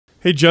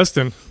Hey,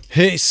 Justin.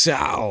 Hey,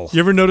 Sal. You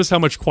ever notice how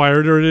much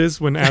quieter it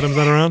is when Adam's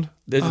not around?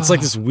 It's like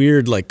this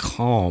weird, like,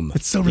 calm.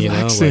 It's so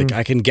relaxing. You know? Like,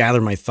 I can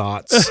gather my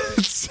thoughts.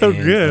 It's so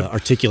good.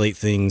 Articulate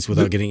things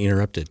without getting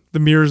interrupted. The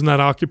mirror's not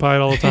occupied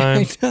all the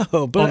time. I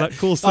know, but all that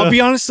cool stuff. I'll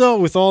be honest, though,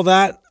 with all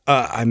that,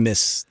 I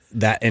miss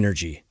that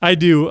energy. I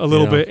do a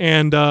little bit.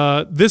 And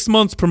this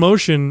month's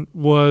promotion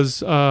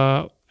was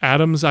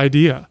Adam's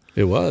idea.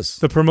 It was.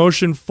 The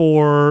promotion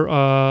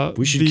for...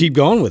 we should keep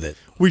going with it.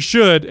 We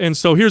should. And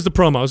so here's the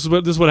promo. This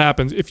is what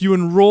happens. If you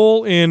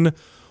enroll in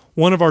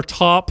one of our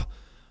top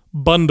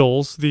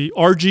bundles, the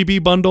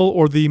RGB bundle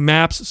or the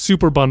MAPS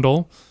Super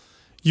Bundle,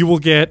 you will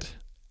get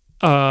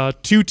 2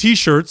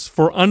 T-shirts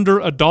for under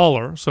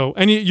 $1. So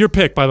your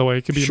pick, by the way.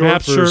 It could be a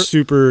MAPS shirt.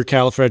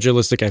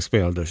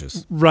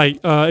 Supercalifragilisticexpialidocious. Right.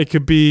 It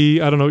could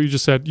be, I don't know what you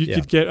just said. You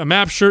could get a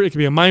MAPS shirt. It could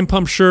be a Mind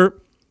Pump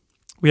shirt.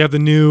 We have the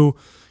new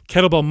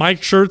kettlebell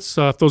mic shirts,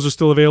 if those are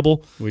still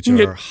available. Which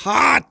are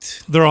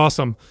hot. They're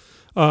awesome.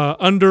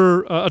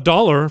 Under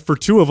 $1 for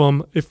 2 of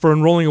them for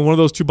enrolling in one of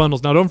those 2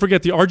 bundles. Now, don't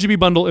forget the RGB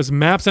bundle is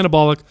MAPS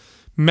Anabolic,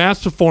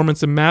 MAPS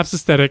Performance, and MAPS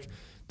Aesthetic.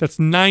 That's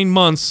 9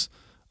 months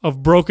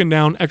of broken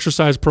down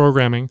exercise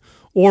programming.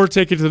 Or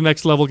take it to the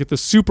next level, get the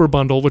Super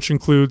Bundle, which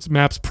includes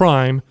MAPS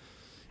Prime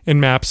and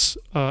MAPS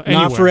Anywhere.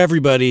 Not for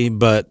everybody,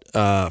 but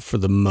for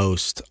the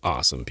most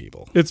awesome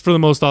people. It's for the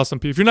most awesome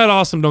people. If you're not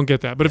awesome, don't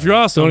get that. But if you're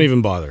awesome, don't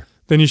even bother.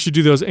 Then you should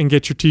do those and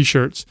get your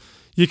T-shirts.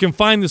 You can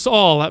find this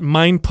all at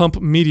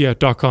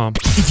mindpumpmedia.com.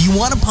 If you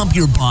want to pump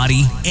your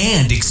body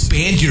and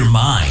expand your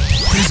mind,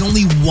 there's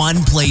only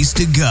one place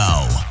to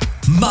go.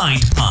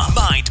 Mind Pump.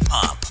 Mind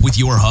Pump with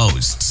your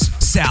hosts,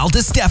 Sal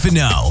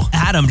DiStefano,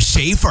 Adam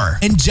Schaefer,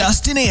 and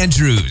Justin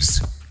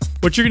Andrews.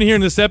 What you're going to hear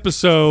in this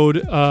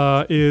episode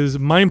is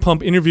Mind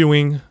Pump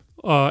interviewing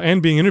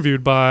and being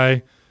interviewed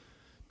by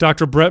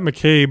Dr. Bhrett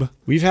McCabe.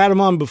 We've had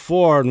him on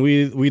before, and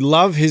we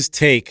love his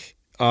take.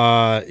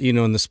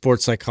 In the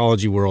sports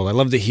psychology world. I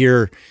love to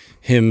hear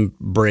him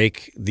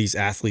break these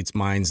athletes'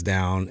 minds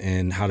down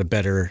and how to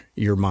better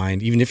your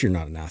mind, even if you're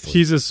not an athlete.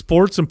 He's a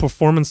sports and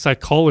performance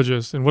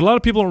psychologist. And what a lot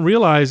of people don't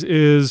realize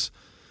is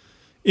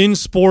in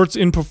sports,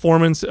 in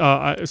performance,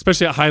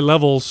 especially at high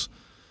levels,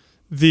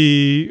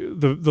 the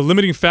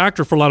limiting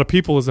factor for a lot of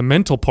people is the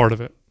mental part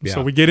of it. Yeah.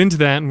 So we get into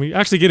that, and we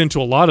actually get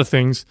into a lot of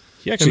things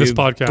in this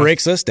podcast. He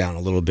breaks us down a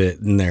little bit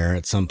in there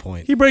at some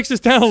point. He breaks us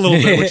down a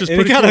little bit, which is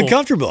pretty cool. It got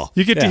uncomfortable.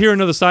 You get to hear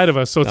another side of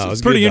us, so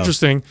it's pretty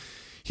interesting.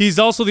 He's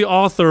also the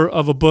author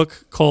of a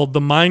book called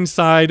The Mind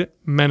Side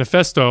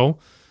Manifesto.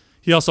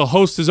 He also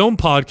hosts his own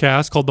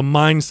podcast called The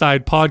Mind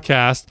Side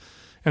Podcast,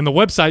 and the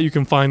website you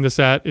can find this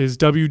at is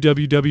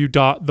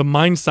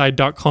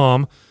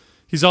www.themindside.com.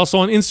 He's also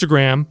on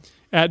Instagram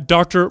at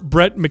Dr.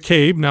 Bhrett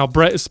McCabe. Now,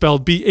 Bhrett is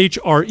spelled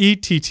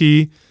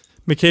B-H-R-E-T-T.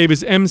 McCabe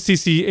is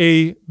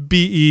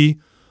M-C-C-A-B-E.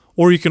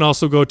 Or you can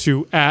also go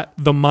to at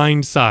The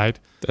Mind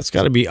Side. That's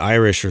got to be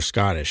Irish or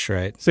Scottish,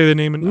 right? Say the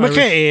name in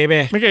McCabe.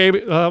 Irish.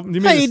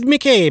 McCabe.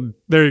 McCabe.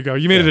 There you go.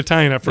 You made it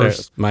Italian at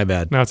first. My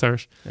bad. Now it's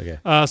Irish. Okay.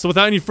 So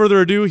without any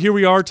further ado, here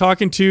we are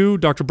talking to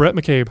Dr. Bhrett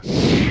McCabe.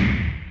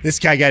 This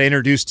guy got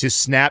introduced to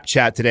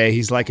Snapchat today.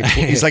 He's like a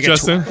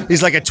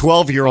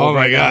 12-year-old. Oh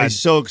my God. Now. He's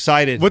so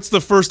excited. What's the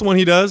first one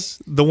he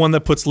does? The one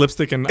that puts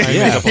lipstick and eye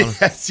makeup on him.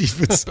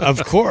 Yes,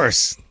 of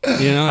course.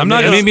 I'm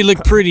not. It made me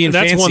look pretty and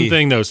that's fancy. one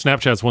thing, though.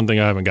 Snapchat's one thing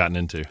I haven't gotten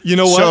into. You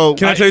know what? So,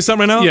 Can I tell you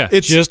something right now? Yeah.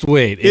 Just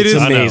wait. It's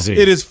amazing.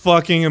 It is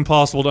fucking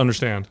impossible to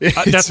understand.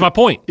 That's my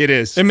point. It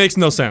is. It makes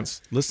no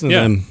sense. Listen to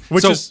them.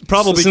 Which is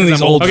probably listen to because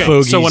these I'm old old.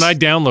 fogies. So when I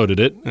downloaded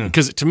it,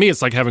 because to me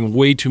it's like having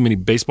way too many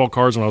baseball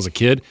cards when I was a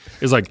kid.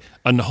 It's like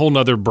a whole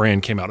nother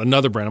brand came out,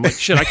 another brand. I'm like,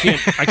 shit, I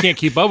can't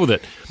keep up with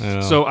it.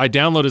 So I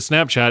downloaded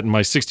Snapchat, and my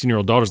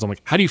 16-year-old daughter's. I'm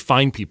like, how do you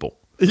find people?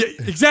 Yeah,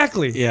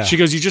 exactly. Yeah. She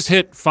goes, you just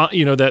hit,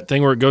 that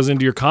thing where it goes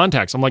into your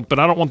contacts. I'm like, but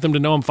I don't want them to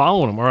know I'm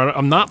following them, or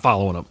I'm not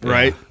following them.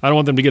 Right. I don't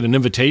want them to get an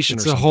invitation.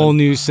 It's or a something. whole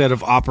new set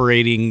of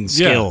operating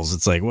skills.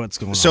 It's like, what's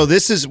going on? So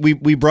this is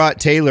we brought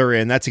Taylor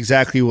in. That's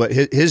exactly what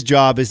his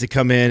job is, to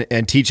come in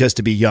and teach us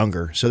to be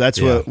younger. So that's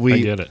what I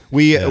we get it.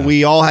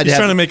 We all had He's to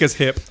trying to have. make us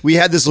hip. We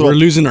had this we're little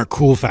losing our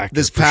cool factor.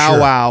 this for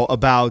powwow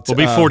about. We'll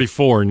be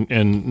 44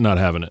 and not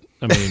having it.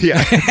 I mean,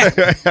 Yeah.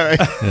 Sure.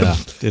 Yeah,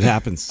 it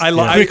happens.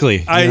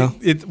 Quickly.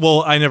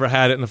 I never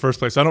had it in the first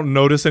place. So I don't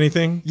notice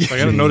anything. Like,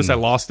 I don't notice I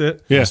lost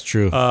it. yeah. That's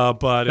true.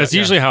 But That's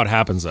usually how it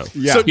happens, though.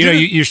 Yeah. So,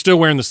 you're still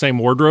wearing the same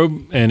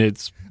wardrobe, and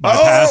it's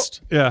bypassed.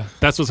 Yeah.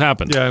 That's what's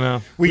happened. Yeah, I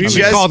know. We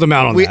called them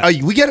out on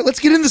that. We get it. Let's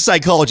get into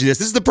psychology. This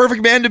is the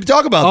perfect man to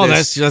talk about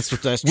this. That's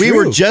true. We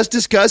were just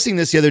discussing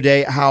this the other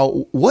day.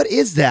 What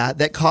is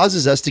that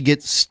causes us to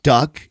get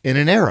stuck in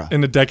an era?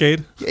 In a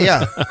decade.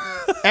 Yeah,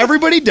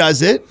 everybody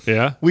does it.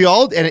 Yeah. We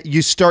all, and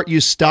you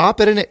stop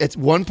at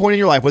one point in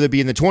your life, whether it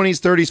be in the 20s,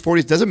 30s,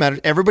 40s, doesn't matter.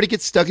 Everybody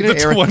gets stuck in an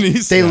era.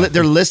 20s.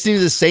 They're listening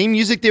to the same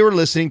music they were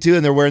listening to,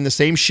 and they're wearing the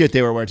same shit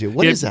they were wearing too.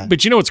 What is that?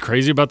 But you know what's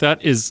crazy about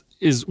that is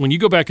when you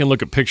go back and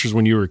look at pictures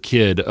when you were a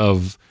kid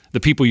of the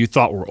people you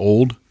thought were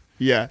old.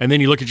 Yeah. And then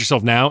you look at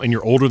yourself now and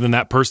you're older than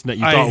that person that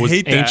you thought was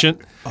hate that.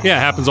 ancient. Yeah,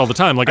 it happens all the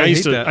time. Like I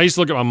used to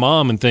look at my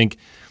mom and think,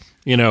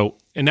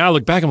 and now I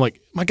look back, I'm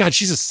like, my God,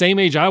 she's the same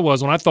age I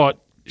was when I thought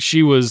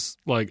she was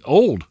like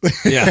old.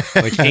 Yeah,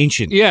 like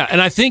ancient. Yeah, and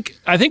I think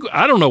I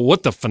don't know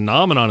what the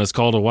phenomenon is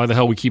called or why the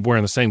hell we keep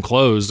wearing the same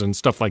clothes and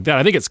stuff like that.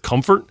 I think it's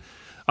comfort.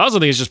 I also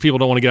think it's just people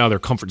don't want to get out of their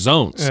comfort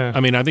zones. Yeah.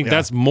 I mean, I think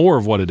that's more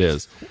of what it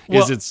is.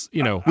 Well, it's,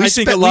 you know, I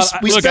think a lot.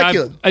 We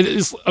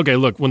speculate. okay,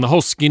 look, when the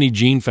whole skinny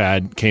jean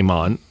fad came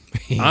on,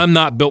 I'm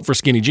not built for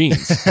skinny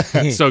jeans.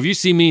 So if you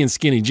see me in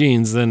skinny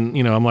jeans, then,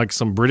 you know, I'm like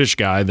some British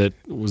guy that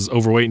was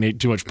overweight and ate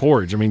too much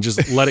porridge. I mean,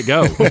 just let it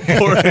go.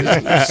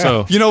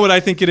 So You know what I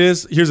think it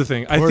is? Here's the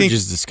thing. Porridge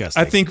is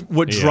disgusting. I think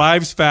what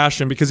drives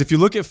fashion, because if you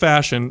look at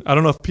fashion, I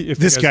don't know if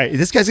This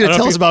guy's going to know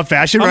tell if us about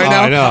fashion I'm right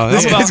about- now. I know.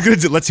 This guy's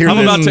good. Let's hear I'm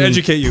this. about to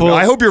educate you.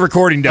 I hope you're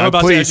recording, Doug. I'm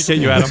about Please. to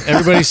educate you, Adam.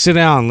 Everybody sit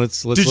down.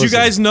 Let's Did you listen.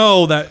 guys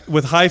know that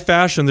with high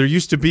fashion, there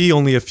used to be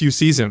only a few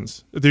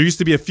seasons? There used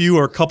to be a few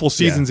or a couple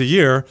seasons a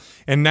year,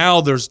 and now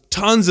there's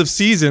tons of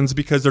seasons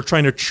because they're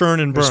trying to churn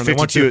and burn.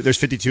 There's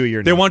 52 a year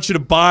now. They want you to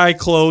buy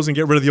clothes and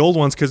get rid of the old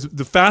ones because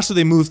the faster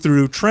they move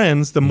through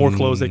trends, the more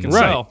clothes they can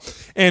sell.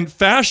 And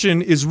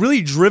fashion is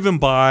really driven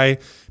by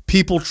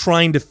people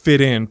trying to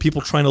fit in,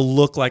 people trying to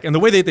look like. And the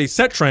way they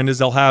set trend is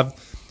they'll have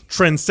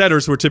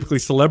trendsetters who are typically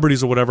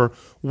celebrities or whatever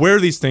wear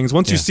these things.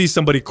 Once you see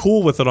somebody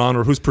cool with it on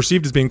or who's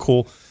perceived as being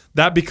cool,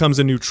 that becomes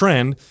a new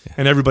trend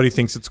and everybody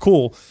thinks it's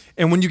cool.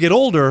 And when you get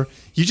older,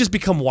 you just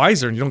become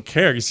wiser and you don't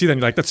care. You see that and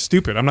you're like, that's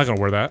stupid. I'm not going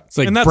to wear that. It's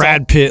like and that's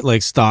Brad Pitt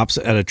like stops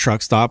at a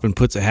truck stop and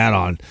puts a hat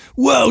on.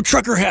 Whoa,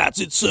 trucker hats!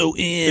 It's so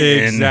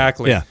in.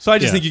 Exactly. Yeah. So I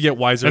just think you get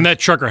wiser. and that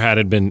trucker hat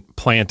had been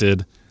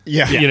planted,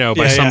 you know,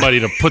 by Yeah, yeah. somebody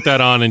to put that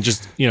on and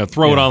just, you know,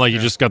 throw it on like you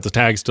just got the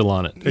tag still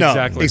on it. No,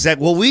 Exactly.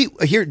 exactly. Well, we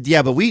I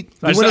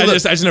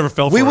just never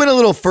fell for we it. went a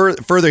little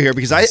further here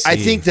because I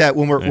think that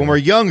when we're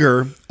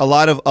younger, a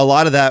lot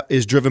of that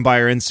is driven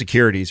by our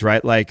insecurities,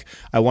 right? Like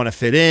I want to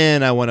fit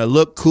in, I want to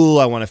look cool,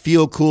 I want to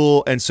feel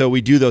cool, and so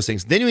we do those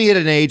things. Then we hit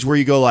an age where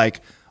you go like,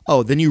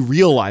 oh, then you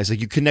realize,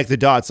 like you connect the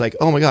dots, like,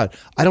 oh my God,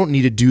 I don't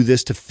need to do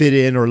this to fit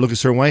in or look a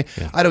certain way.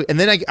 I don't. And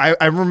then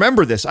I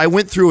remember this. I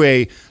went through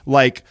a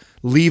like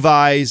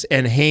Levi's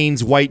and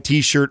Hanes white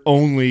t-shirt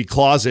only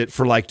closet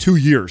for like 2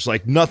 years,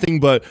 like nothing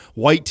but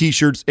white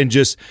t-shirts and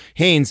just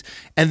Hanes.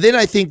 And then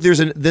I think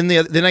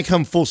then I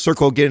come full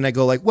circle again and I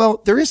go like,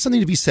 well, there is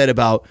something to be said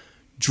about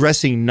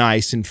dressing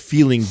nice and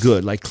feeling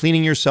good, like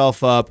cleaning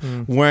yourself up,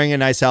 wearing a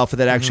nice outfit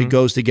that actually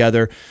goes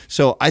together.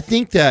 So I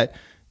think that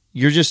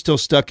you're just still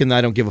stuck in the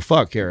I don't give a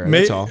fuck era.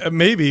 That's all.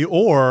 Maybe,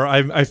 or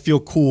I feel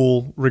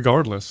cool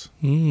regardless.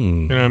 You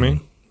know what I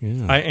mean?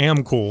 Yeah. I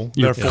am cool.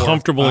 You're therefore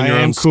comfortable in your I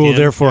own am cool, skin.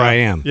 therefore I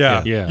am.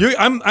 Yeah. Yeah.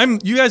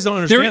 You guys don't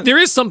understand. There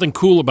is something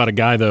cool about a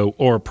guy, though,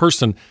 or a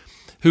person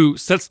who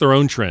sets their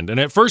own trend. And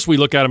at first we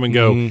look at them and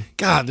go,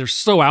 God, they're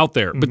so out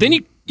there. But then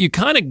you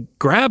kind of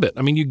grab it.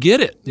 I mean, you get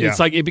it. Yeah. It's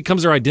like it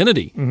becomes their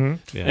identity.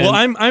 Yeah. Well,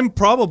 I'm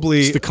probably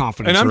It's the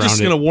confidence and I'm just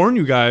around going to warn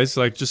you guys,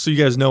 like just so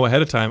you guys know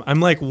ahead of time.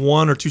 I'm like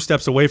 1 or 2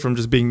 steps away from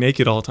just being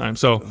naked all the time.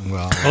 So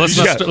Well, let's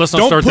not don't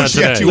start that push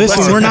that today. too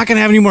Listen, we're not going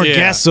to have any more Yeah.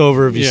 guests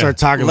over if you Yeah. start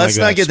talking Let's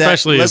like not that. get that.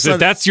 Especially let's if not-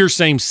 that's your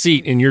same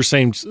seat in your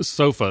same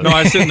sofa. No,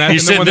 I sit in that. You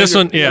and sit then in when this they-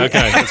 one? Yeah,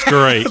 okay. That's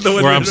great. The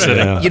one Where I'm that- sitting.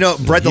 Yeah. You know,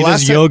 Brett, the He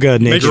last does time, yoga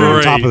naked sure-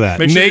 on top of that.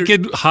 Make sure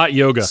Naked hot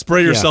yoga.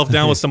 spray yourself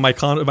down with some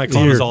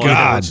myconazole.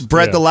 God.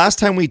 Brett, the last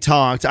time we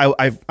talked,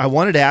 I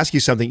wanted to ask you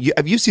something.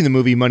 You've seen the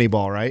movie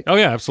Moneyball, right? Oh,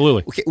 yeah,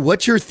 absolutely. Okay,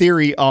 what's your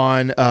theory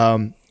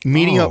on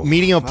meeting a I like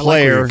where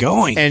player you're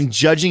going. and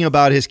judging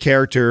about his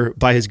character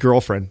by his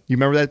girlfriend? You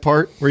remember that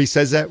part where he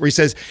says that? Where he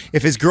says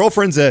if his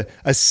girlfriend's a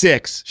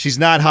 6, she's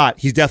not hot.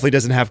 He definitely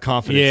doesn't have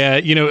confidence. Yeah,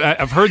 you know,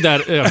 I've heard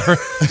that.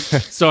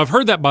 So I've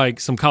heard that by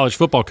some college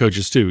football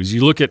coaches too. Is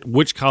you look at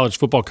which college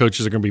football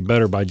coaches are going to be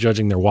better by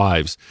judging their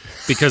wives,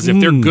 because if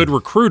they're good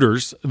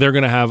recruiters, they're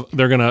going to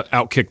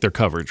outkick their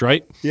coverage,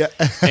 right? Yeah.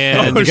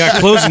 And You got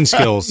closing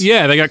skills.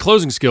 yeah, they got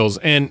closing skills,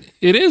 and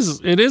it is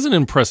an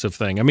impressive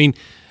thing. I mean,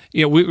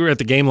 you know, we were at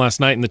the game last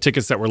night, and the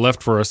tickets that were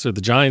left for us at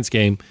the Giants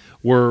game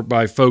were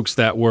by folks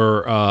that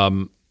were,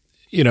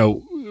 you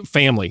know,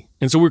 family,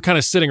 and so we were kind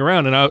of sitting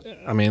around, and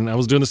I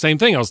was doing the same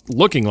thing. I was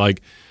looking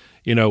like,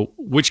 you know,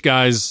 which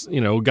guys,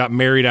 you know, got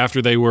married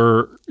after they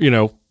were, you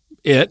know,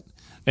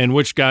 and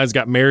which guys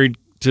got married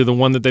to the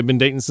one that they've been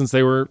dating since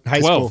they were High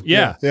 12. school.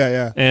 Yeah.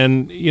 Yeah.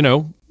 And, you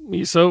know,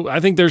 so I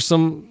think there's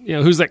some, you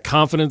know, who's that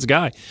confidence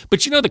guy?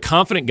 But, you know, the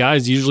confident guy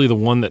is usually the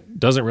one that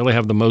doesn't really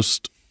have the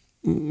most,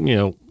 you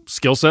know,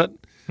 skill set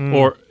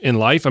or in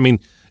life. I mean,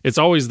 it's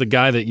always the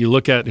guy that you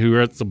look at who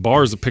are at the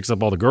bars that picks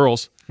up all the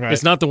girls. Right.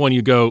 It's not the one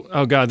you go,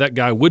 oh, God, that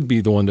guy would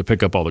be the one to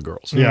pick up all the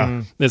girls.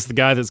 Yeah. It's the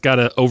guy that's got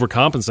to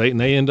overcompensate, and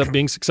they end up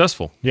being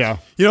successful. Yeah.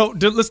 You know,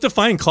 let's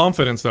define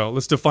confidence, though.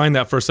 Let's define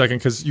that for a second,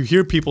 because you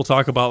hear people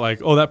talk about like,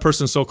 oh, that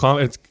person's so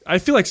confident. I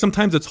feel like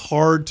sometimes it's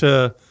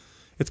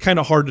kind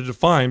of hard to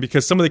define,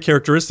 because some of the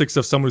characteristics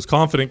of someone who's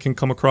confident can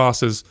come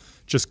across as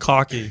just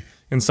cocky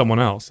in someone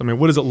else. I mean,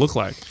 what does it look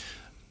like?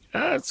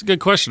 That's a good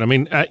question. I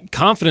mean,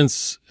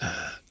 confidence,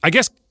 I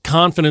guess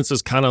confidence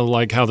is kind of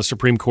like how the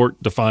Supreme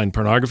Court defined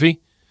pornography.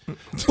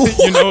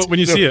 You know it when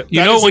you see it.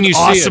 You know it when you see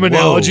it. Awesome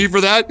analogy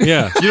for that.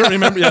 Yeah. You don't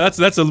remember? Yeah,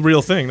 that's a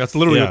real thing. That's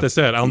literally what they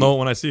said. I'll know it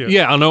when I see it.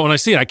 Yeah, I'll know it when I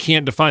see it. I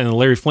can't define in the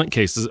Larry Flint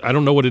cases. I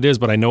don't know what it is,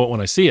 but I know it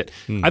when I see it.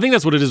 I think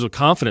that's what it is with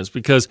confidence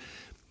because,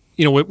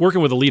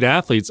 working with elite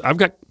athletes, I've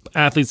got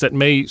athletes that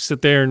may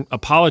sit there and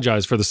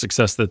apologize for the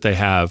success that they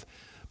have,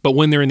 but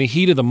when they're in the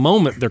heat of the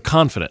moment, they're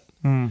confident.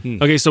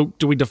 Okay, so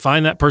do we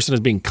define that person as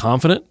being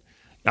confident?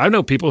 I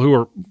know people who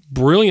are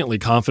brilliantly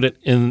confident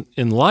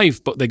in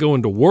life, but they go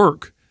into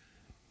work,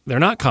 they're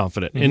not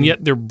confident, and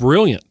yet they're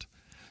brilliant.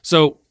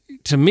 So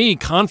to me,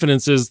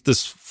 confidence is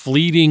this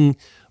fleeting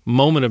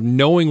moment of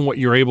knowing what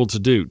you're able to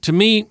do. To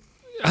me,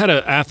 I had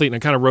an athlete, and I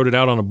kind of wrote it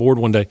out on a board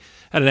one day.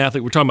 I had an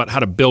athlete, we're talking about how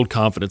to build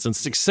confidence, and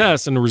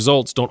success and the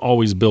results don't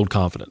always build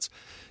confidence.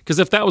 Because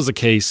if that was the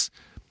case,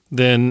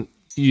 then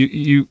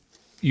you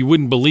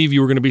wouldn't believe you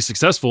were going to be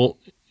successful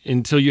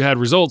until you had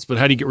results. But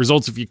how do you get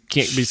results if you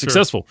can't be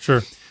successful?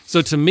 Sure.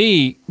 So to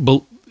me,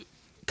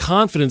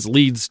 confidence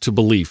leads to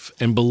belief,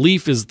 and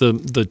belief is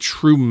the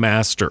true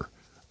master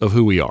of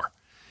who we are.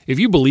 If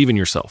you believe in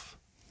yourself,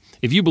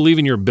 if you believe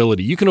in your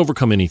ability, you can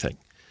overcome anything.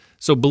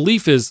 So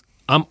belief is,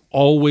 I'm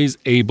always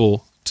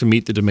able to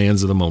meet the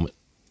demands of the moment.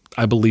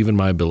 I believe in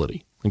my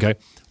ability, okay?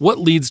 What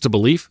leads to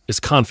belief is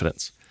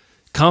confidence.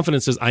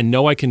 Confidence is, I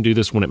know I can do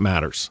this when it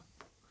matters.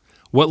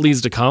 What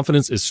leads to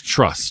confidence is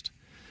trust.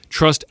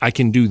 Trust, I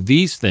can do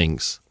these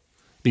things,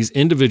 these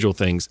individual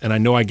things, and I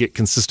know I get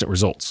consistent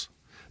results.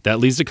 That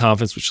leads to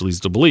confidence, which leads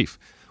to belief.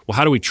 Well,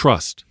 how do we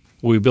trust?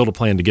 Well, we build a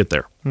plan to get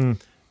there.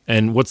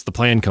 And what's the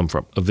plan come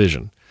from? A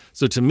vision.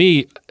 So to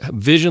me,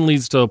 vision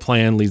leads to a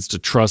plan, leads to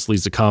trust,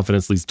 leads to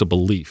confidence, leads to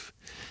belief.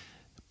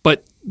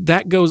 But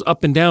that goes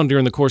up and down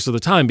during the course of the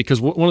time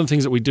because one of the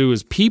things that we do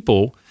as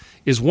people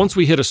is once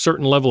we hit a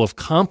certain level of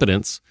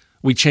competence,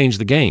 we change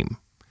the game.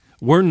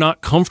 We're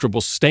not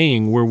comfortable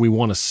staying where we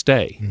want to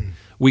stay.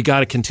 We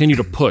got to continue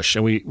to push,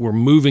 and we're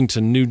moving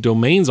to new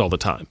domains all the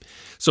time.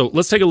 So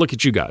let's take a look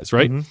at you guys,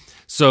 right?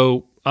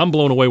 So I'm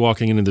blown away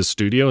walking into this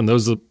studio, and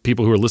those are the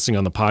people who are listening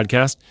on the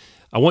podcast.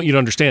 I want you to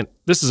understand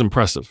this is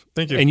impressive.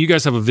 Thank you. And you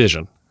guys have a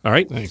vision, all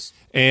right? Thanks.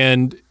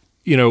 And,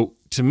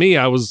 to me,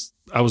 I was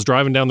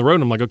driving down the road,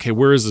 and I'm like, okay,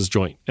 where is this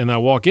joint? And I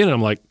walk in, and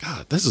I'm like,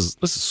 God, this is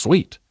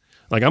sweet.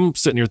 Like I'm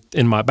sitting here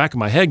in my back of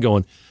my head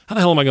going, how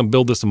the hell am I going to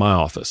build this in my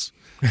office?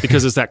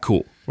 Because it's that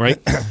cool, right?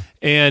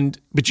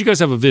 But you guys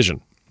have a vision.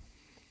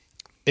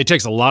 It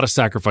takes a lot of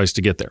sacrifice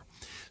to get there.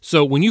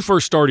 So when you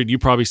first started, you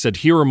probably said,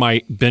 here are my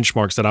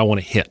benchmarks that I want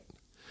to hit.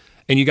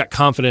 And you got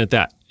confident at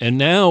that. And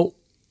now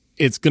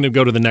it's going to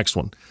go to the next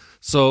one.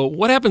 So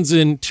what happens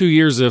in 2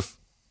 years if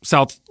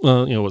South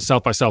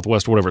by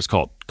Southwest or whatever it's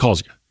called,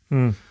 calls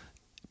you?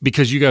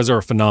 Because you guys are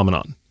a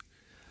phenomenon.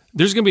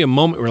 There's going to be a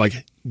moment where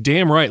like,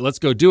 damn right, let's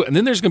go do it. And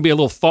then there's going to be a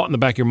little thought in the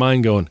back of your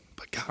mind going,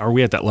 but God, are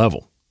we at that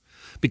level?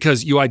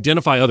 Because you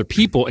identify other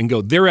people and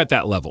go, they're at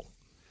that level.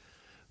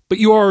 But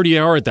you already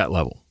are at that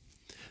level.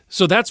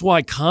 So that's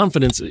why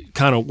confidence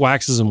kind of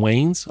waxes and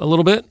wanes a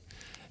little bit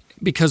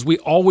because we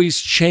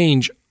always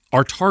change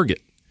our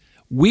target.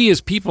 We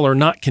as people are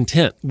not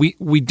content.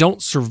 We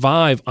don't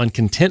survive on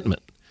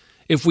contentment.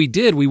 If we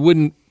did, we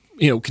wouldn't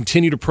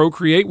continue to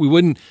procreate. We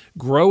wouldn't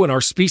grow and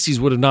our species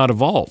would have not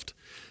evolved.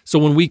 So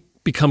when we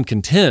become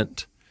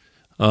content,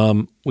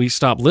 we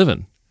stop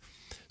living.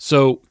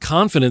 So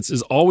confidence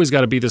is always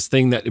got to be this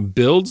thing that it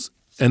builds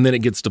and then it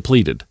gets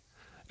depleted.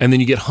 And then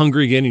you get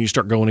hungry again and you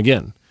start going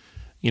again.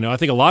 I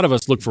think a lot of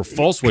us look for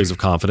false ways of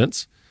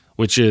confidence,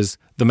 which is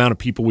the amount of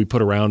people we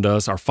put around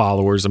us, our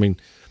followers. I mean,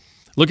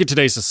 look at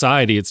today's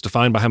society. It's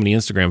defined by how many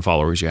Instagram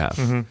followers you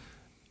have.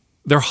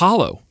 They're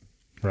hollow.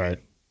 Right.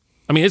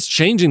 I mean, it's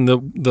changing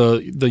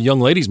the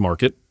young ladies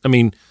market. I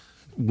mean,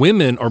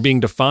 women are being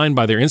defined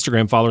by their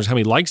Instagram followers, how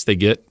many likes they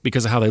get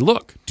because of how they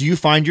look. Do you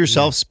find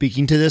yourself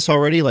speaking to this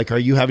already? Like, are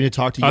you having to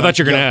talk to? I thought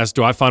you were going to ask,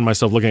 do I find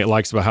myself looking at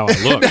likes about how I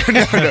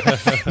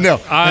look? No.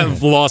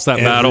 I've lost that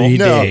battle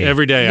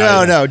every day.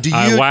 No.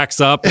 I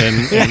wax up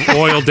and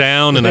oil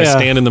down, and I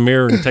stand in the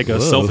mirror and take a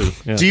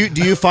selfie. Yeah.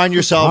 Do you find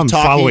yourself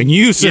talking? Following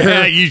you, sir.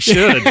 Yeah, you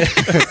should.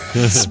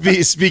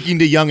 Speaking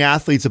to young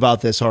athletes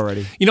about this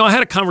already. I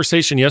had a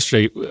conversation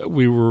yesterday.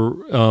 We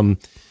were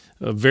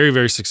a very,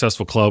 very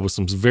successful club with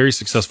some very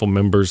successful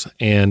members.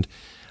 And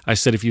I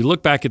said, if you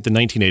look back at the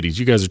 1980s,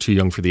 you guys are too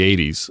young for the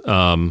 80s.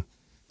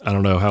 I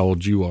don't know how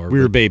old you are. We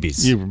were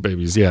babies. You were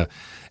babies, yeah.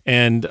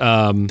 And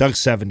Doug's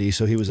 70,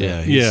 so he was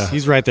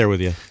he's right there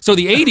with you. So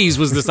the 80s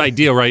was this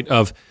idea, right,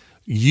 of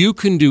you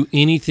can do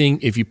anything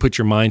if you put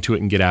your mind to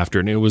it and get after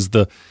it. And it was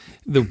the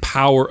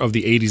power of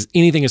the 80s.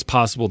 Anything is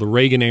possible. The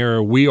Reagan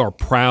era, we are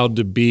proud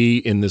to be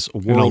in this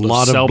world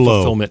of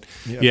self-fulfillment.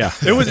 Yeah.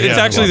 It's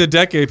actually the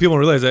decade. People don't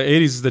realize that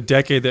 80s is the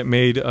decade that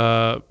made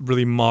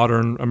really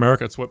modern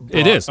America. It's what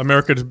brought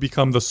America to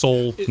become the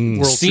sole world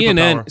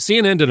superpower.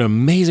 CNN did an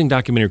amazing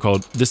documentary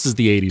called This is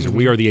the 80s, or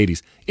We Are the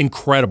 80s.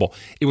 Incredible.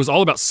 It was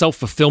all about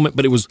self-fulfillment,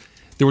 but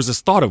there was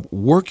this thought of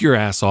work your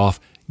ass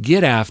off,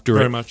 get after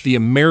Very it, much. the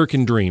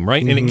American dream,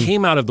 right? And it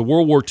came out of the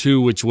World War II,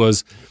 which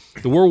was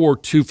the World War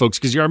II folks,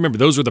 because you gotta remember,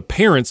 those were the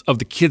parents of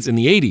the kids in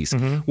the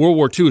 80s. World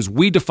War II is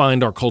we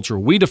defined our culture,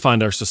 we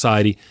defined our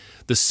society.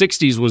 The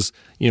 60s was,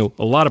 a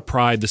lot of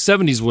pride. The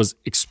 70s was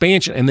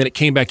expansion, and then it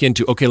came back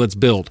into, okay, let's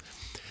build.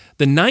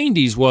 The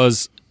 90s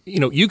was,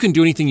 you can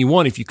do anything you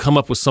want if you come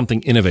up with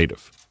something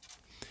innovative.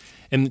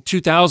 And the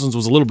 2000s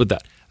was a little bit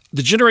that.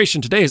 The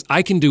generation today is,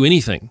 I can do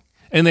anything.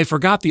 And they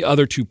forgot the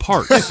other two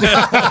parts.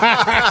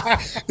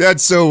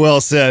 That's so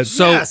well said.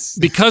 So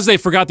because they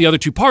forgot the other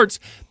two parts,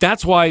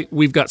 that's why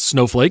we've got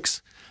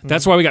snowflakes.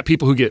 That's why we got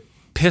people who get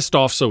pissed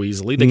off so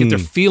easily. They get their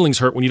feelings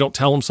hurt when you don't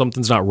tell them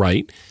something's not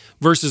right,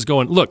 versus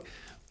going, look,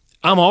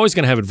 I'm always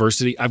going to have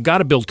adversity. I've got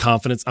to build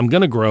confidence. I'm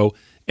going to grow,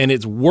 and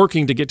it's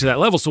working to get to that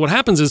level. So what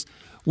happens is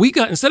we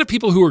got, instead of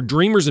people who are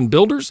dreamers and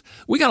builders,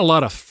 we got a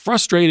lot of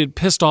frustrated,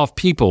 pissed off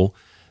people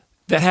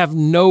that have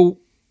no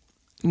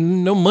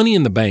money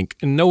in the bank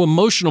and no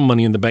emotional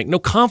money in the bank, no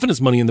confidence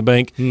money in the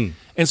bank.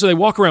 And so they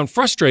walk around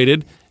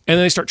frustrated, and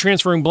then they start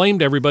transferring blame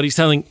to everybody,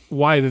 telling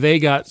why they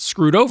got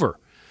screwed over,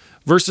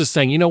 versus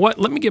saying, you know what,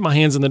 let me get my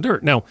hands in the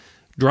dirt. Now,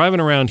 driving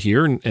around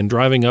here and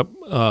driving up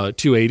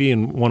 280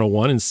 and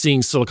 101 and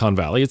seeing Silicon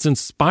Valley, it's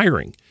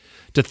inspiring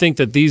to think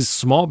that these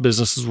small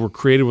businesses were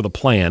created with a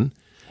plan,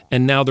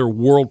 and now they're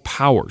world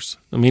powers.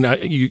 I mean,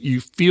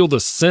 you feel the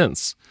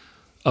sense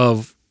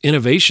of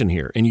innovation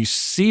here, and you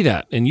see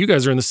that, and you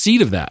guys are in the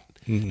seat of that.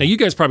 Now, you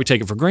guys probably take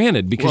it for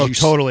granted because you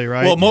totally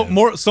right.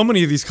 Well, so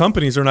many of these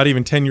companies are not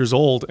even 10 years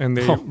old, and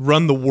they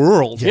run the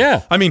world.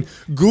 Yeah. I mean,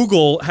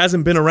 Google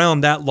hasn't been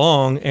around that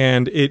long,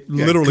 and it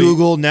literally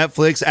Google,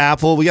 Netflix,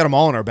 Apple, we got them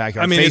all in our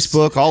backyard. I mean,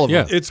 Facebook, all of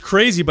them. It's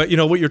crazy, but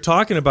what you're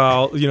talking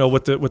about,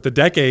 with the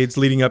decades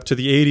leading up to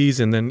the 80s,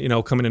 and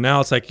then coming in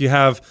now, it's like you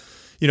have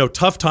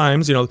tough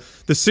times. The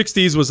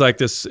 60s was like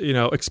this,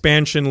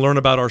 expansion, learn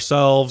about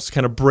ourselves,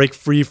 kind of break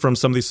free from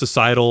some of these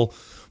societal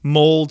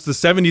molds. The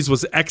 70s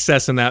was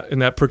excess in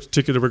that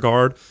particular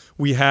regard.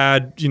 We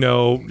had,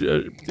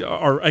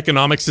 our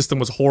economic system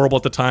was horrible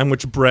at the time,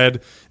 which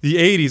bred the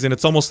 80s. And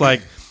it's almost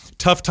like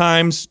tough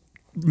times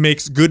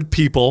makes good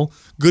people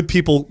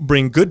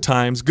bring good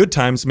times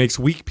makes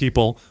weak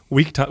people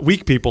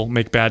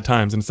make bad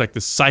times. And it's like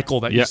this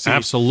cycle that you see.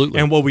 Absolutely.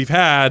 And what we've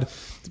had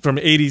from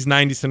 80s,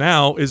 90s to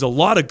now is a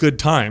lot of good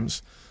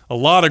times, a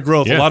lot of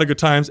growth, a lot of good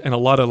times, and a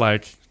lot of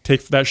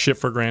take that shit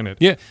for granted.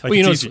 Yeah. Like,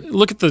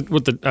 look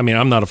at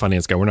I'm not a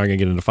finance guy. We're not going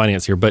to get into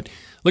finance here, but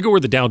look at where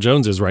the Dow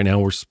Jones is right now.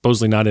 We're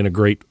supposedly not in a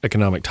great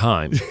economic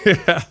time.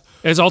 Yeah.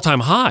 It's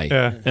all-time high.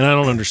 Yeah. And I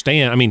don't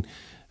understand. I mean,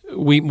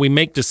 we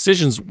make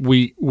decisions,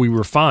 we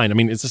refine. I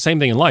mean, it's the same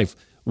thing in life.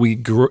 We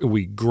grow,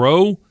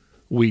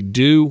 we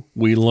do,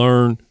 we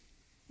learn,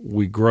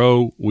 we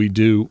grow, we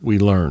do, we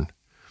learn.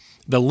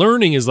 The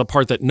learning is the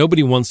part that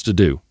nobody wants to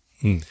do.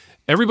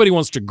 Everybody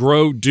wants to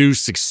grow, do,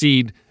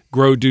 succeed,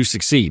 grow, do,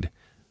 succeed.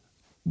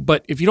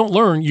 But if you don't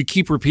learn, you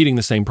keep repeating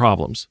the same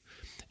problems.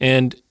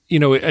 And,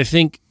 I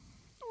think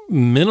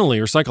mentally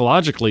or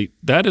psychologically,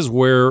 that is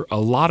where a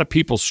lot of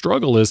people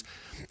struggle is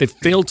they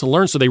fail to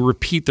learn, so they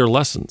repeat their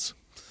lessons.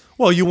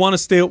 Well, you want to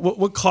stay.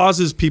 What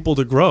causes people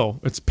to grow?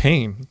 It's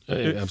pain.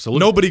 Absolutely.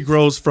 Nobody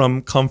grows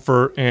from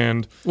comfort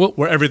and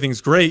where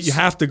everything's great. You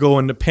have to go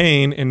into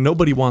pain, and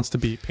nobody wants to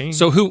be pain.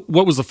 So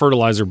what was the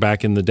fertilizer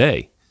back in the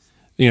day?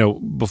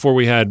 Before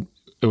it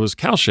was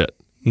cow shit.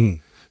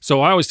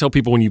 So I always tell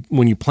people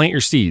when you plant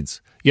your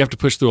seeds, you have to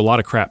push through a lot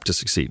of crap to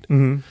succeed.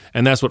 And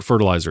that's what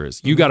fertilizer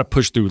is. You got to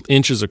push through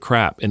inches of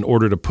crap in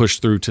order to push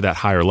through to that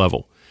higher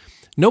level.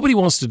 Nobody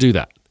wants to do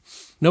that.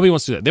 Nobody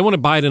wants to do that. They want to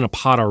buy it in a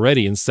pot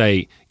already and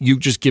say, you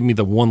just give me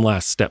the one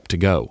last step to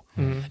go.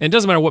 And it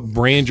doesn't matter what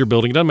brand you're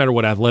building. It doesn't matter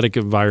what athletic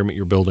environment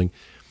you're building.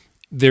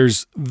 There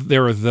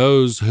are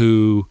those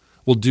who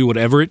will do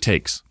whatever it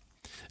takes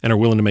and are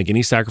willing to make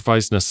any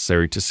sacrifice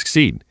necessary to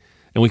succeed.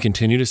 And we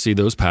continue to see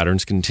those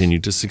patterns continue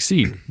to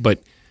succeed.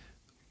 But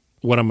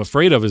what I'm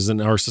afraid of is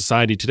in our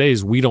society today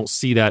is we don't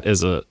see that as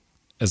the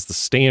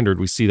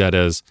standard. We see that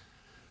as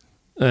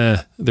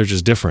they're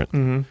just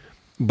different.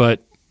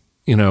 But,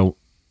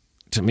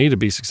 to me, to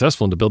be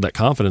successful and to build that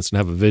confidence and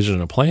have a vision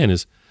and a plan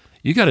is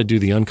you got to do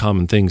the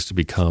uncommon things to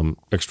become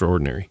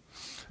extraordinary.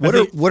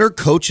 What are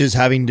coaches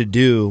having to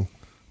do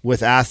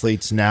with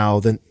athletes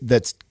now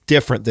that's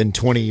different than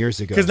 20 years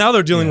ago? Because now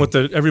they're dealing with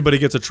the everybody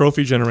gets a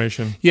trophy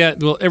generation. Yeah,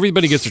 well,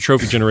 everybody gets a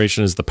trophy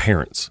generation is the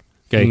parents.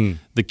 Okay,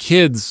 the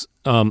kids,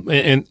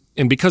 and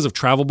because of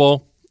travel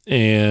ball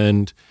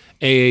and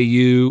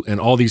AAU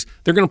and all these,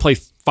 they're going to play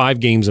 5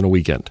 games in a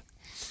weekend.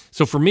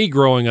 So for me,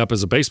 growing up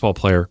as a baseball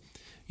player,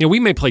 we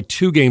may play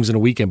 2 games in a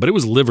weekend, but it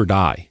was live or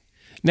die.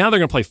 Now they're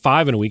going to play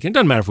 5 in a weekend. It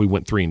doesn't matter if we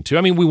went 3 and 2.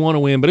 I mean, we want to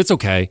win, but it's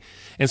okay.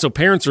 And so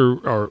parents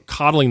are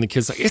coddling the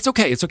kids like, it's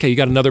okay. You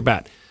got another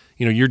bat.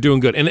 You're doing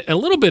good. And a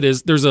little bit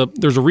is there's a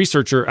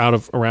researcher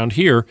around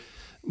here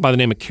by the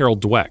name of Carol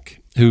Dweck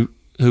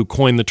who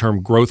coined the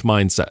term growth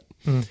mindset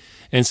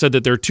and said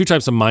that there are 2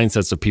 types of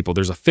mindsets of people.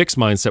 There's a fixed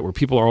mindset where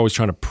people are always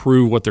trying to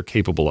prove what they're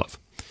capable of.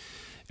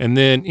 And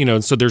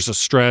then, so there's a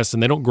stress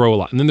and they don't grow a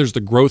lot. And then there's the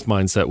growth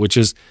mindset, which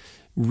is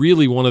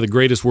really one of the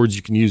greatest words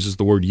you can use is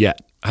the word yet.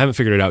 I haven't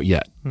figured it out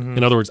yet.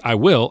 In other words, I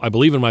will. I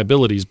believe in my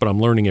abilities, but I'm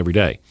learning every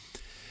day.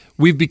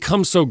 We've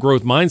become so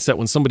growth mindset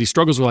when somebody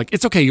struggles, we're like,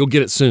 it's okay, you'll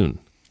get it soon.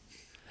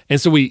 And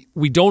so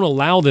we don't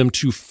allow them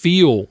to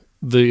feel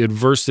the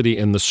adversity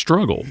and the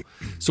struggle.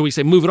 So we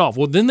say, move it off.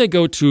 Well, then they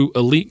go to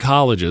elite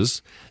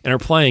colleges and are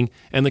playing,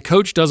 and the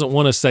coach doesn't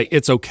want to say,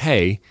 it's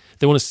okay.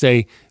 They want to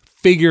say,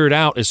 figure it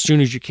out as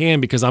soon as you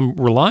can because I'm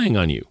relying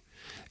on you.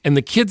 And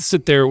the kids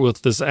sit there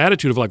with this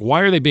attitude of like,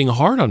 why are they being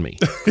hard on me?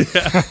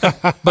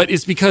 But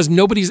it's because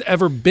nobody's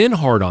ever been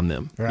hard on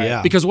them. Right.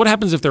 Yeah. Because what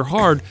happens if they're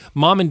hard?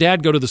 Mom and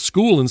dad go to the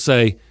school and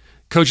say,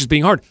 coach is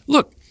being hard.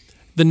 Look,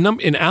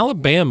 in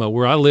Alabama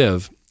where I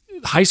live,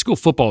 high school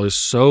football is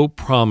so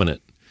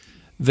prominent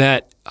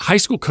that high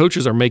school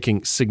coaches are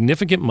making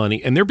significant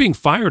money and they're being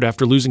fired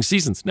after losing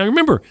seasons. Now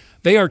remember,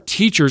 they are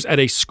teachers at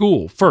a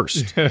school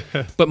first,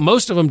 but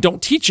most of them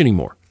don't teach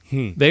anymore.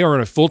 They are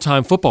a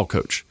full-time football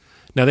coach.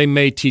 Now, they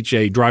may teach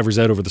a driver's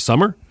ed over the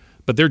summer,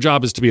 but their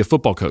job is to be a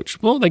football coach.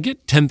 Well, they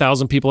get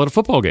 10,000 people at a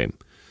football game,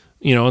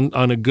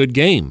 on a good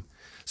game.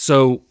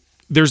 So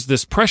there's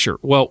this pressure.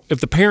 Well,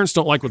 if the parents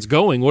don't like what's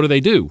going, what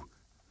do?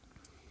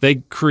 They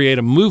create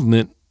a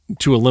movement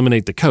to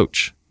eliminate the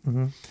coach.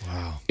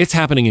 Wow. It's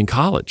happening in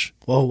college.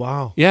 Oh,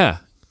 wow. Yeah.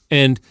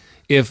 And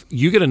if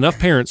you get enough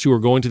parents who are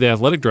going to the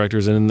athletic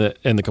directors and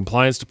the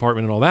compliance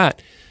department and all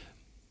that,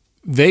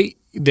 they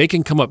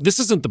can come up. This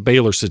isn't the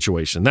Baylor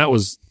situation. That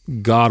was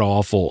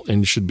god-awful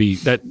and should be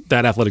that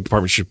athletic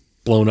department should be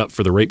blown up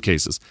for the rape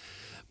cases.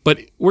 But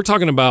we're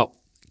talking about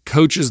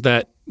coaches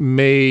that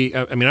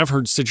I've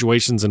heard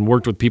situations and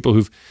worked with people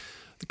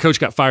the coach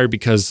got fired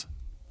because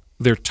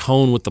their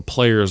tone with the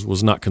players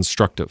was not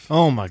constructive.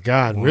 Oh, my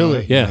God.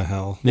 Really? Yeah. The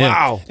hell? Yeah.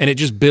 Wow. And it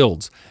just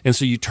builds. And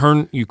so you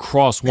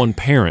cross one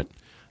parent.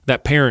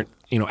 That parent,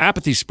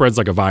 apathy spreads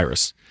like a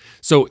virus.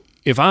 So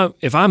if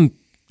I'm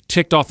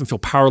ticked off and feel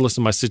powerless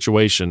in my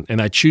situation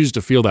and I choose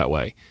to feel that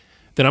way,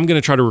 then I'm going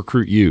to try to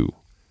recruit you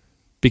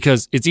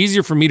because it's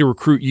easier for me to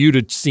recruit you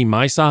to see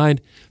my side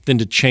than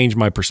to change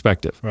my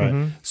perspective.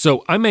 Right.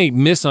 So I may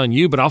miss on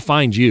you, but I'll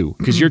find you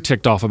because you're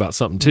ticked off about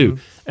something too.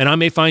 And I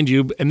may find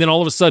you, and then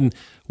all of a sudden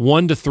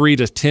 1 to 3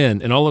 to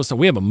 10, and all of a sudden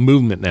we have a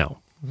movement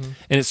now.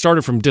 And it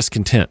started from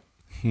discontent.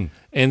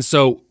 And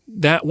so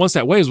once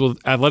that waves with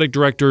athletic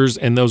directors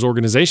and those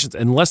organizations,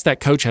 unless that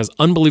coach has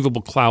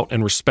unbelievable clout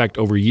and respect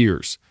over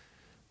years,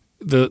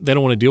 they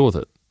don't want to deal with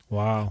it.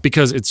 Wow.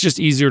 Because it's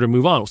just easier to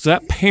move on. So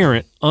that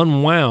parent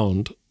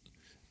unwound,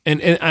 and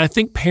I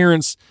think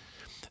parents,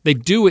 they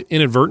do it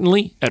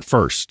inadvertently at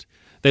first.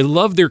 They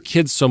love their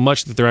kids so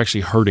much that they're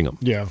actually hurting them.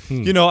 Yeah.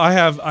 I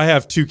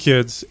have 2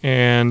 kids,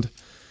 and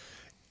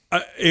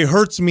it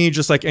hurts me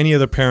just like any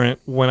other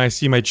parent when I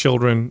see my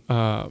children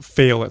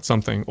fail at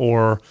something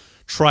or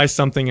try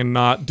something and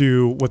not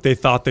do what they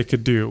thought they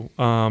could do,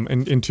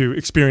 and to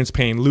experience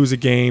pain, lose a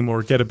game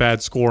or get a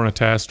bad score on a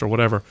test or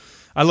whatever.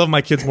 I love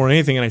my kids more than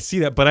anything, and I see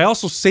that. But I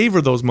also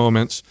savor those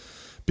moments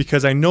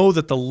because I know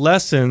that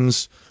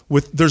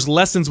there's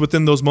lessons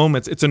within those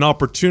moments. It's an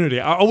opportunity.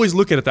 I always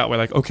look at it that way,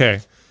 like,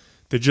 okay,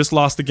 they just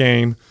lost the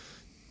game,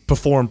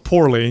 performed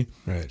poorly.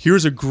 Right.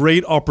 Here's a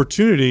great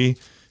opportunity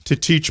to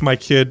teach my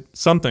kid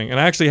something. And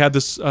I actually had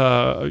this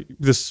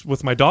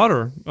with my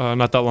daughter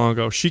not that long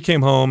ago. She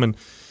came home and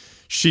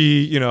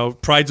she,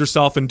 prides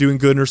herself in doing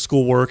good in her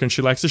schoolwork, and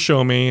she likes to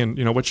show me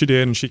and what she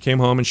did. And she came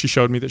home and she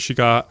showed me that she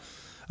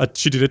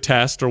did a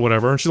test or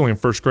whatever, and she's only in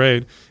 1st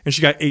grade, and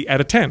she got 8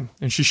 out of 10.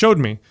 And she showed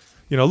me,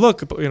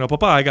 look,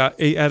 Papa, I got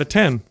 8 out of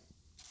 10.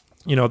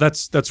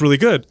 That's really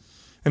good.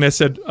 And I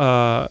said,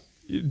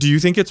 do you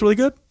think it's really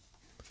good?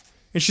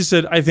 And she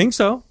said, I think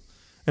so.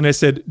 And I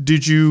said,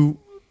 did you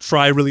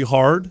try really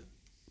hard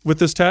with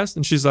this test?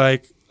 And she's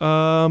like,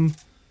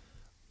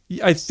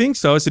 I think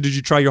so. I said, did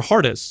you try your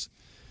hardest?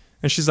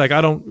 And she's like,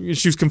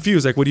 she was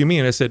confused. Like, what do you mean?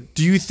 And I said,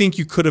 do you think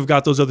you could have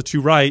got those other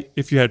 2 right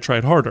if you had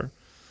tried harder?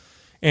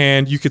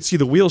 And you could see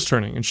the wheels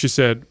turning. And she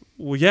said,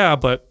 well, yeah,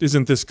 but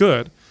isn't this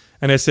good?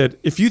 And I said,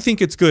 if you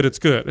think it's good, it's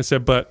good. I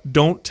said, but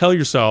don't tell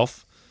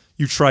yourself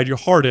you tried your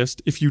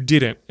hardest if you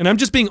didn't. And I'm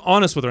just being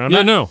honest with her. I'm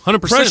not 100%.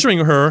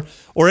 pressuring her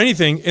or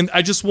anything. And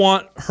I just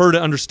want her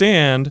to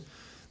understand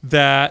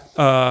that,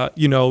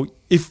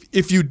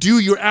 if you do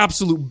your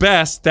absolute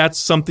best, that's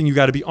something you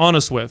got to be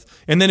honest with.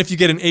 And then if you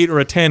get an 8 or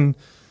a 10,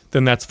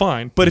 then that's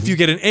fine. But if you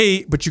get an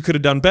 8, but you could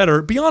have done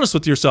better, be honest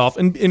with yourself.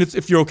 And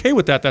if you're okay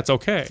with that, that's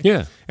okay.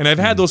 Yeah. And I've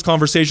had those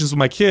conversations with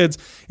my kids,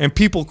 and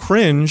people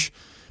cringe.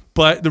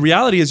 But the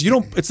reality is,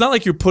 it's not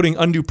like you're putting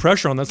undue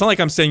pressure on them. It's not like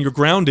I'm saying you're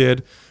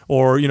grounded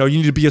or, you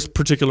need to be a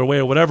particular way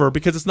or whatever,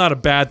 because it's not a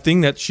bad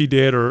thing that she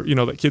did or,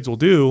 that kids will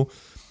do.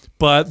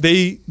 But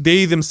they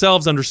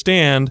themselves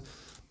understand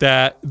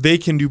that they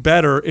can do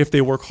better if they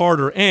work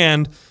harder,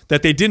 and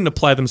that they didn't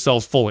apply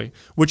themselves fully,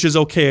 which is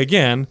okay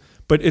again.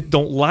 But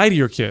don't lie to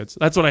your kids.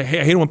 That's what I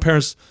hate. I hate when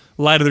parents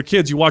lie to their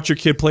kids. You watch your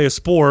kid play a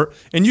sport,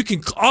 and you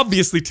can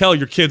obviously tell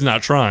your kid's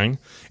not trying.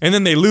 And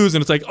then they lose,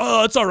 and it's like,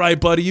 oh, it's all right,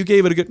 buddy. You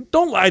gave it a good.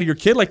 Don't lie to your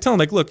kid. Like, tell them,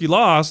 like, look, you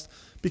lost,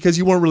 because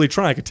you weren't really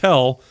trying. I could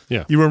tell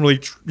you weren't really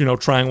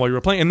trying while you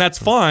were playing, and that's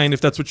fine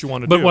if that's what you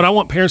want to do. But what I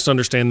want parents to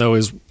understand, though,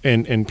 is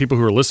and people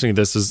who are listening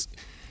to this is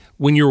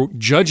when you're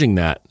judging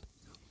that,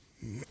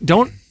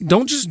 don't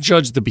just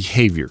judge the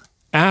behavior.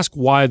 Ask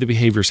why the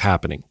behavior is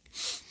happening.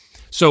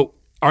 So,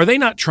 are they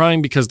not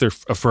trying because they're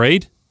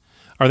afraid?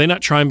 Are they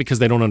not trying because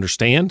they don't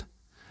understand?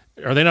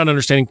 Are they not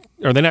understanding?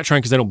 Are they not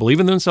trying because they don't believe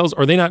in themselves?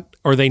 Are they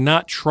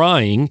not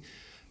trying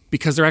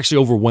because they're actually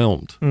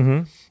overwhelmed?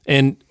 Mm-hmm.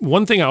 And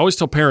one thing I always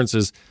tell parents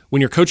is when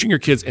you're coaching your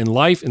kids in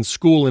life, in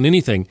school, in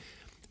anything,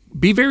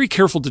 be very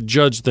careful to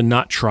judge the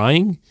not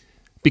trying,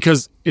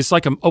 because it's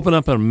like open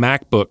up a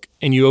MacBook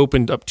and you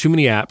opened up too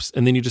many apps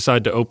and then you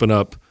decide to open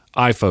up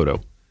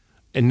iPhoto.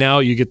 And now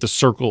you get the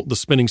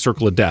spinning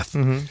circle of death,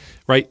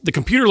 right? The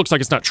computer looks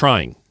like it's not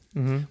trying.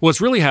 What's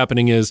really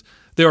happening is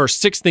there are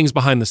 6 things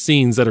behind the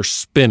scenes that are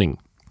spinning.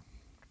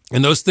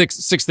 And those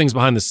 6 things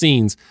behind the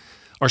scenes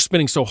are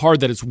spinning so hard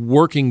that it's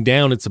working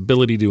down its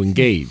ability to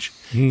engage.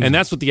 And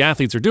that's what the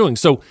athletes are doing.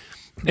 So,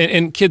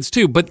 and kids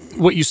too. But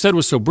what you said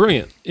was so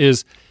brilliant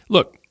is,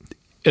 look,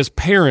 as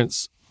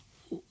parents,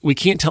 we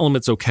can't tell them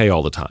it's okay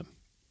all the time.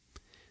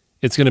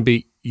 It's going to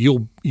be,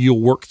 you'll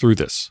work through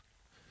this.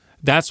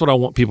 That's what I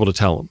want people to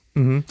tell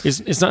them.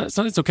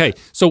 It's okay.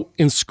 So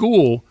in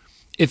school,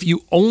 if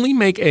you only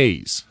make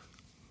A's,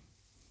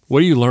 what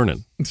are you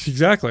learning?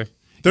 Exactly.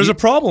 There's a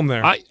problem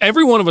there.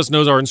 Every one of us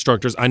knows our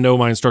instructors. I know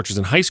my instructors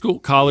in high school,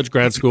 college,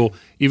 grad school,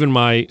 even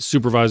my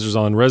supervisors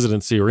on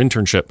residency or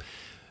internship.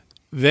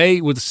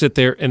 They would sit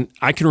there, and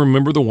I can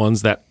remember the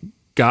ones that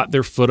got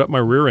their foot up my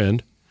rear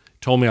end,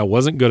 told me I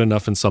wasn't good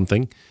enough in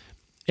something,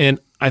 and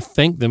I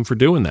thanked them for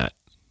doing that.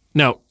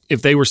 Now,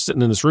 if they were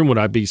sitting in this room, would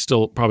I be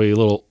still probably a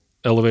little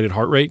elevated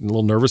heart rate and a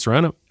little nervous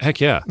around it?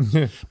 Heck yeah.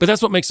 But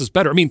that's what makes us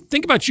better. I mean,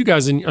 think about you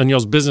guys on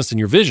y'all's business and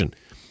your vision.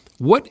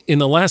 What, in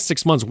the last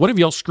 6 months, what have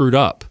y'all screwed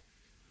up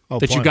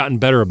that you've gotten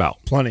better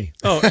about? Plenty.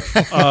 Well,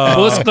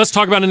 let's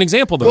talk about an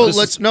example, though. Well,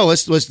 let's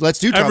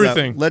do talk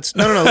everything. About,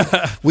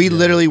 no. We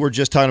literally were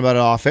just talking about it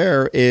off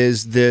air,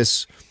 is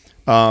this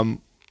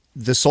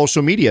the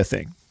social media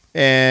thing.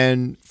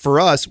 And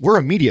for us, we're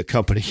a media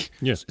company.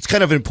 Yes. It's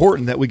kind of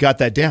important that we got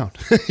that down,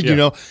 you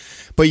know?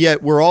 But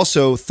yet we're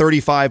also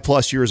 35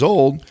 plus years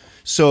old.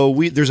 So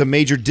there's a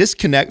major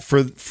disconnect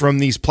from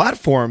these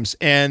platforms.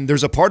 And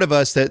there's a part of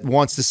us that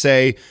wants to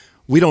say,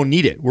 we don't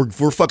need it. We're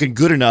fucking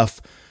good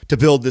enough to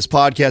build this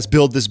podcast,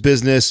 build this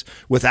business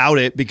without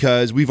it,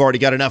 because we've already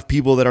got enough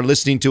people that are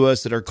listening to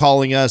us, that are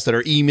calling us, that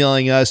are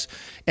emailing us,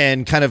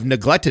 and kind of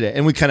neglected it.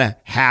 And we kind of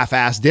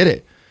half-assed did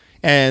it.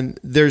 And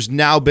there's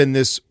now been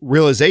this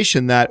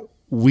realization that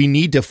we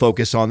need to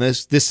focus on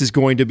this. This is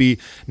going to be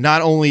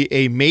not only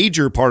a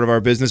major part of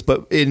our business,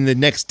 but in the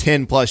next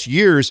 10 plus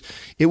years,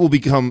 it will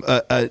become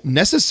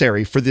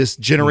necessary for this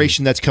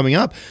generation that's coming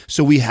up.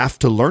 So we have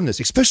to learn this,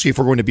 especially if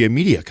we're going to be a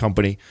media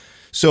company.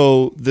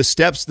 So the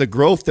steps, the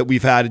growth that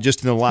we've had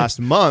just in the last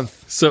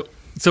month. So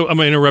I'm going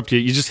to interrupt you.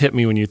 You just hit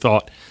me when you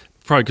thought,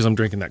 probably because I'm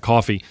drinking that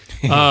coffee.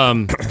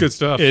 It's good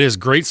stuff. It is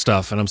great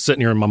stuff. And I'm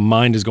sitting here and my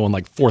mind is going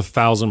like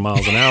 4,000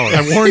 miles an hour.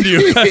 I warned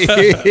you.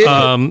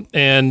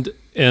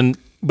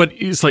 But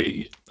it's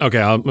like, okay,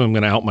 I'm going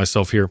to out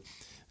myself here.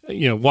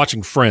 You know,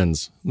 watching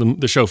Friends,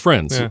 the show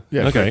Friends.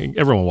 Yeah. Okay,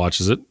 everyone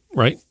watches it,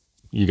 right?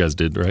 You guys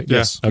did, right?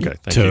 Yes. Okay,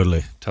 thank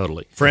you.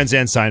 Totally. Friends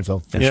and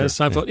Seinfeld. Yeah,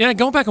 Seinfeld. Yeah,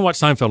 go back and watch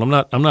Seinfeld.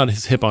 I'm not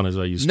as hip on as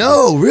I used to.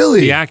 No,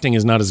 really? The acting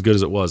is not as good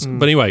as it was.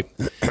 But anyway,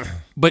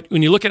 but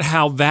when you look at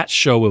how that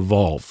show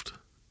evolved,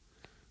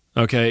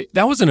 okay,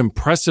 that was an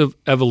impressive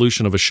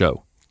evolution of a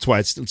show. That's why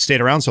it's stayed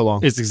around so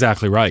long. It's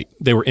exactly right.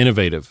 They were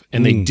innovative,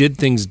 and they did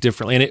things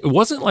differently. And it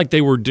wasn't like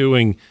they were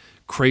doing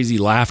crazy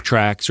laugh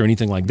tracks or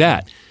anything like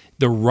that.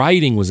 The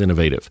writing was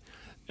innovative.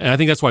 And I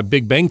think that's why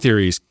Big Bang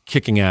Theory is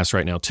kicking ass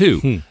right now,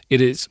 too.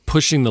 It is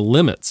pushing the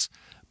limits,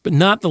 but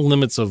not the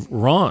limits of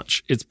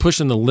raunch. It's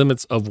pushing the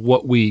limits of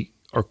what we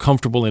are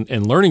comfortable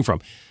in learning from.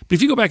 But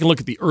if you go back and look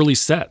at the early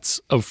sets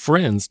of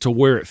Friends to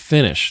where it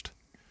finished,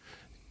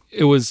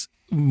 it was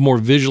more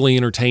visually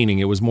entertaining.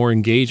 It was more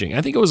engaging.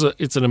 I think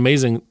it's an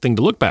amazing thing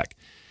to look back.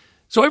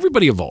 So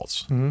everybody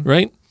evolves,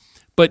 right?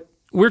 But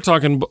we're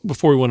talking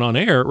before we went on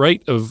air,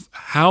 right, of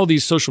how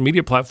these social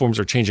media platforms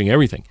are changing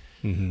everything.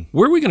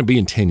 Where are we going to be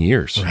in 10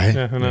 years? Right.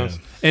 Yeah, who knows?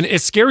 And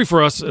it's scary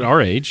for us at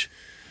our age.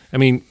 I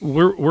mean,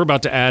 we're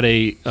about to add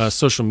a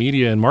social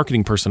media and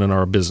marketing person in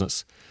our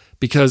business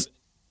because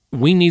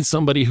we need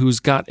somebody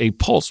who's got a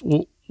pulse.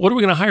 Well, what are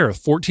we going to hire? A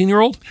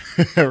 14-year-old?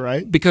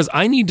 Right. Because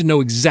I need to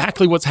know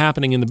exactly what's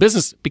happening in the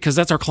business because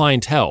that's our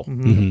clientele.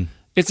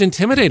 It's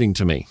intimidating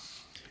to me.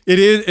 It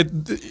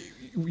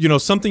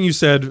is. Something you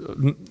said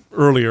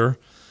earlier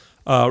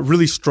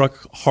really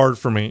struck hard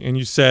for me. And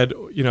you said,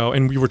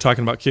 and we were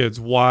talking about kids,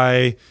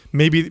 why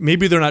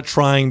maybe they're not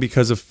trying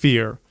because of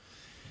fear.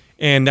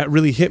 And that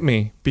really hit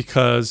me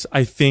because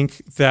I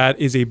think that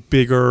is a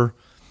bigger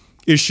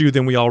issue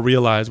than we all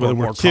realize, whether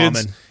we're kids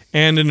common.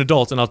 And in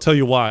adults. And I'll tell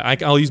you why.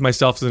 I'll use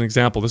myself as an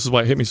example. This is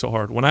why it hit me so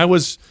hard. When I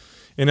was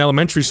in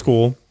elementary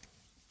school,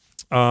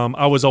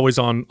 I was always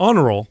on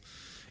honor roll.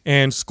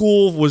 And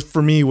school was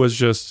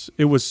just,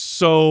 it was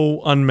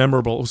so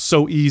unmemorable. It was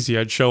so easy.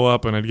 I'd show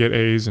up and I'd get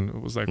A's and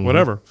it was like,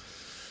 whatever.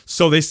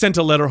 So they sent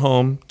a letter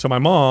home to my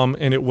mom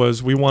and it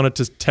was, we wanted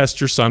to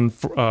test your son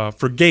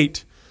for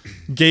GATE.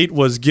 GATE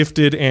was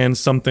gifted and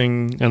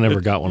something. I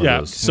never got one of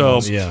those. So,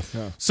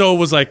 so it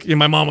was like,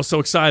 my mom was so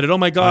excited. Oh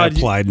my God. I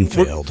applied and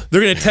failed.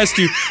 They're going to test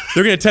you.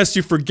 They're going to test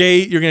you for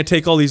GATE. You're going to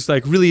take all these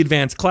like really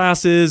advanced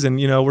classes and,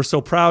 we're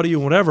so proud of you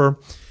and whatever.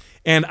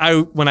 And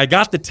when I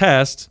got the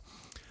test,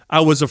 I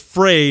was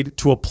afraid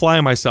to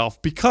apply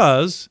myself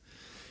because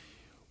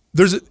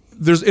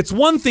it's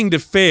one thing to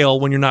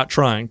fail when you're not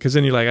trying because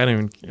then you're like, I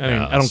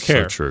don't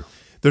care. So true.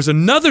 There's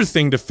another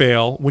thing to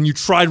fail when you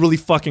tried really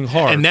fucking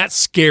hard. And that's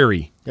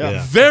scary.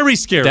 Yeah. Very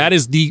scary.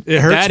 It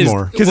hurts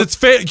more.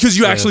 Because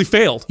you actually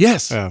failed.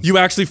 Yes. Yeah. You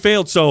actually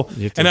failed. So,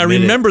 and I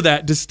remember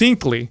that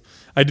distinctly.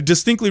 I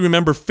distinctly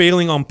remember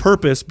failing on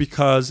purpose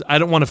because I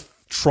don't want to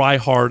try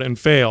hard and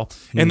fail.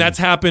 And that's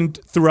happened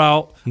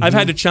throughout. I've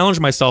had to challenge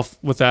myself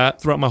with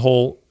that throughout my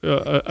whole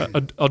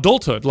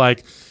adulthood.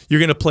 Like, you're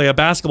going to play a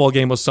basketball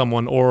game with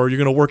someone, or you're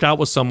going to work out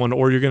with someone,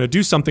 or you're going to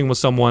do something with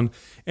someone,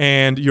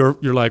 and you're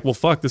like, well,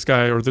 fuck, this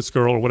guy or this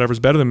girl or whatever's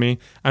better than me.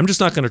 I'm just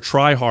not going to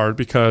try hard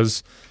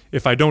because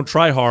if I don't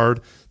try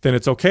hard, then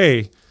it's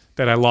okay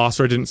that I lost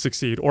or I didn't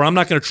succeed. Or I'm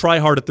not going to try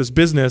hard at this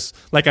business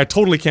like I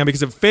totally can,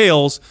 because if it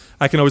fails,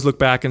 I can always look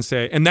back and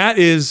say, and that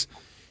is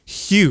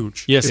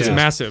huge. Yes, it's it is.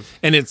 massive.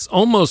 And it's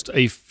almost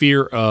a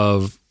fear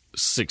of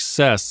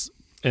success.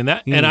 And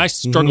and I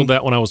struggled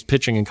that when I was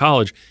pitching in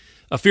college.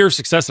 A fear of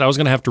success that I was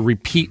going to have to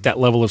repeat that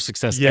level of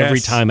success every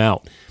time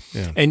out.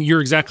 Yeah. And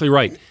you're exactly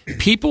right.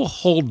 People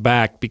hold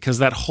back because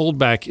that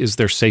holdback is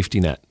their safety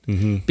net.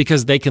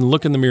 Because they can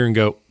look in the mirror and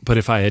go, but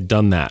if I had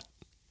done that.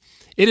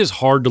 It is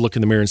hard to look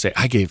in the mirror and say,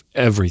 I gave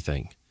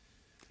everything.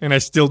 And I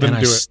still didn't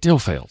do it. Still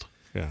failed.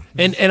 Yeah.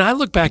 And I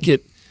look back at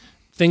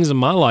things in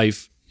my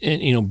life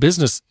and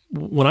business.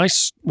 When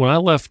I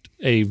left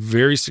a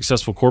very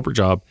successful corporate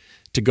job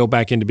to go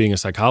back into being a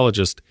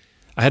psychologist,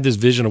 I had this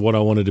vision of what I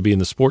wanted to be in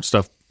the sports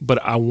stuff,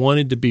 but I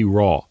wanted to be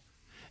raw.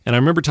 And I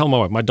remember telling my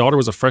wife, my daughter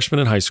was a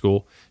freshman in high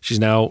school. She's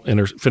now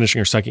finishing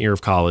her second year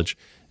of college,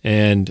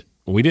 and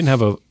we didn't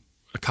have a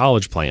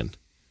college plan.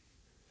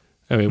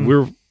 I mean,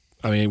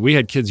 we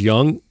had kids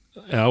young.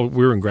 We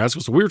were in grad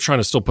school, so we were trying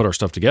to still put our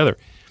stuff together.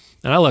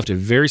 And I left a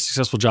very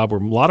successful job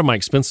where a lot of my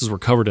expenses were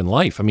covered in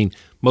life. I mean,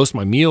 most of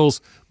my meals,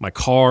 my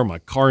car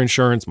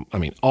insurance,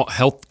 all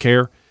health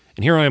care.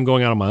 And here I am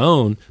going out on my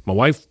own. My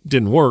wife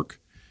didn't work.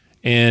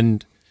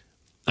 And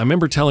I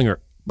remember telling her,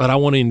 but I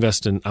want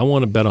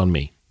to bet on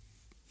me.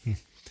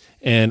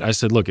 And I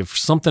said, look, if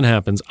something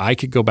happens, I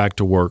could go back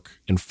to work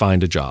and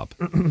find a job.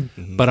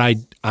 But I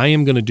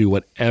am going to do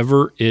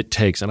whatever it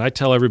takes. And I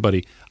tell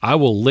everybody, I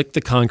will lick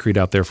the concrete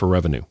out there for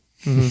revenue.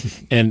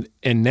 And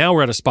now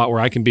we're at a spot where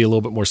I can be a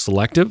little bit more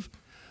selective.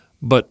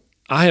 But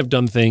I have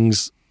done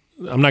things,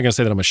 I'm not going to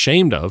say that I'm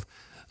ashamed of,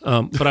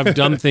 but I've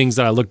done things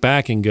that I look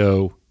back and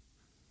go,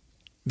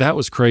 that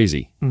was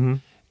crazy.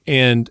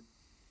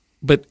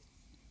 But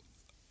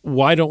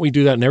why don't we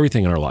do that in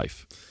everything in our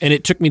life? And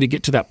it took me to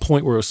get to that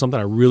point where it was something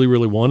I really,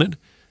 really wanted.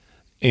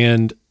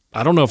 And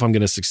I don't know if I'm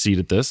going to succeed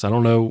at this. I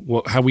don't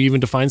know how we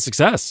even define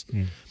success.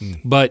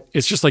 But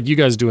it's just like you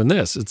guys doing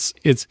this.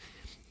 It's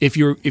if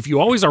you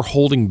always are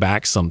holding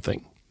back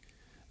something,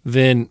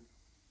 then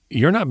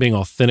you're not being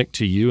authentic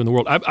to you in the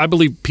world. I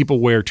believe people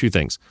wear two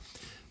things.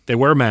 They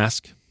wear a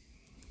mask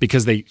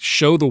because they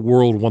show the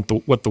world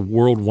what the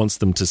world wants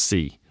them to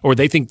see, or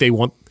they think they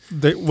want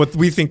what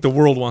we think the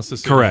world wants to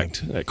see.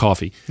 Correct.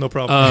 Coffee. No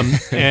problem.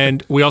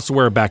 And we also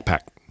wear a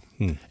backpack.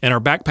 And our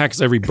backpack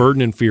is every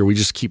burden and fear. We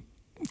just keep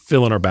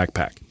filling our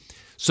backpack.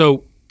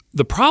 So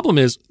the problem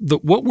is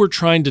that what we're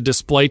trying to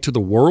display to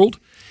the world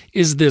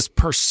is this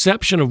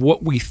perception of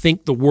what we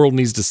think the world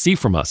needs to see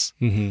from us.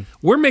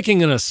 We're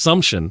making an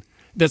assumption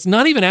that's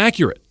not even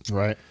accurate.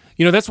 Right.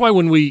 That's why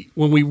when we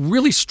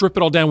really strip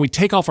it all down, we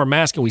take off our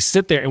mask and we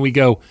sit there and we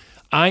go,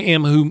 I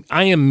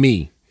am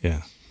me.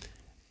 Yeah.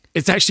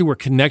 It's actually where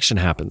connection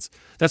happens.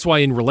 That's why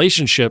in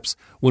relationships,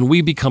 when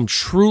we become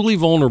truly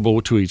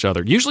vulnerable to each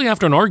other, usually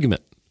after an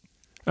argument,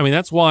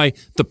 that's why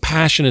the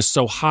passion is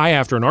so high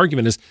after an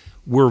argument, is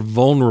we're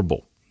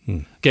vulnerable.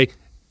 Okay?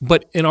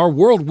 But in our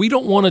world, we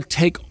don't want to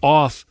take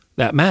off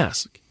that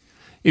mask.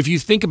 If you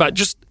think about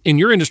just in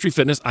your industry,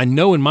 fitness, I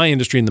know in my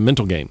industry, in the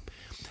mental game,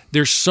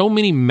 there's so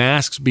many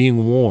masks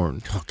being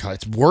worn. Oh God,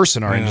 it's worse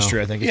in our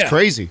industry. I think it's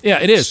crazy. Yeah,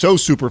 it is so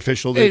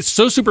superficial. It's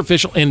so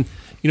superficial, and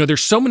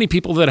there's so many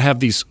people that have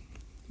these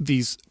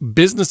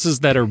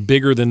businesses that are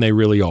bigger than they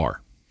really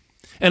are.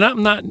 And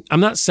I'm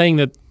not saying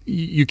that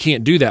you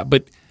can't do that,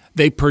 but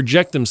they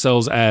project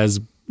themselves as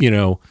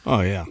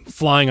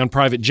flying on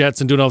private jets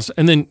and doing all this,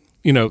 and then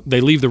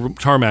they leave the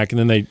tarmac and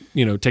then they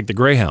take the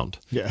Greyhound.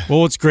 Yeah.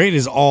 Well, what's great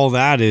is all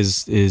that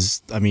is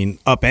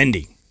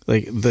upending.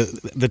 Like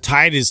the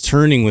tide is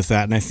turning with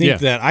that, and I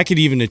think that I could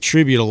even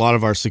attribute a lot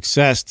of our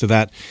success to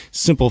that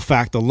simple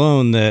fact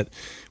alone, that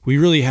we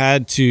really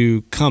had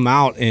to come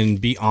out and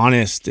be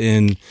honest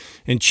and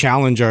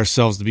challenge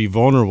ourselves to be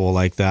vulnerable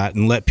like that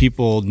and let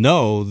people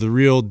know the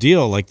real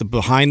deal, like the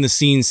behind the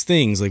scenes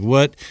things, like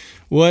what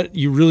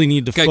you really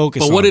need to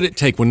focus on. But what did it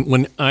take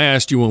when I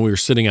asked you when we were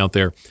sitting out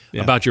there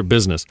about your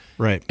business?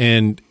 Right.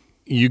 And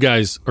you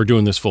guys are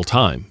doing this full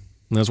time.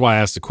 And that's why I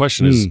asked the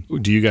question is,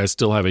 do you guys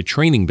still have a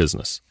training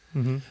business?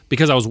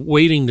 Because I was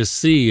waiting to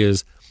see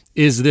is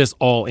this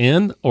all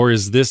in or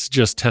is this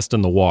just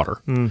testing the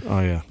water? Oh,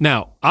 yeah.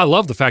 Now, I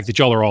love the fact that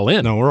y'all are all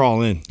in. No, we're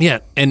all in. Yeah,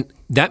 and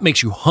that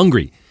makes you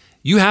hungry.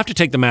 You have to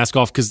take the mask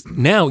off because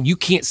now you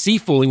can't see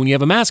fully when you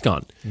have a mask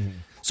on.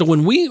 So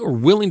when we are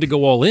willing to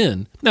go all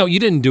in, now you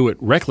didn't do it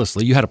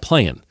recklessly, you had a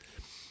plan.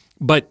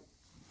 But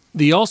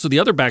the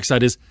other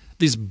backside is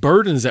these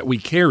burdens that we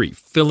carry,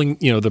 filling,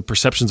 the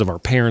perceptions of our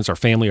parents, our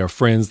family, our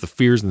friends, the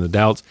fears and the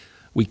doubts,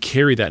 we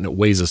carry that and it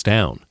weighs us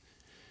down.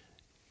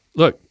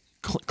 Look,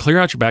 clear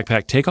out your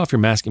backpack, take off your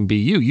mask and be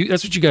you.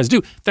 That's what you guys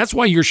do. That's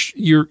why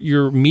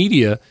your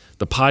media,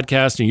 the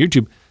podcast and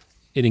YouTube,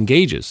 it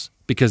engages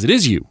because it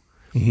is you.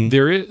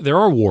 There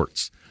are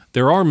warts.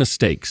 There are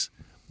mistakes.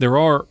 There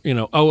are,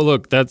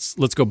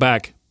 let's go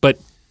back. But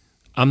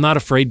I'm not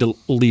afraid to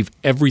leave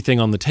everything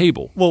on the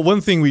table. Well,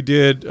 one thing we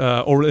did,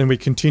 and we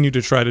continue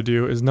to try to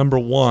do, is number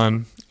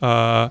one,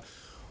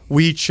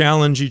 we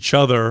challenge each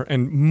other.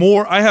 And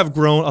more, I have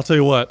grown, I'll tell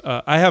you what,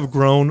 I have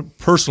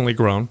personally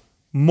grown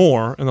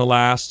more in the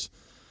last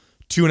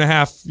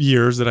 2.5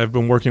 years that I've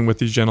been working with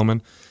these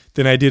gentlemen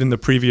than I did in the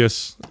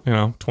previous,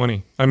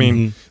 20. I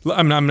mean,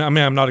 I'm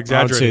not exaggerating.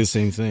 I would say the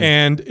same thing.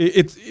 And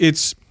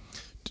it's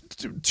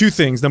two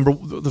things.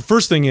 The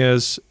first thing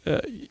is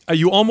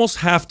you almost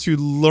have to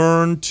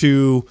learn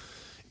to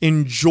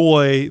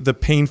enjoy the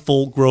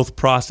painful growth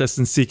process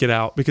and seek it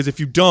out, because if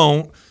you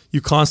don't,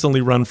 you constantly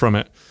run from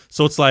it.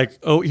 So it's like,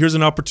 oh, here's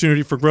an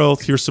opportunity for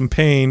growth. Here's some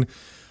pain.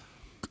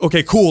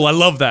 Okay, cool. I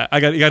love that.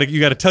 You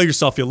got to tell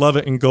yourself you love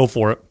it and go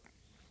for it.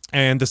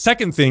 And the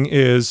second thing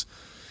is,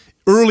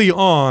 early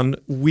on,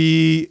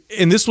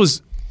 and this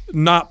was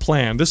not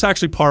planned. This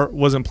actually part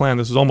wasn't planned.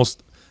 This was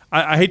almost,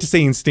 I hate to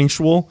say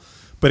instinctual,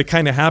 but it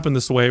kind of happened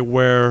this way,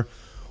 where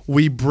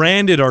we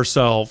branded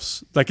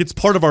ourselves, like it's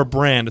part of our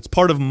brand. It's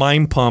part of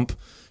Mind Pump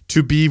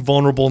to be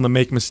vulnerable and to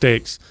make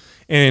mistakes.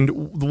 And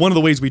one of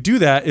the ways we do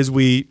that is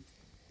we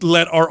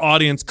let our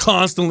audience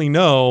constantly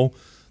know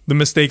the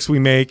mistakes we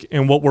make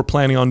and what we're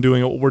planning on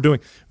doing and what we're doing.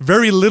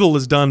 Very little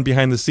is done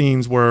behind the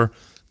scenes where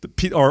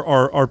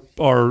our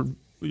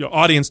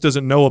audience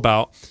doesn't know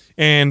about.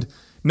 And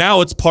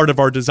now it's part of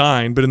our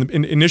design, but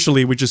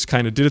initially we just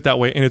kind of did it that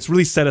way. And it's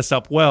really set us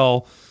up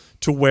well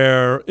to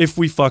where if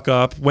we fuck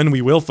up, when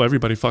we will,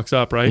 everybody fucks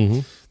up,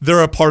 right?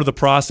 They're a part of the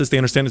process. They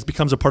understand it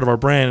becomes a part of our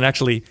brand and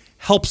actually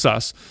helps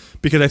us.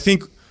 Because I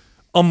think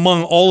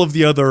among all of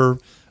the other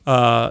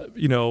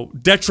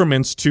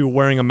detriments to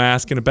wearing a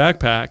mask and a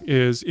backpack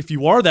is, if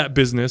you are that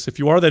business, if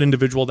you are that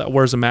individual that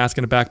wears a mask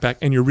and a backpack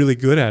and you're really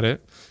good at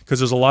it, because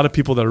there's a lot of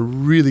people that are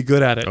really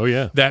good at it. Oh,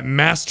 yeah. That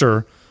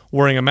master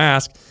wearing a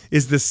mask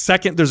is the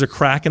second there's a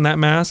crack in that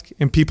mask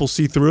and people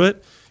see through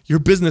it, your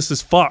business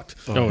is fucked.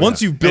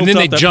 Once you've built and then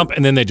up they that, jump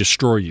and then they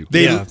destroy you.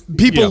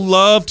 People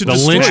love to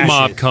destroy. The lynch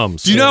mob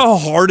comes. Do you know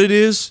how hard it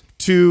is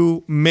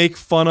to make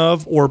fun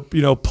of or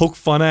poke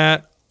fun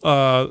at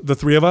the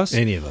three of us?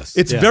 Any of us.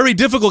 It's very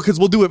difficult because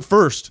we'll do it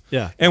first.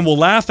 Yeah. And we'll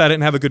laugh at it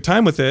and have a good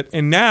time with it.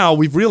 And now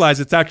we've realized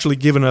it's actually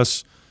given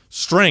us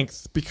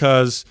strength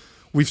because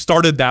we've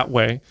started that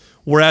way.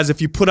 Whereas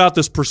if you put out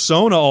this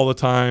persona all the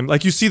time,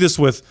 like you see this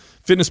with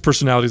fitness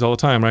personalities all the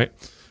time, right?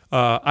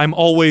 I'm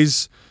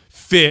always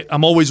fit,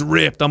 I'm always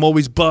ripped, I'm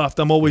always buffed,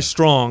 I'm always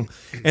strong.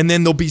 And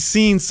then they'll be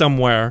seen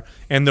somewhere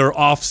and they're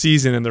off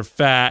season and they're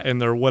fat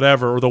and they're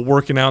whatever, or they're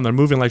working out and they're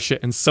moving like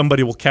shit, and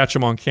somebody will catch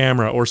them on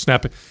camera or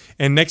snap it.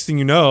 And next thing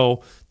you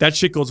know, that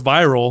shit goes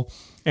viral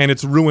and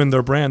it's ruined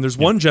their brand. There's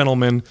one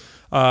gentleman,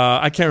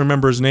 I can't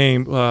remember his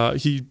name.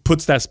 He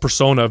puts that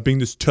persona of being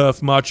this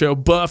tough, macho,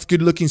 buff,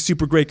 good-looking,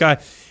 super great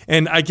guy.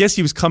 And I guess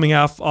he was coming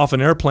off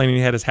an airplane and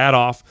he had his hat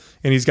off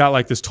and he's got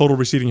like this total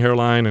receding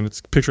hairline and it's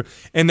a picture.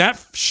 And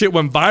that shit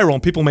went viral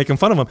and people making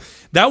fun of him.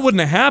 That wouldn't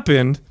have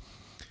happened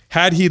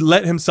had he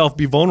let himself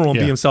be vulnerable and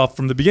be himself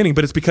from the beginning,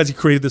 but it's because he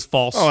created this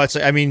false. Oh, it's,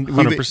 I mean,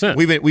 100%.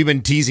 We've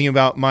been teasing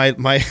about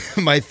my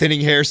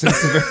thinning hair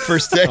since the very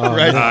first day,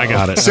 right? I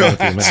got it.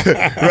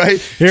 Right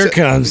Here it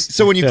comes.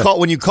 So when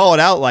you call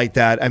it out like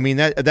that, I mean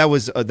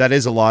that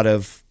is a lot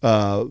of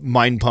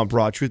mind pump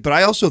raw truth. But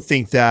I also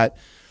think that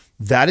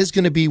is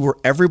going to be where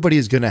everybody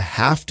is going to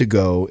have to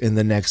go in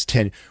the next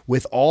 10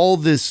 with all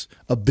this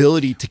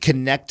ability to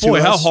connect to Boy,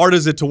 us. how hard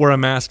is it to wear a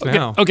mask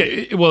now?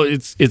 Okay, well,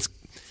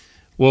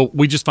 well,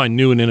 we just find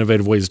new and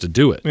innovative ways to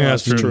do it. Yeah,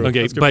 that's true.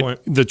 Okay, That's a good but point.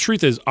 the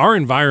truth is our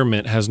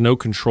environment has no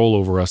control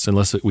over us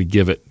unless we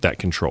give it that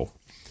control.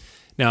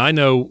 Now, I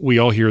know we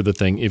all hear the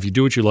thing, if you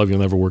do what you love, you'll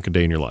never work a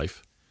day in your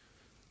life.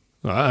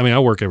 I mean, I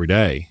work every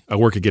day. I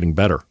work at getting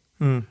better.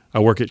 I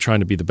work at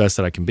trying to be the best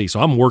that I can be. So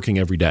I'm working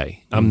every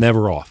day. I'm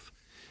never off.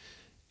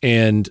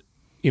 And,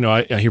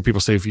 I hear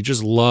people say, if you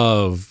just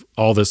love,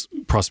 all this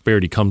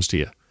prosperity comes to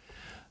you.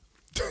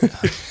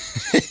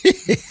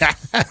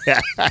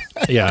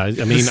 Yeah,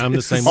 I mean, I'm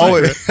the same way.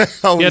 Always.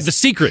 Yeah, The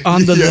Secret.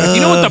 On the love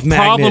You know what the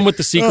problem magnet. with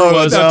The Secret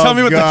was? Tell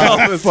me what the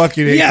problem I is.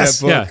 fucking hate Yes.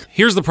 that book. Yeah,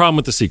 here's the problem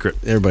with The Secret.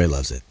 Everybody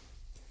loves it.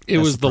 It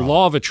was the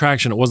law of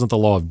attraction. It wasn't the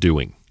law of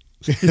doing.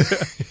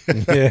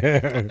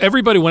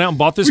 Everybody went out and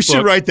bought this We book.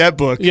 should write that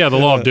book. Yeah, the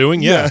law of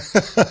doing. Yeah.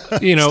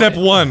 You know, Step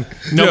 1,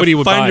 Nobody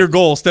would find buy your it.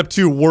 goal. Step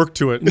 2, work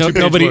to it.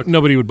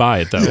 Nobody would buy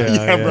it though.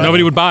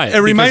 Nobody would buy it.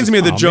 It reminds me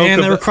of the joke. Man,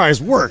 of that requires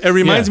work. It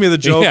reminds Yeah. me of the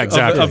joke Yeah,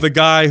 exactly. of the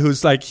guy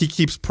who's like, he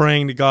keeps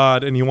praying to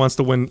God and he wants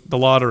to win the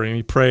lottery, and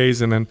he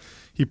prays, and then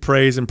he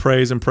prays and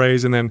prays and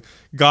prays, and then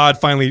God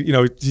finally,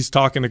 he's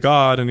talking to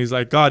God, and he's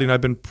like, God, I've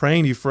been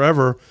praying to you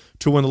forever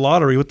to win the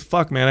lottery. What the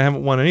fuck, man? I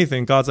haven't won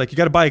anything. God's like, you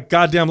got to buy a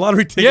goddamn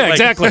lottery ticket. Yeah, Like,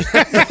 exactly.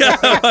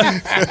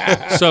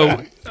 So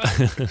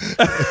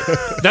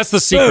that's the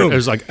secret. It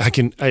was like,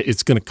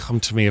 it's going to come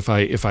to me if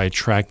I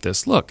attract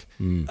this. Look,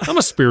 I'm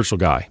a spiritual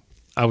guy.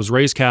 I was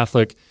raised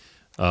Catholic.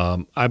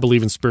 I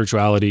believe in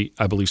spirituality.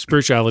 I believe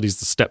spirituality is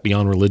the step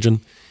beyond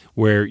religion,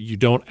 where you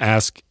don't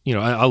ask.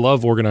 I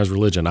love organized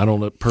religion. I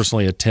don't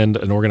personally attend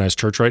an organized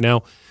church right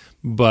now,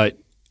 but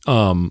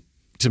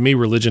to me,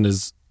 religion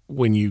is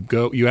when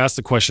you ask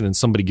the question and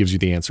somebody gives you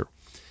the answer.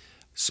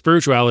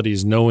 Spirituality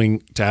is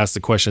knowing to ask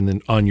the question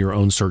and on your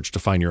own search to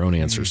find your own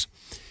answers.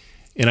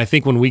 And I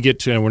think when we get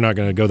to, and we're not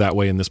going to go that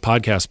way in this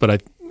podcast,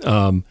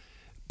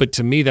 but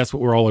to me, that's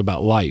what we're all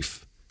about,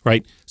 life,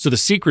 right? So the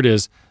secret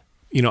is,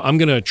 I'm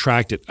going to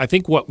attract it. I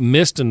think what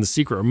missed in The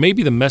Secret, or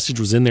maybe the message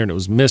was in there and it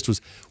was missed,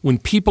 was when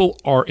people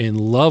are in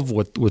love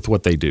with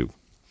what they do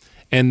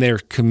and they're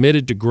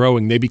committed to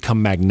growing, they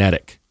become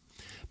magnetic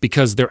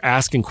because they're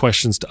asking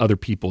questions to other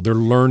people. They're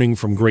learning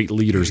from great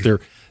leaders.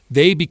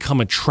 They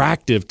become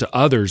attractive to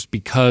others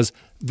because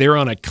they're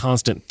on a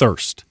constant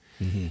thirst.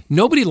 Mm-hmm.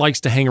 Nobody likes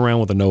to hang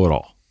around with a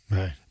know-it-all.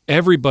 Right.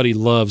 Everybody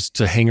loves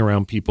to hang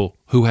around people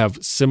who have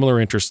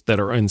similar interests, that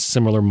are in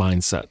similar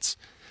mindsets,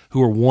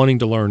 who are wanting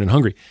to learn and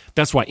hungry.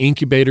 That's why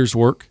incubators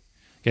work.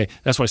 Okay,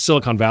 that's why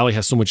Silicon Valley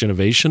has so much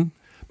innovation,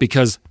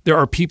 because there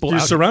are people. You're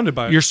surrounded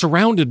by it. You're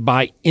surrounded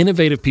by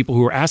innovative people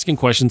who are asking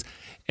questions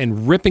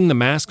and ripping the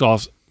mask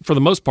off for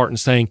the most part and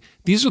saying,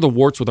 "These are the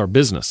warts with our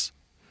business.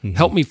 Mm-hmm.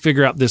 Help me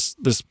figure out this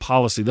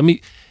policy."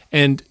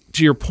 And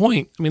to your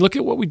point, look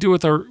at what we do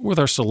with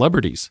our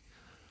celebrities.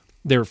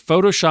 They're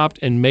photoshopped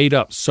and made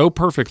up so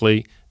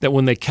perfectly that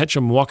when they catch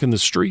them walking the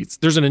streets,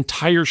 there's an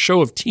entire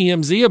show of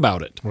TMZ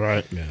about it.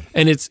 Right. Yeah.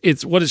 And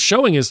it's what it's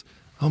showing is,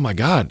 oh my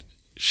God,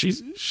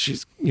 she's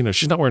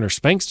not wearing her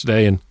Spanx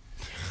today, and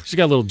she's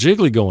got a little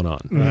jiggly going on.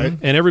 Right.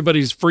 And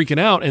everybody's freaking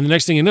out, and the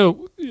next thing you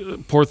know,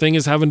 poor thing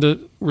is having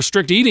to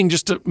restrict eating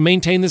just to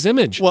maintain this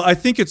image. Well, I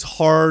think it's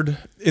hard,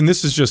 and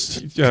this is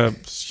just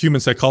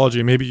human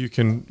psychology. Maybe you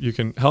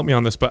can help me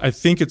on this, but I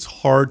think it's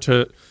hard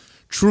to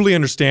truly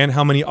understand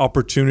how many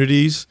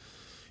opportunities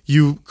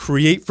you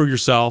create for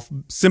yourself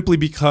simply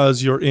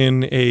because you're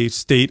in a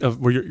state of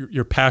where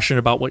you're passionate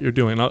about what you're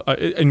doing.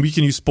 And we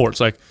can use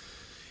sports. Like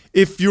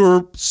if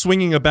you're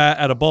swinging a bat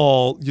at a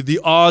ball, the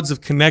odds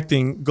of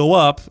connecting go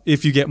up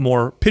if you get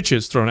more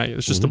pitches thrown at you.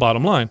 It's just the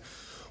bottom line.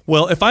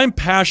 Well, if I'm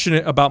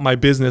passionate about my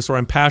business, or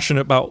I'm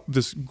passionate about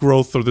this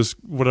growth or this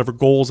whatever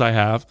goals I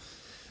have,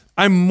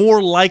 I'm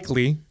more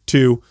likely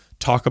to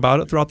talk about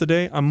it throughout the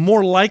day. I'm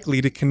more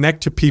likely to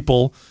connect to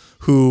people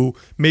who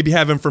maybe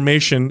have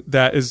information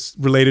that is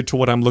related to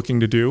what I'm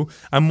looking to do.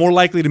 I'm more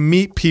likely to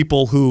meet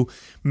people who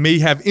may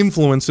have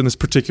influence in this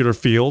particular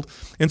field.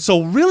 And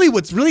so really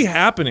what's really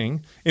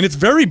happening, and it's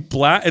very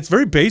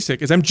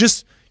basic, is I'm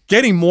just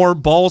getting more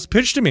balls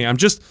pitched to me.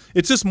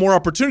 It's just more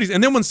opportunities.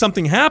 And then when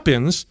something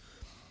happens,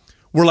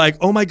 we're like,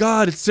 oh my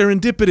God, it's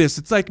serendipitous.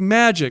 It's like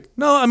magic.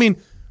 No,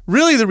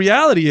 really the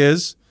reality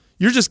is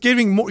you're just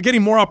getting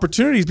more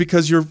opportunities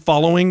because you're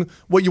following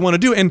what you want to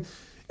do.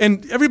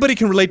 And everybody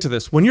can relate to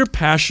this. When you're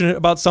passionate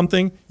about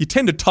something, you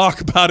tend to talk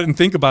about it and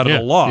think about it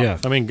a lot. Yeah.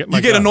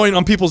 You get annoyed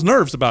on people's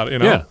nerves about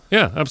it,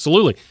 Yeah,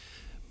 absolutely.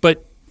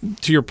 But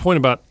to your point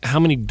about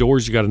how many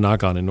doors you got to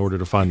knock on in order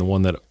to find the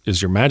one that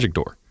is your magic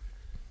door.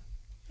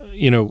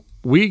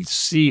 We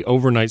see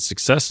overnight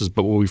successes,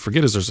 but what we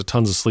forget is there's a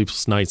tons of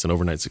sleepless nights and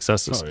overnight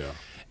successes. Oh, yeah.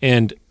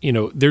 And,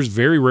 there's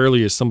very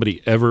rarely is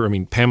somebody ever,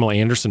 Pamela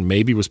Anderson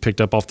maybe was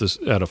picked up off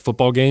at a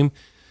football game,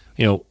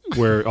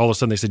 where all of a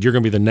sudden they said, you're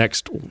going to be the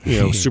next,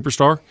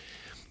 superstar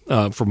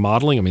for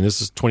modeling.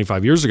 This is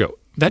 25 years ago.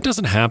 That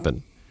doesn't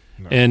happen.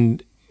 No.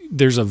 And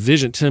there's a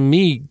vision. To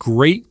me,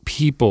 great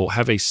people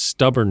have a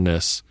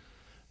stubbornness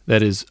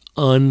that is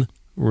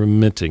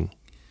unremitting.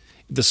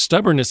 The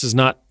stubbornness is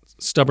not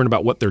stubborn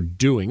about what they're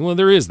doing. Well,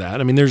 there is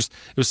that. There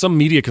was some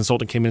media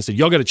consultant came in and said,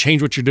 y'all got to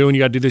change what you're doing.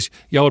 You got to do this.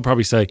 Y'all would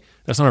probably say,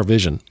 that's not our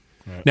vision.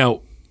 Right.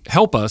 Now,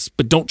 help us,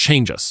 but don't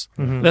change us.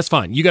 Mm-hmm. That's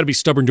fine. You got to be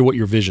stubborn to what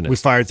your vision is. We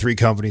fired 3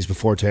 companies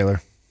before,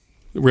 Taylor.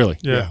 Really?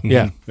 Yeah.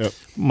 Yeah. Mm-hmm. Yep.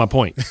 My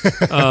point.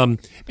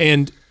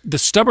 And the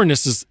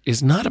stubbornness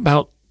is not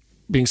about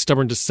being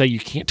stubborn to say you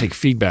can't take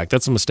feedback.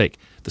 That's a mistake.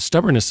 The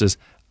stubbornness is,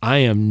 I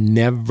am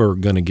never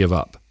going to give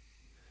up.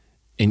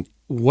 And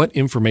what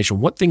information,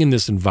 what thing in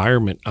this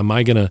environment am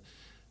I going to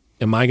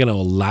am I going to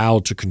allow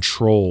to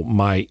control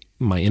my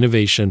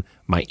innovation,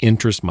 my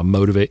interest, my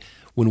motivate?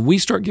 When we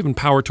start giving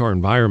power to our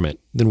environment,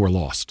 then we're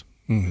lost.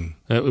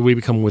 We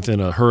become within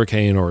a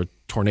hurricane or a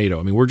tornado.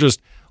 I mean,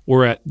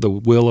 we're at the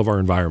will of our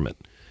environment.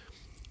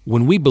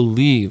 When we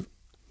believe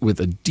with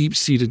a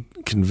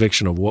deep-seated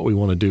conviction of what we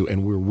want to do,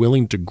 and we're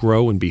willing to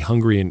grow and be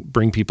hungry and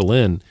bring people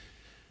in,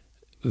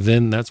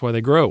 then that's why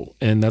they grow,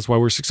 and that's why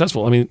we're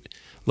successful. I mean,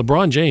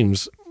 LeBron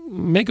James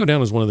may go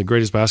down as one of the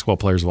greatest basketball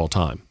players of all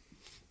time.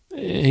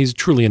 He's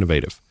truly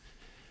innovative.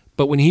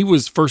 But when he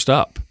was first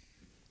up,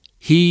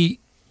 he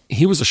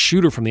was a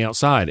shooter from the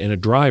outside and a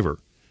driver.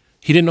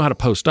 He didn't know how to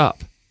post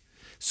up.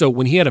 So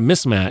when he had a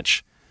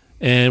mismatch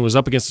and was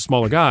up against a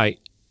smaller guy,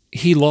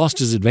 he lost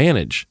his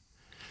advantage.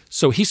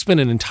 So he spent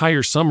an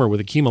entire summer with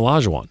Akeem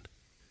Olajuwon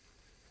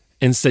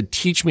and said,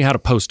 teach me how to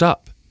post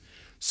up.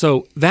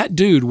 So that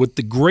dude with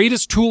the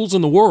greatest tools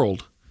in the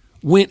world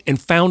went and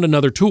found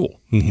another tool.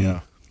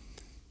 Yeah.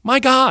 My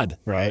God.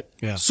 Right.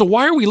 Yeah. So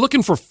why are we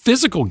looking for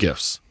physical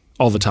gifts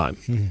all the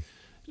time?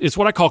 It's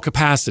what I call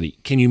capacity.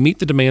 Can you meet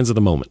the demands of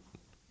the moment?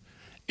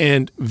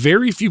 And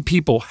very few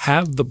people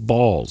have the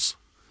balls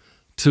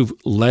to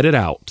let it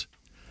out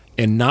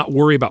and not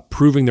worry about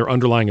proving their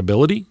underlying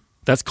ability.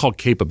 That's called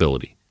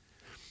capability.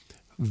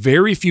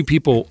 Very few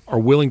people are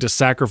willing to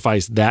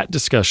sacrifice that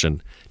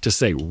discussion to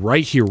say,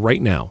 right here,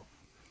 right now,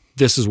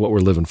 this is what we're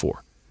living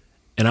for.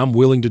 And I'm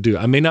willing to do it.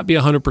 I may not be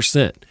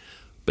 100%,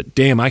 but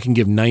damn, I can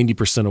give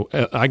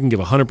 90%. I can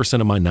give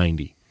 100% of my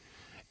 90,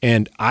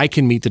 and I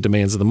can meet the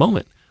demands of the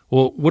moment.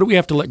 Well, what do we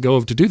have to let go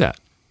of to do that?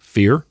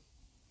 Fear.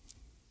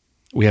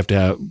 We have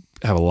to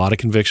have a lot of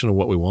conviction of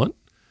what we want.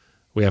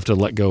 We have to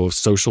let go of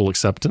social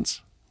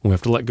acceptance. We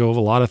have to let go of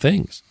a lot of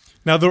things.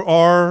 Now, there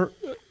are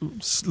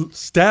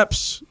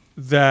steps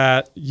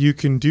that you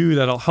can do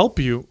that'll help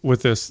you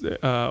with this.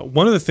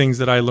 One of the things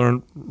that I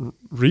learned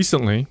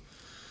recently,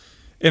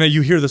 and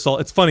you hear this all,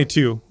 it's funny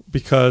too,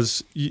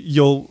 because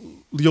you'll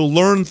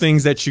learn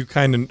things that you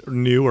kind of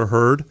knew or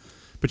heard,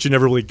 but you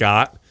never really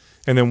got.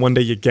 And then one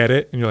day you get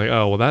it and you're like,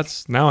 oh, well,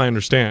 now I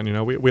understand. You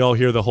know, we all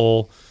hear the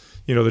whole,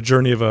 the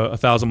journey of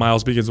 1,000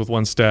 miles begins with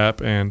one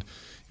step, and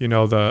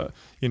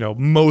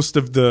most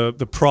of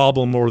the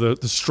problem or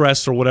the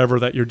stress or whatever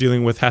that you're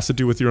dealing with has to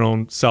do with your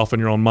own self and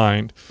your own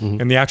mind.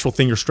 And the actual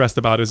thing you're stressed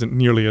about isn't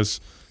nearly as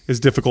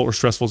difficult or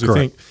stressful as you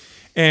think.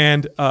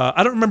 And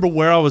I don't remember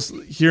where I was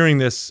hearing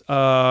this.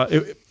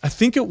 I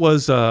think it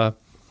was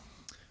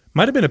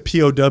might have been a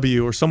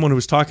POW or someone who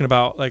was talking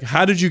about, like,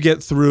 how did you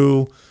get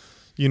through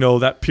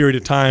that period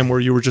of time where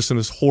you were just in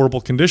this horrible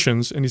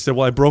conditions? And he said,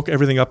 well, I broke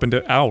everything up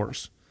into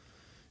hours.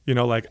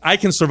 Like, I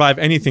can survive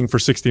anything for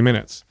 60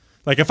 minutes.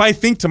 Like, if I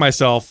think to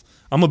myself,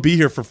 I'm going to be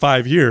here for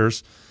 5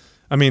 years,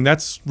 I mean,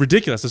 that's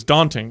ridiculous. It's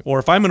daunting. Or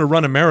if I'm going to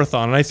run a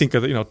marathon and I think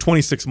of,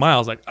 26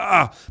 miles, like,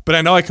 but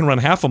I know I can run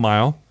half a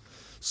mile,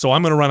 so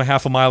I'm going to run a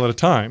half a mile at a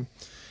time.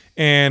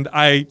 And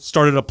I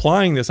started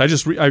applying this. I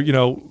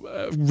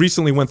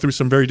recently went through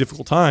some very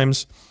difficult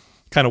times,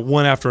 kind of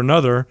one after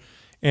another,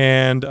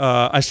 and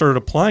I started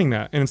applying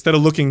that. And instead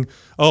of looking,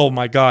 oh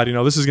my God,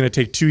 this is going to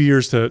take 2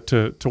 years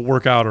to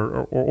work out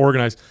or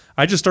organize,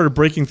 I just started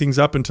breaking things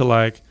up into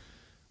like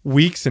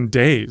weeks and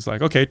days.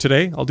 Like, okay,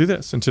 today I'll do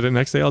this, and the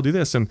next day I'll do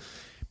this. And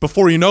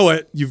before you know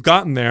it, you've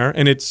gotten there.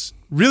 And it's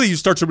really, you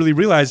start to really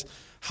realize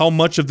how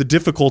much of the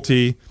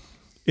difficulty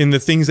in the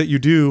things that you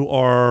do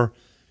are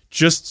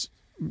just,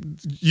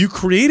 you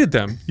created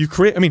them.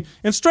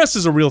 And stress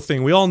is a real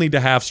thing. We all need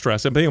to have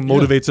stress. I think it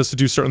motivates us to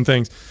do certain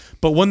things.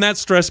 But when that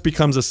stress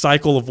becomes a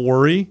cycle of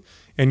worry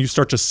and you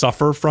start to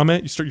suffer from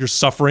it, you're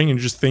suffering and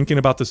you're just thinking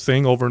about this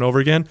thing over and over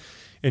again,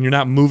 and you're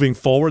not moving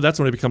forward, that's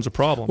when it becomes a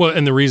problem. Well,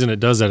 and the reason it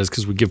does that is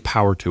because we give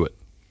power to it.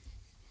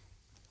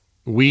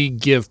 We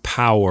give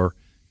power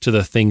to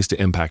the things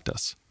to impact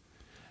us.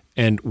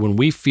 And when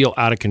we feel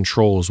out of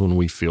control is when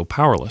we feel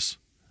powerless.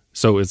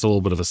 So it's a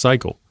little bit of a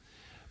cycle.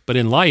 But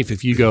in life,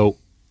 if you go,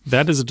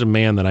 that is a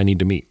demand that I need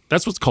to meet.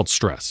 That's what's called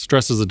stress.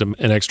 Stress is an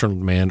external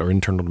demand or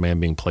internal demand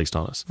being placed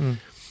on us.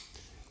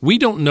 We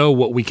don't know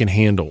what we can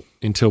handle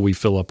until we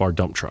fill up our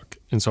dump truck.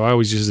 And so I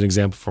always use an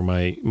example for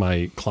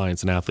my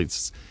clients and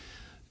athletes.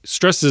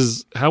 Stress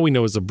is how we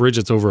know is a bridge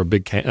that's over a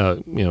big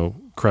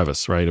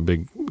crevice, right? A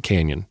big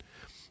canyon.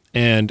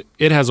 And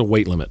it has a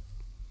weight limit.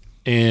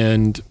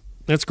 And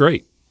that's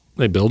great.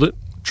 They build it,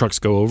 trucks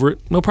go over it,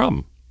 no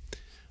problem.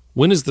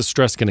 When is the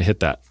stress going to hit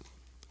that?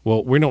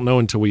 Well, we don't know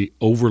until we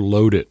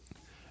overload it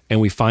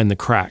and we find the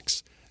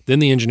cracks. Then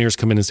the engineers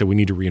come in and say, we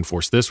need to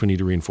reinforce this, we need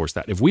to reinforce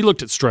that. If we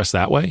looked at stress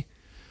that way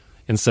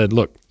and said,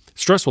 look,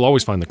 stress will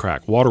always find the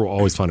crack. Water will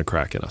always find a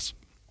crack in us.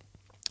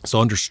 So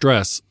under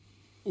stress,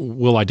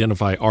 we'll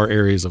identify our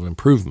areas of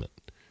improvement.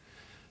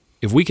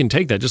 If we can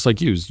take that, just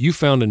like you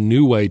found a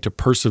new way to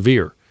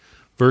persevere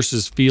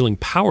versus feeling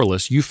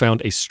powerless, you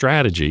found a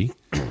strategy,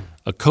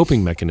 a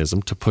coping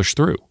mechanism to push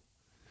through.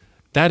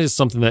 That is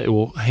something that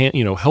will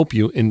help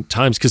you in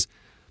times, because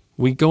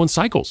we go in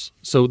cycles.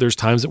 So there's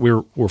times that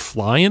we're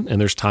flying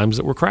and there's times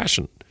that we're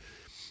crashing.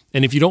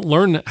 And if you don't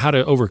learn how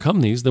to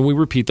overcome these, then we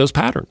repeat those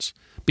patterns,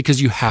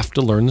 because you have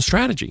to learn the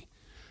strategy.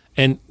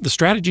 And the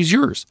strategy is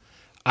yours.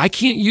 I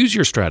can't use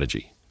your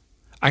strategy.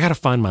 I got to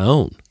find my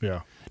own.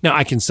 Yeah. Now,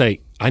 I can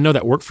say, I know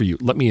that worked for you.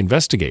 Let me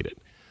investigate it.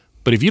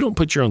 But if you don't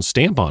put your own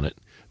stamp on it,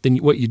 then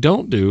what you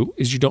don't do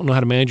is you don't know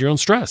how to manage your own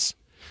stress.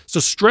 So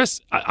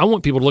stress, I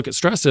want people to look at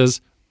stress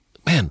as,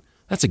 man,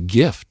 that's a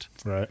gift.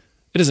 Right.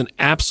 It is an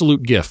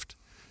absolute gift.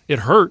 It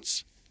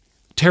hurts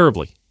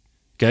terribly,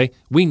 okay?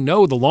 We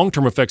know the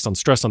long-term effects on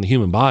stress on the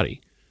human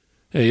body.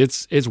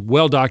 It's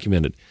well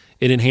documented.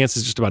 It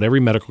enhances just about every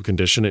medical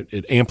condition.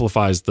 It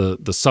amplifies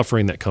the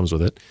suffering that comes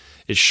with it.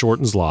 It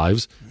shortens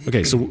lives.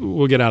 Okay, so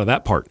we'll get out of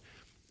that part.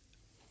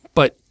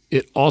 But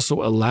it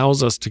also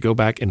allows us to go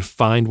back and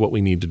find what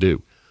we need to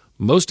do.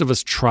 Most of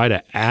us try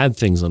to add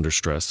things under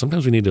stress.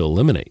 Sometimes we need to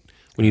eliminate.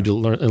 We need to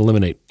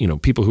eliminate,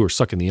 people who are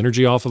sucking the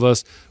energy off of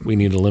us. We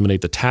need to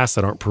eliminate the tasks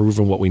that aren't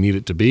proving what we need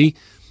it to be.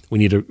 We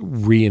need to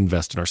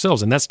reinvest in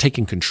ourselves, and that's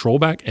taking control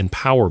back and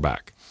power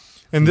back.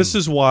 And this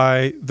is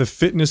why the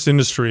fitness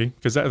industry,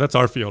 because that's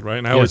our field, right?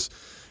 And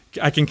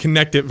I can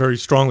connect it very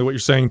strongly, what you're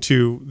saying,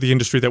 to the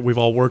industry that we've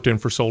all worked in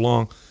for so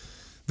long.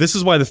 This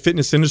is why the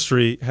fitness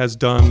industry has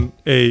done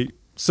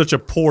such a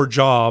poor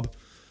job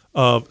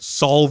of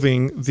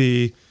solving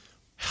the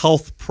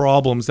health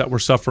problems that we're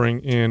suffering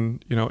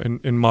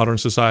in modern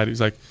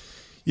societies. Like,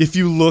 if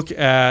you look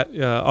at,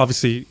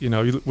 obviously,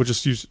 we'll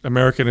just use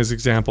America as an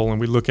example,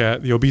 and we look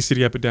at the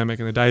obesity epidemic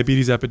and the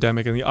diabetes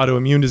epidemic and the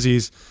autoimmune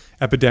disease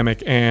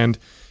epidemic, and,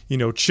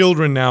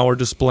 children now are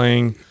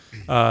displaying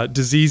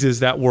diseases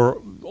that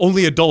were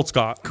only adults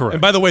got. Correct.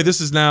 And by the way, this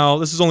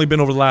has only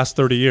been over the last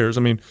 30 years.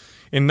 I mean,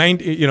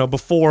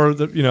 before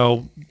the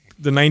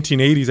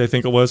 1980s, I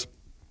think it was,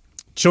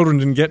 children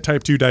didn't get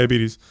type 2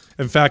 diabetes.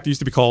 In fact, it used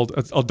to be called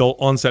adult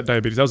onset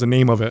diabetes. That was the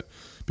name of it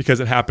because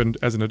it happened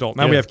as an adult.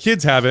 Now we have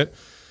kids have it,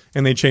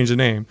 and they change the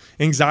name.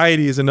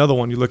 Anxiety is another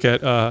one. You look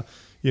at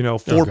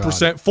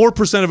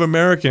 4% of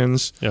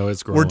Americans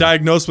were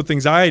diagnosed with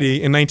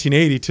anxiety in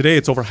 1980. Today,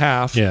 it's over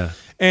half. Yeah.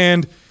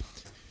 And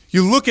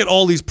you look at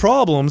all these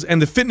problems,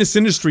 and the fitness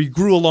industry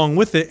grew along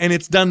with it, and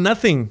it's done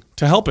nothing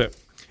to help it.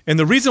 And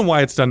the reason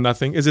why it's done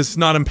nothing is it's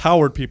not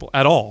empowered people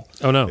at all.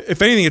 Oh, no.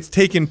 If anything, it's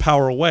taken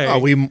power away.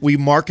 We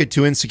market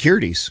to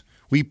insecurities.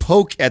 We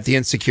poke at the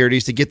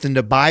insecurities to get them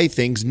to buy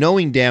things,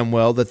 knowing damn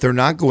well that they're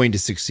not going to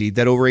succeed,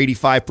 that over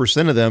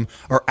 85% of them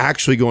are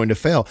actually going to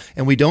fail.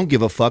 And we don't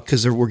give a fuck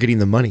because we're getting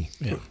the money.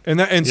 Yeah.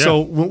 So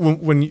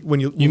when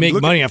you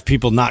make money off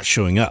people not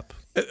showing up.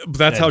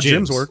 That's how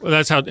gyms work. Well,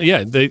 that's how,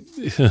 they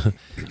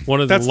one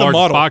of the That's large the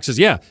model. boxes.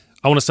 Yeah.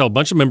 I want to sell a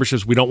bunch of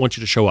memberships. We don't want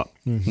you to show up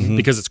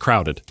because it's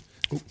crowded.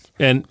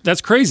 And that's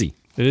crazy.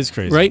 It is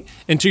crazy. Right?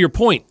 And to your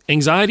point,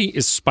 anxiety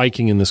is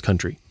spiking in this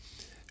country.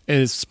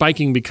 And it's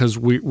spiking because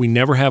we're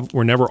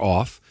never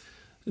off.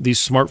 These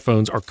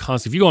smartphones are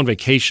constant. If you go on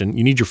vacation,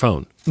 you need your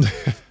phone.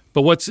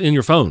 But what's in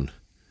your phone?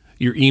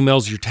 Your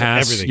emails, your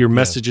tasks, Everything, your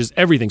messages,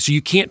 everything. So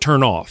you can't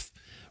turn off,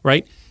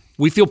 right?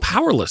 We feel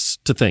powerless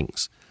to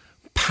things.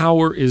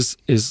 Power is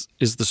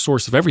the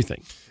source of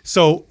everything.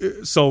 So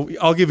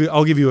I'll give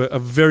you a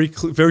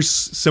very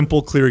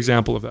simple, clear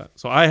example of that.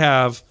 So I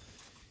have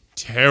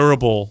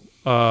terrible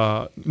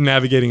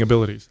navigating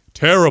abilities.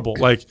 Terrible.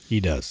 Like,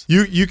 he does.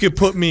 You could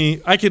put me.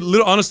 I could.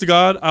 Honest to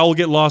God, I will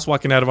get lost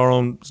walking out of our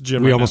own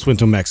gym. We almost went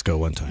to Mexico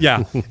one time.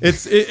 Yeah,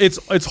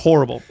 it's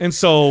horrible. And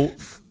so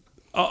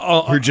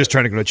We're just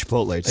trying to go to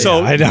Chipotle.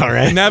 So I know,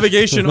 right?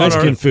 Navigation on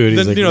Mexican our food.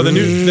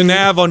 The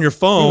nav on your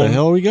phone. Where the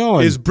hell are we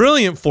going? Is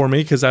brilliant for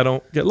me because I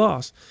don't get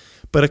lost.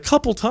 But a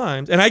couple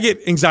times, and I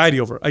get anxiety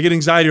over it. I get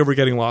anxiety over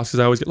getting lost because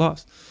I always get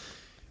lost.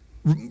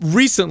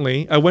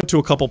 Recently, I went to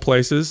a couple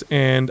places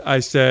and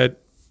I said,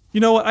 you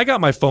know what? I got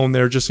my phone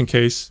there just in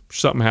case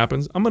something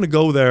happens. I'm going to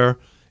go there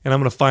and I'm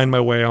going to find my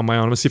way on my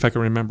own. I'm going to see if I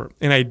can remember.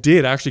 And I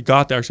did. I actually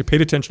got there. I actually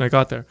paid attention. I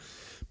got there.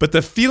 But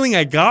the feeling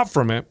I got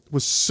from it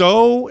was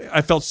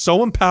I felt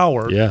so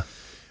empowered. Yeah.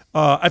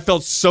 I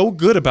felt so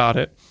good about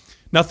it.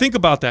 Now think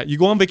about that. You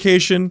go on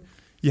vacation,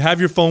 you have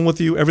your phone with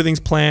you, everything's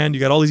planned,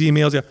 you got all these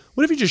emails.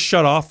 What if you just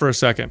shut off for a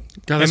second?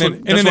 God,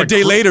 and then a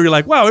day later, you're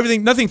like, wow,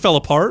 nothing fell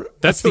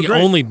apart. That's the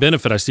only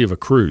benefit I see of a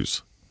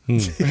cruise. I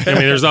mean,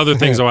 there's other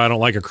things why I don't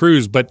like a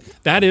cruise, but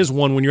that is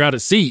one when you're out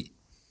at sea.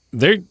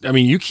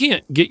 You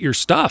can't get your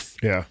stuff.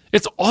 Yeah.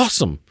 It's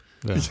awesome.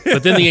 Yeah.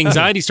 But then the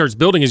anxiety starts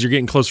building as you're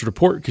getting closer to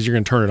port because you're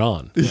going to turn it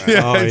on.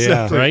 Yeah,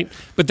 exactly. Right?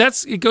 But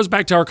it goes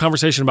back to our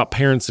conversation about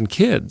parents and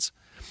kids.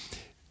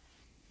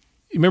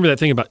 You remember that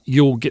thing about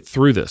you'll get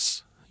through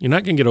this. You're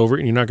not going to get over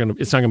it, and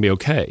it's not going to be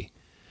okay.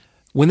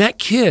 When that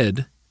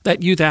kid,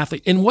 that youth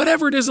athlete, and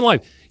whatever it is in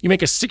life, you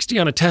make a 60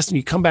 on a test and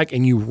you come back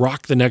and you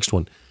rock the next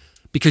one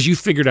because you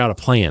figured out a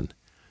plan.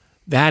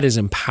 That is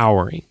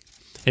empowering.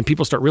 And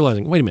people start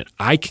realizing, wait a minute,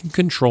 I can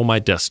control my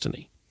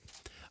destiny.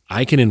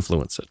 I can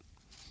influence it.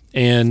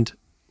 And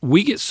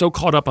we get so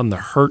caught up on the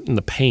hurt and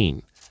the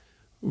pain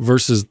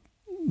versus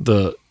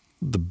the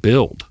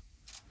build.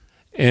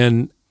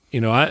 And,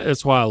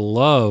 that's why I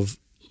love,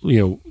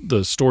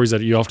 the stories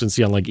that you often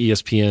see on like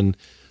ESPN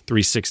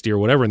 360 or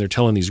whatever, and they're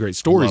telling these great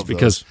stories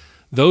because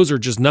those are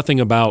just nothing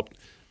about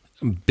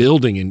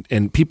building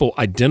and people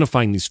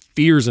identifying these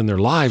fears in their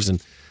lives.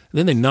 And And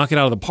then they knock it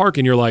out of the park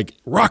and you're like,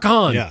 rock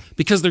on. Yeah.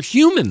 Because they're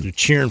human. You're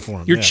cheering for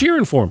them. You're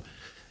cheering for them.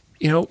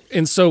 You know,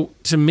 and so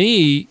to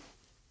me,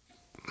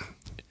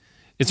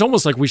 it's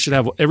almost like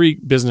every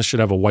business should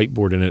have a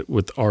whiteboard in it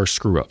with our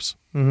screw-ups.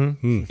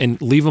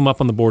 And leave them up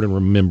on the board and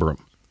remember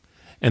them.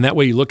 And that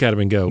way you look at them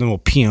and go. Then we'll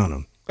pee on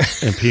them.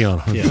 And pee on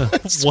them. Yeah.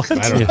 What?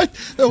 I don't know.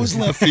 That was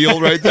left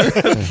field right there.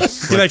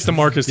 He likes the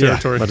Marcus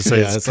territory. About to say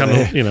it's kind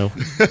of, you know.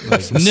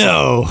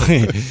 No.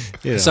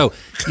 Yeah. So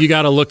you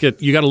got to look at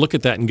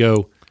that and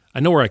go, I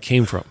know where I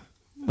came from.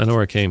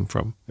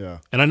 Yeah.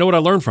 And I know what I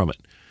learned from it.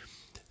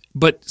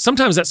 But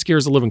sometimes that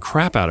scares the living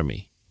crap out of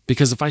me,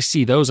 because if I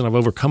see those and I've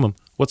overcome them,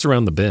 what's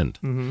around the bend?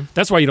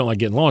 That's why you don't like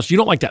getting lost. You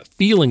don't like that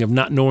feeling of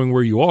not knowing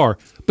where you are,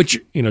 but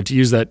to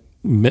use that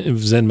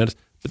Zen medicine,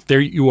 but there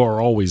you are,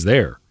 always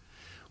there.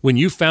 When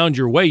you found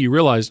your way, you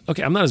realize,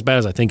 okay, I'm not as bad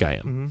as I think I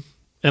am,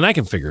 and I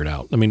can figure it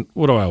out. I mean,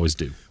 what do I always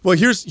do? Well,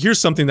 here's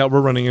something that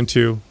we're running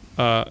into,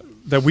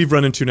 that we've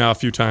run into now a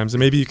few times, and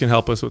maybe you can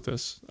help us with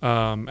this.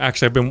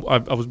 Actually,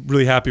 I was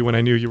really happy when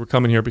I knew you were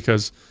coming here,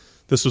 because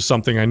this was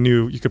something I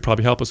knew you could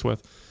probably help us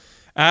with.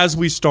 As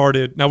we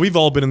started, now we've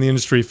all been in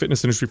the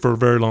fitness industry, for a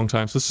very long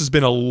time. So this has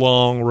been a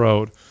long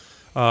road.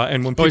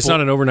 And when people, it's not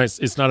an overnight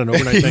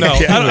thing. No,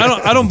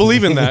 I don't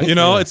believe in that. You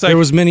know, it's like there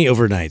was many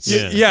overnights.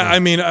 Yeah. I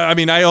mean,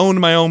 I owned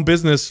my own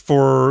business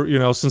for,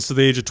 since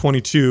the age of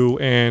 22,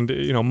 and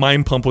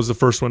Mind Pump was the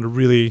first one to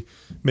really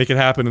make it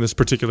happen in this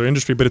particular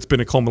industry. But it's been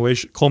a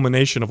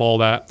culmination of all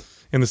that.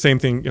 And the same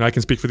thing, I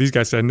can speak for these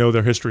guys, 'cause I know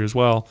their history as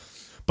well.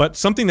 But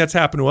something that's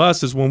happened to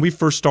us is when we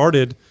first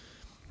started,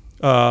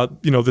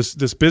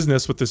 this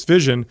business with this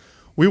vision,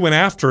 we went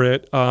after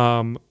it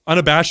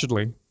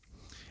unabashedly.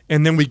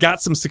 And then we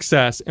got some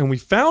success, and we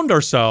found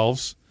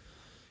ourselves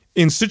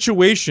in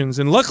situations,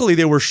 and luckily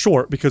they were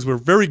short, because we're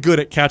very good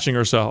at catching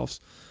ourselves.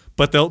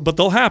 But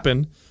they'll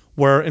happen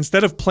where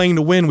instead of playing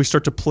to win, we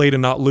start to play to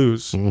not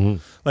lose.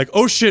 Like,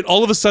 oh shit!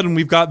 All of a sudden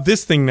we've got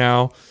this thing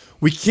now.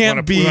 We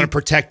want to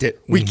protect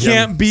it. We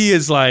can't be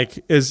as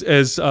innovative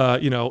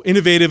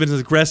and as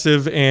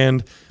aggressive,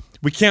 and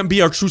we can't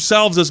be our true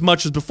selves as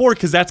much as before,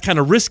 because that's kind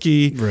of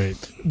risky. Right.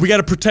 We got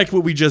to protect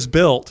what we just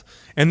built.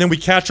 And then we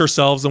catch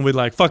ourselves and we're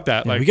like, fuck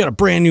that. Yeah, like, we got a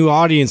brand new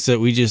audience that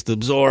we just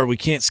absorb. We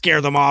can't scare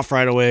them off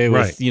right away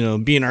with,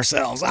 being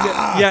ourselves.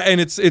 Yeah,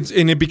 and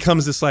it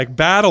becomes this like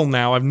battle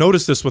now. I've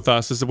noticed this with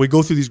us, is that we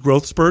go through these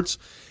growth spurts,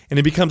 and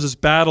it becomes this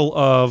battle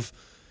of,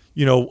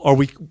 are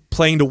we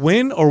playing to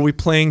win, or are we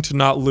playing to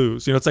not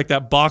lose? It's like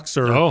that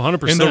boxer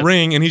 100%. in the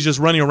ring, and he's just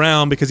running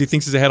around because he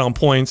thinks he's ahead on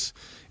points,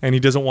 and he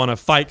doesn't want to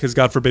fight because,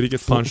 God forbid, he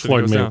gets punched.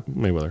 Floyd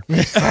Mayweather.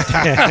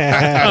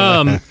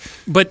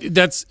 But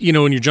that's,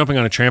 when you're jumping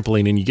on a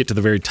trampoline and you get to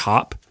the very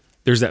top,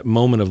 there's that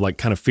moment of like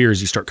kind of fear as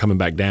you start coming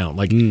back down.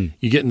 Like you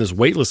get in this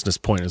weightlessness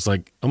point. It's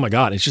like, oh my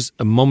God, it's just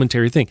a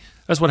momentary thing.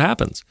 That's what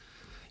happens.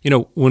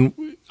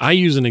 When I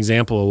use an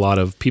example a lot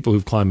of people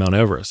who've climbed Mount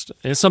Everest,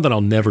 and it's something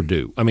I'll never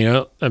do. I mean,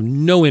 I have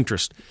no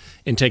interest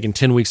in taking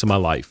 10 weeks of my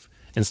life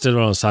and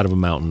standing on the side of a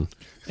mountain,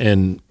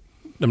 and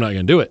I'm not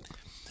going to do it.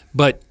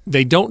 But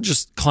they don't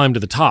just climb to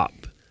the top.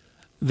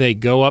 They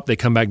go up, they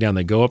come back down,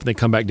 they go up, they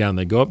come back down,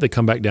 they go up, they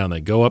come back down, they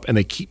go up, and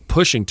they keep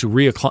pushing to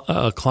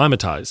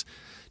reacclimatize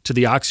to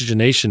the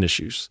oxygenation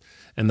issues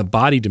and the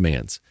body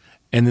demands.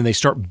 And then they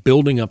start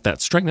building up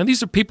that strength. Now,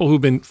 these are people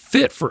who've been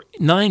fit for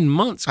 9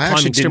 months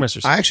climbing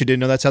Stairmasters. I actually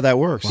didn't know that's how that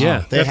works. Wow.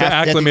 Yeah. They have to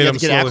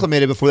get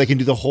acclimated before they can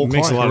do the whole climb.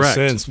 Makes a lot of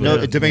sense. No,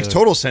 it makes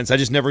total sense. I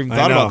just never even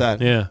thought about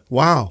that. Yeah.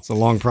 Wow. It's a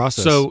long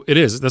process. So it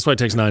is. That's why it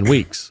takes 9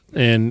 weeks.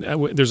 And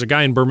there's a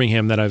guy in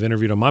Birmingham that I've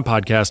interviewed on my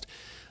podcast,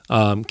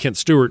 Kent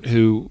Stewart,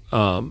 who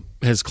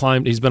has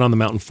climbed. He's been on the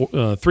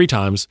mountain 3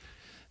 times,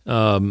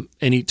 and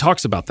he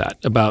talks about that.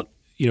 About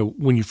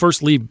when you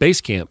first leave base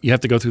camp, you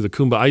have to go through the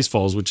Kumba Ice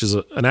Falls, which is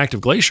an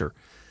active glacier.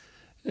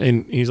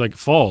 And he's like,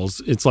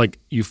 falls. It's like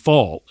you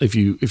fall if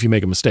you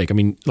make a mistake. I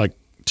mean, like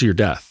to your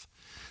death.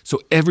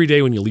 So every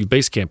day when you leave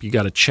base camp, you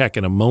got to check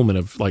in a moment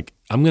of like,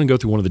 I'm going to go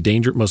through one of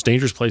the most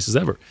dangerous places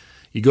ever.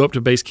 You go up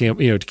to base camp,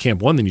 to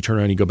camp 1, then you turn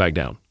around and you go back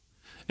down,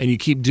 and you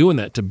keep doing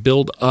that to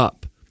build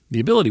up the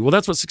ability. Well,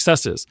 that's what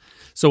success is.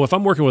 So if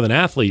I'm working with an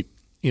athlete,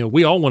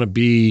 we all want to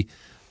be,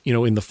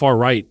 in the far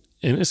right.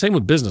 And the same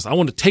with business. I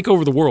want to take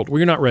over the world. Well,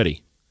 you're not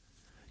ready.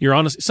 You're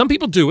honest. Some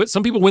people do it.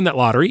 Some people win that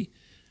lottery,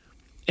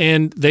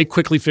 and they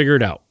quickly figure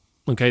it out.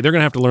 Okay, they're going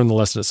to have to learn the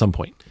lesson at some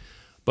point.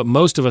 But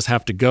most of us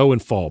have to go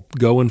and fall,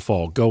 go and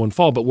fall, go and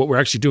fall. But what we're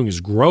actually doing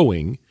is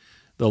growing.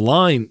 The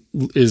line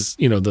is,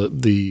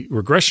 the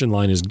regression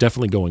line is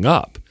definitely going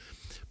up.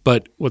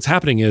 But what's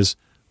happening is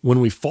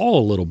when we fall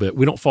a little bit,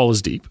 we don't fall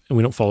as deep and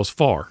we don't fall as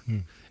far.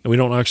 And we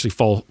don't actually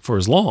fall for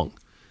as long.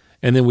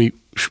 And then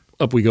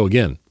up we go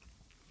again.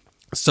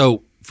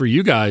 So for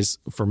you guys,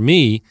 for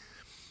me,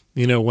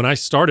 when I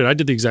started, I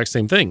did the exact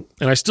same thing,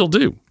 and I still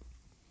do.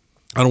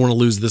 I don't want to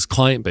lose this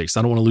client base.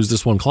 I don't want to lose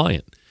this one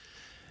client.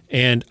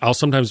 And I'll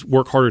sometimes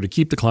work harder to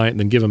keep the client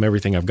than give them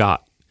everything I've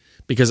got,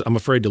 because I'm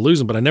afraid to lose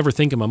them. But I never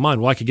think in my mind,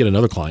 well, I could get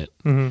another client.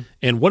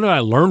 And what did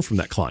I learn from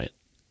that client?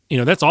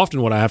 That's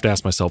often what I have to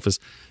ask myself is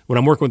when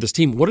I'm working with this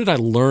team, what did I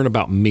learn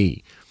about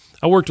me?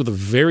 I worked with a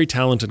very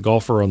talented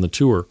golfer on the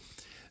tour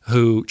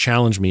who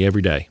challenged me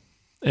every day,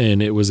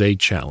 and it was a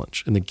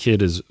challenge. And the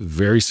kid is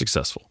very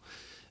successful.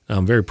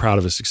 I'm very proud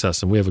of his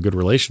success, and we have a good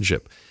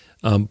relationship.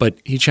 But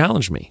he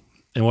challenged me.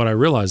 And what I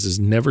realized is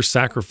never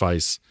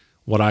sacrifice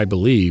what I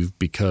believe,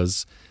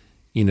 because,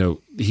 you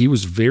know, he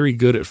was very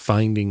good at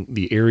finding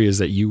the areas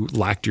that you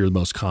lacked your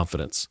most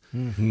confidence.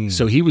 Mm-hmm.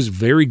 So he was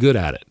very good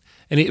at it.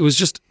 And it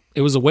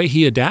was a way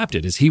he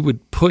adapted, is he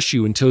would push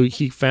you until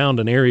he found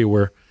an area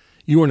where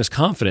you weren't as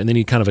confident, and then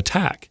he'd kind of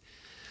attack.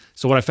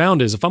 So what I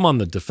found is if I'm on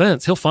the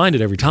defense, he'll find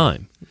it every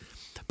time.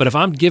 But if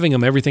I'm giving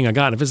him everything I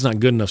got, and if it's not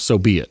good enough, so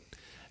be it.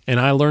 And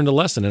I learned a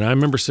lesson. And I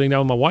remember sitting down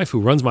with my wife, who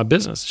runs my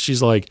business.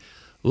 She's like,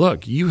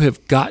 look, you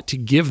have got to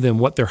give them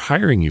what they're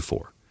hiring you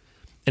for.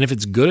 And if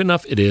it's good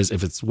enough, it is.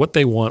 If it's what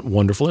they want,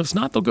 wonderful. If it's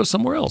not, they'll go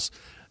somewhere else.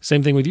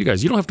 Same thing with you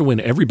guys. You don't have to win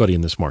everybody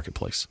in this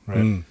marketplace.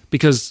 Right.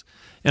 Because,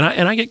 and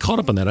I get caught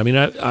up on that. I mean,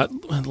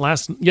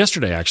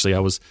 yesterday, actually, I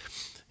was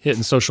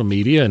hitting social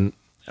media, and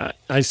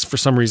I, for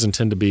some reason,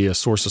 tend to be a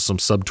source of some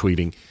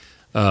subtweeting,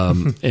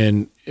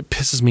 and it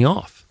pisses me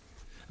off.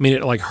 I mean,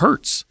 it like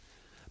hurts,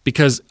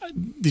 because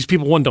these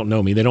people, one, don't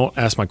know me. They don't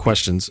ask my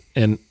questions,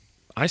 and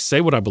I say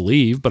what I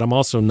believe, but I'm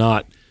also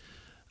not.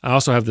 I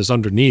also have this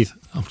underneath.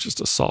 I'm just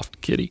a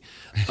soft kitty.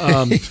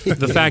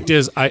 The fact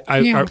is, I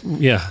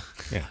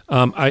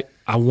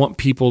want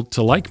people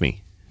to like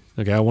me.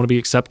 Okay, I want to be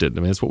accepted.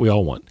 I mean, that's what we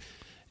all want.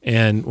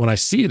 And when I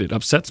see it, it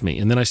upsets me.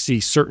 And then I see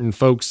certain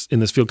folks in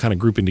this field kind of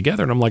grouping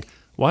together, and I'm like,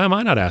 why am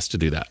I not asked to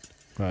do that?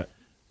 Right.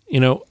 You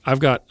know, I've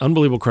got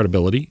unbelievable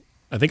credibility.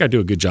 I think I do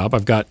a good job.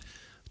 I've got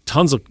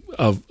tons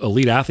of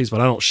elite athletes,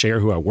 but I don't share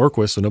who I work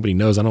with, so nobody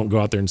knows. I don't go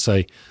out there and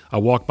say, I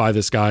walked by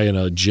this guy in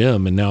a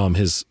gym, and now I'm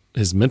his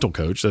mental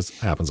coach. That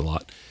happens a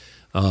lot.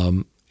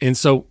 And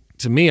so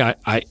to me,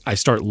 I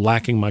start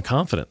lacking my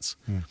confidence.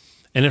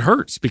 And it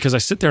hurts, because I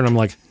sit there and I'm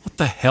like, what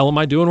the hell am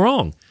I doing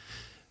wrong?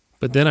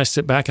 But then I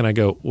sit back and I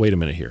go, wait a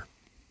minute here.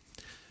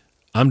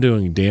 I'm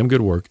doing damn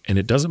good work, and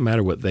it doesn't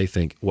matter what they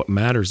think. What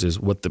matters is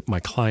what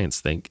my clients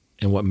think,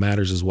 and what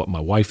matters is what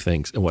my wife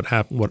thinks, and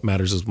what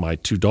matters is my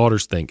two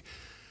daughters think.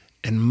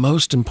 And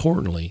most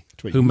importantly,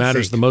 who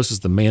matters the most is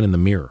the man in the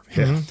mirror.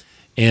 Yeah.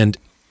 And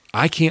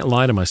I can't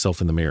lie to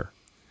myself in the mirror.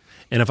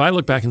 And if I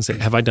look back and say,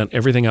 have I done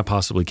everything I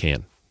possibly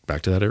can?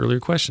 Back to that earlier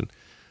question.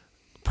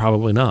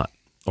 Probably not.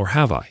 Or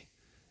have I?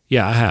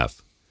 Yeah, I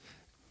have.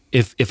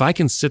 If I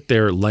can sit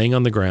there laying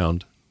on the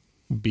ground,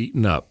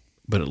 beaten up,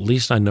 but at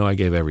least I know I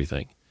gave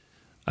everything,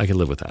 I can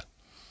live with that.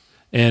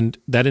 And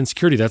that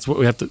insecurity, that's what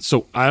we have to.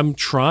 So I'm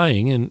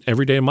trying in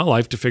every day of my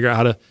life to figure out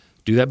how to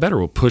do that better.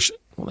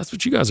 Well, that's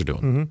what you guys are doing.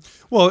 Mm-hmm.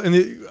 Well,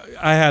 and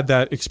I had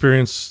that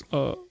experience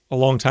a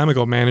long time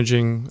ago,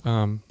 managing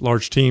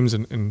large teams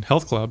and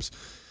health clubs,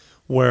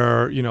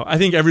 where, you know, I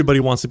think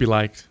everybody wants to be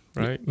liked,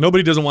 right?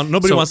 Nobody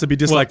wants to be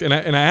disliked. And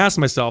I asked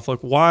myself,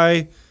 like,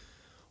 why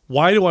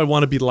do I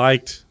want to be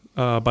liked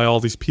by all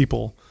these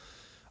people?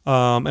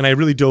 And I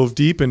really dove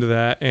deep into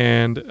that,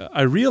 and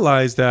I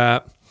realized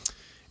that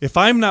if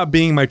I'm not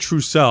being my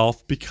true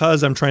self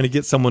because I'm trying to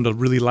get someone to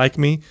really like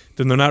me,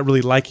 then they're not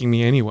really liking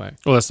me anyway.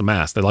 Well, that's the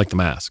mask. They like the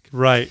mask.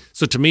 Right.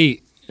 So to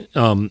me,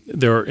 and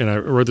I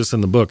wrote this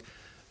in the book,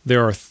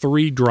 there are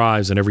 3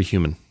 drives in every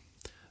human: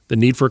 the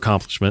need for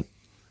accomplishment,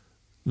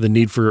 the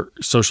need for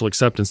social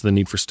acceptance, and the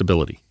need for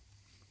stability.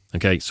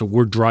 Okay, so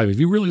we're driving. If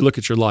you really look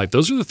at your life,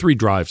 those are the 3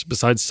 drives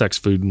besides sex,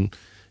 food, and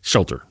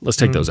shelter. Let's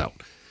take those out.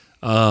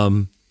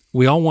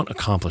 We all want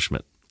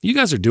accomplishment. You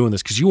guys are doing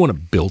this because you want to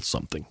build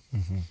something.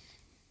 Mm-hmm.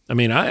 I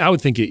mean, I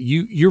would think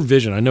your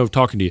vision, I know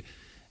talking to you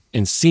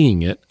and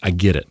seeing it, I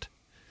get it.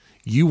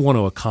 You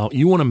want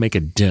to make a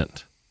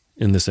dent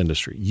in this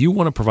industry. You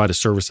want to provide a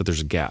service that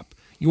there's a gap.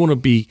 You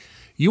want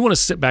to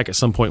sit back at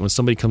some point when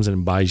somebody comes in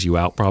and buys you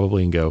out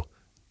probably and go,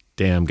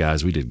 damn,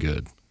 guys, we did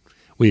good.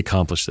 We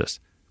accomplished this.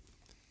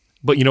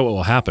 But you know what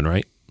will happen,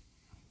 right?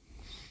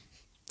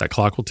 That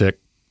clock will tick.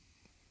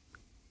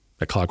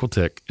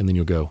 And then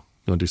you'll go,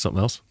 you want to do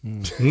something else?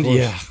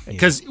 Yeah.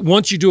 Because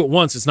once you do it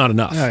once, it's not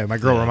enough. Yeah, my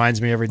girl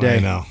reminds me every day. I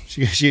know.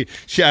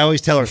 I always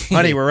tell her,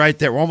 honey, we're right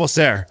there. We're almost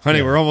there.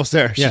 Honey, we're almost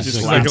there. She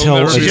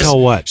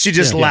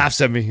just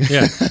laughs at me.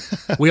 Yeah.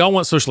 We all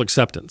want social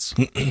acceptance.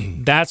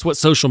 That's what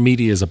social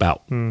media is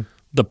about.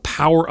 The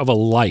power of a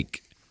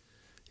like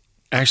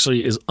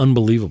actually is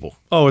unbelievable.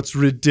 Oh, it's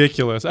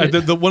ridiculous. One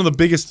of the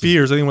biggest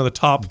fears, I think one of the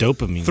top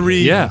dopamine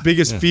 3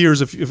 biggest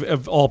fears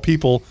of all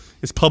people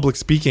is public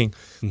speaking.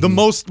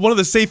 Mm-hmm. One of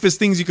the safest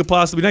things you could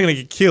possibly, not going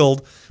to get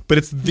killed, but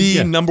it's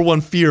the number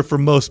one fear for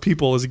most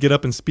people is to get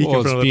up and speak in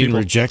front of other people. Being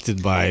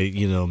rejected by,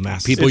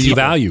 mass people you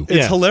value.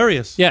 It's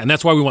hilarious. Yeah, and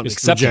that's why we want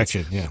acceptance.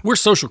 Rejection, yeah. We're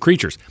social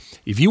creatures.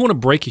 If you want to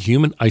break a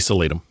human,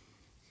 isolate them.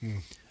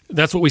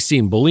 That's what we see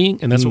in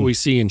bullying, and that's what we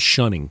see in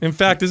shunning. In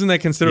fact, isn't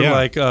that considered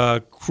like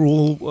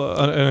cruel,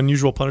 an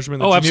unusual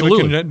punishment? Oh,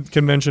 absolutely. Geneva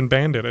Convention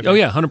banned it. Oh,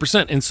 yeah,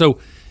 100%. And so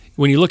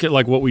when you look at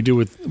like what we do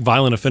with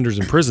violent offenders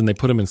in prison, they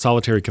put them in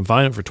solitary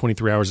confinement for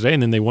 23 hours a day,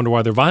 and then they wonder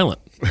why they're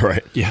violent.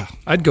 Right. Yeah.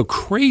 I'd go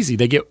crazy.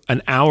 They get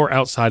an hour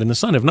outside in the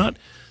sun. If not,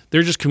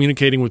 they're just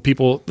communicating with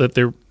people that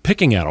they're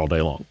picking at all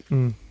day long.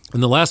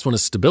 And the last one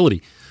is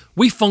stability.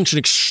 We function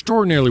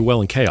extraordinarily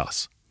well in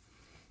chaos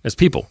as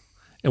people,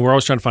 and we're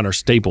always trying to find our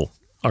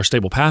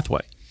stable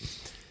pathway.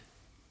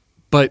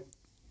 But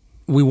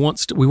we want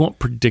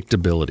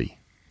predictability.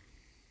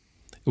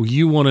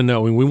 You want to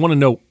know, and we want to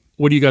know,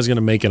 what are you guys going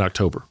to make in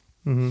October?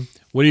 Mm-hmm.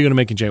 What are you going to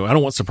make in January? I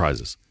don't want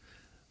surprises.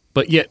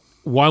 But yet,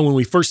 why when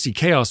we first see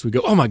chaos, we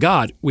go, oh my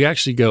God, we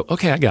actually go,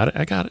 okay, I got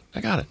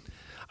it.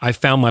 I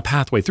found my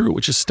pathway through it,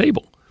 which is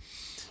stable.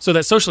 So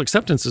that social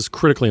acceptance is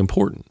critically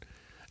important.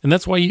 And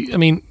that's why,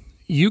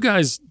 you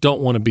guys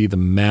don't want to be the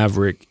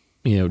maverick,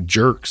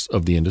 jerks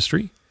of the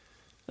industry.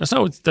 That's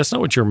not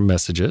what your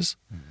message is.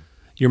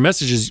 Your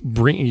message is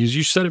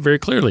you said it very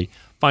clearly,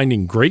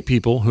 finding great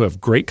people who have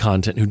great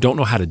content who don't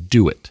know how to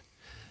do it.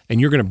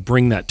 And you're going to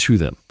bring that to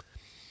them.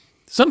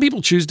 Some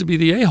people choose to be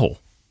the a-hole.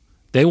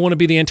 They want to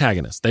be the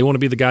antagonist. They want to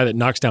be the guy that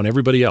knocks down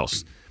everybody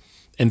else.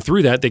 And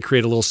through that, they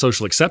create a little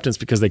social acceptance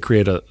because they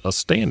create a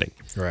standing.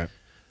 Right.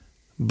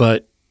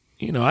 But,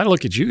 I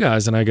look at you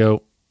guys and I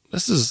go,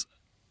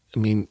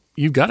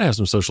 you've got to have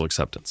some social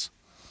acceptance.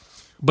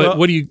 But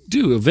what do you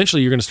do?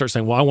 Eventually, you're going to start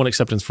saying, well, I want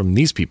acceptance from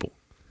these people.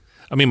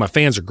 My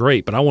fans are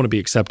great, but I want to be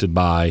accepted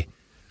by,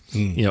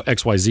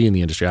 XYZ in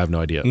the industry. I have no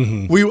idea.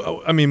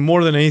 Mm-hmm.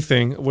 More than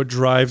anything, what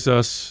drives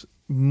us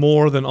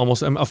more than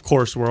almost, of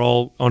course, we're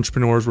all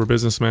entrepreneurs, we're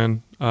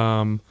businessmen.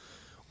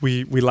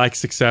 We like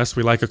success,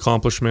 we like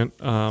accomplishment,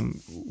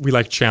 we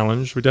like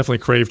challenge, we definitely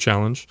crave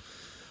challenge.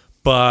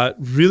 But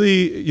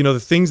really, the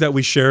things that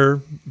we share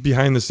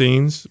behind the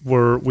scenes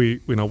where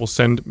we'll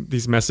send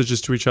these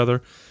messages to each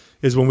other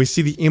is when we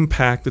see the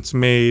impact that's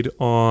made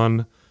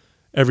on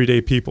everyday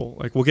people.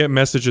 Like we'll get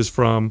messages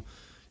from,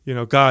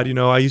 God,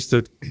 I used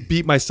to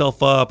beat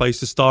myself up, I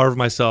used to starve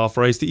myself,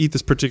 or I used to eat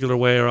this particular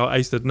way, or I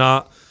used to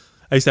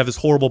have this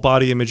horrible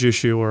body image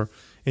issue,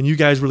 and you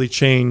guys really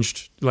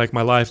changed like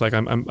my life. Like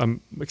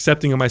I'm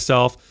accepting of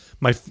myself.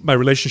 My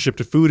relationship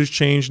to food has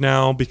changed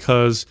now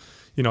because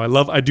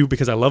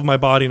because I love my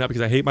body, not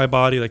because I hate my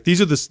body. Like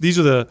these are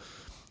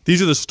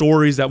the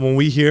stories that when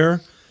we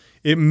hear,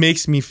 it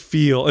makes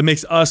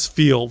us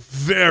feel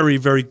very,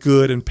 very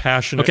good and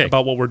passionate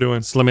about what we're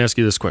doing. So let me ask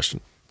you this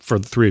question for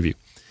the three of you.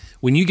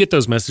 When you get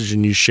those messages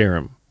and you share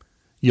them,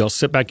 y'all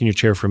sit back in your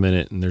chair for a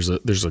minute and there's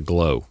a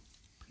glow.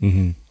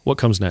 Mm-hmm. What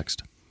comes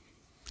next?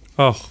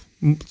 Oh,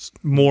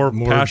 more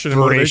passion and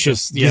motivation.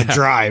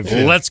 Drive.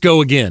 Yeah. Let's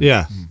go again.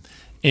 Yeah.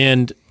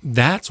 And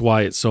that's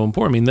why it's so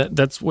important.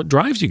 That's what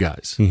drives you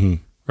guys,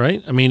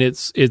 right?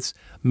 It's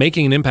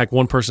making an impact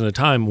one person at a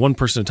time. One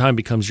person at a time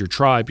becomes your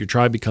tribe. Your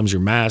tribe becomes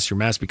your mass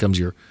becomes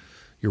your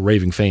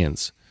raving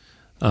fans.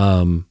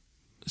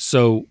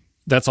 So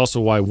that's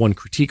also why one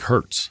critique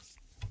hurts.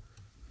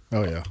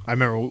 Oh yeah, I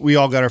remember we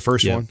all got our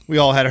first one. We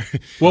all had our.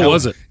 What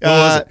was it?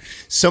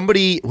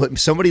 Somebody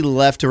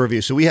left a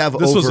review. So we have.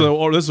 This was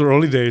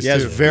early days. Yeah,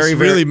 too. It's very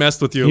really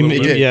messed with you. A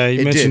little bit. Yeah,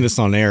 you mentioned this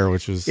on air,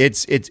 which was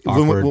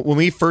when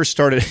we first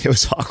started, it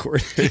was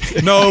awkward.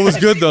 No, it was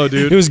good though,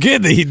 dude. It was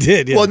good that he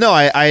did. Yeah. Well, no,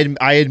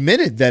 I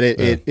admitted that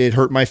it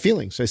hurt my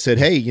feelings. I said,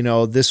 hey,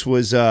 this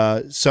was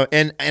so,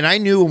 and I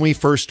knew when we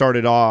first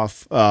started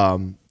off,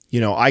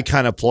 I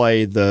kind of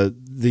play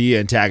the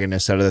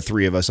antagonist out of the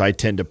three of us. I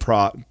tend to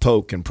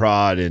poke and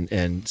prod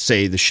and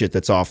say the shit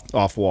that's off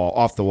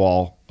the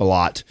wall a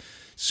lot.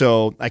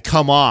 So I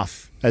come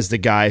off as the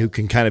guy who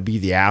can kind of be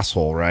the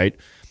asshole, right?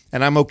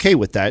 And I'm okay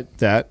with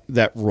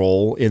that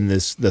role in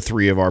the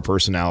three of our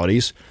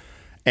personalities.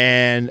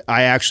 And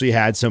I actually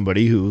had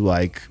somebody who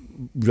like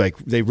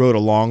they wrote a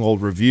long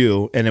old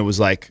review and it was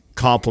like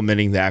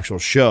complimenting the actual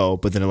show,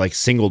 but then it like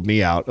singled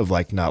me out of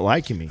like not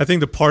liking me. I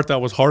think the part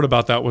that was hard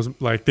about that was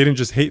like they didn't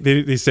just hate.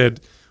 They said,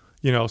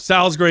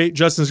 Sal's great,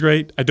 Justin's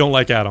great. I don't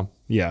like Adam.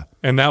 Yeah,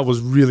 and that was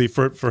really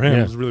for him. Yeah.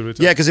 It was really tough.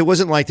 Yeah, because it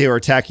wasn't like they were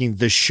attacking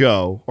the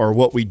show or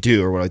what we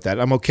do or what like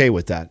that. I'm okay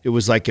with that. It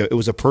was like it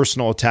was a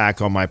personal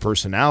attack on my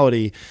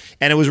personality,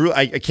 and it was really,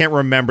 I can't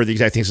remember the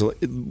exact things.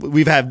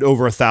 We've had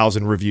over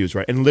 1,000 reviews,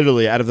 right? And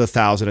literally out of the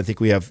 1,000, I think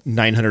we have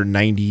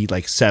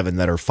 997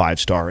 that are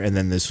 5-star, and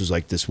then this was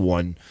like this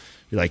one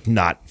like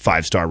not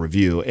 5-star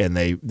review, and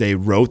they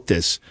wrote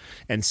this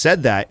and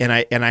said that, and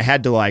I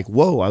had to like,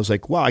 whoa, I was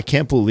like, wow, I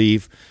can't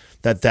believe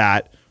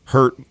that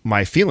hurt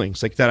my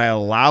feelings, like that I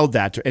allowed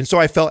that to, and so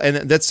I felt,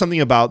 and that's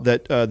something about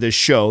that this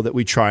show that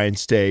we try and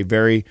stay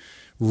very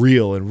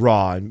real and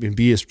raw and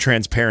be as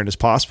transparent as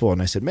possible.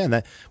 And I said, man,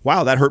 that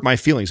hurt my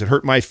feelings. It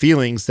hurt my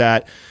feelings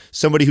that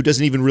somebody who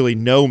doesn't even really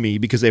know me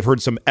because they've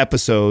heard some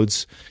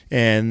episodes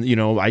and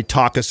I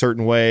talk a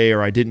certain way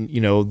or I didn't,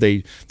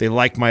 they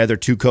like my other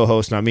two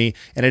co-hosts, not me,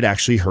 and it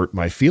actually hurt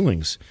my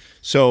feelings.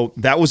 So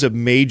that was a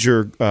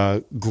major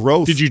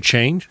growth. Did you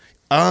change?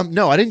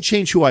 No, I didn't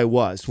change who I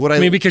was.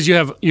 Because you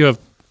have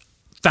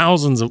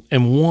thousands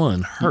and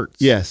one hurts.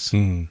 Yes.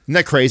 Isn't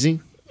that crazy?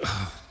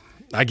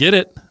 I get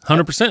it,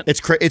 100%.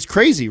 It's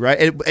crazy,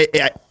 right?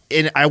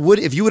 And I would,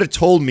 if you would have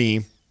told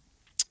me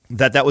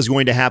that was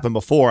going to happen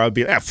before, I would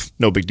be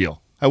no big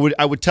deal. I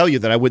would tell you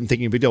that I wouldn't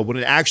think any big deal. When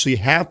it actually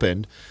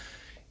happened,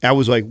 I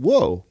was like,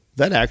 whoa,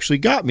 that actually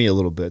got me a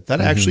little bit. That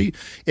actually,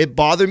 it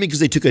bothered me because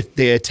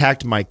they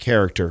attacked my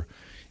character.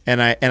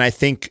 And I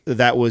think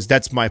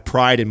that's my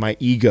pride and my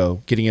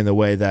ego getting in the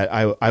way, that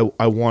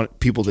I want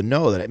people to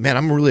know that, man,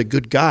 I'm really a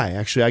good guy.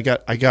 Actually,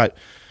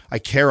 I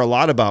care a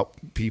lot about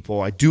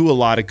people. I do a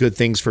lot of good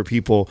things for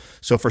people.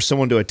 So for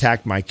someone to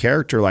attack my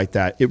character like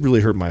that, it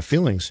really hurt my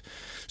feelings.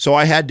 So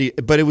I had to,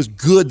 but it was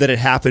good that it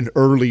happened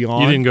early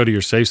on. You didn't go to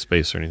your safe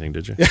space or anything,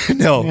 did you?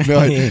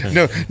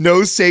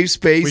 No safe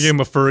space. We gave him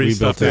a furry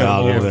stuffed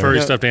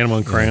animal. Stuffed animal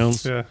and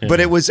crayons. Yeah. But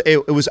it was,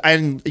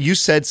 and you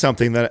said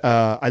something that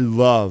I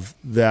love,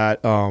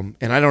 that, and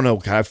I don't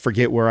know, I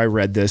forget where I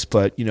read this,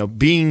 but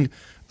being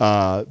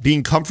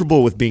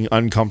comfortable with being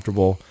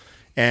uncomfortable.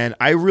 And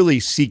I really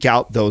seek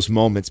out those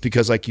moments,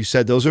 because like you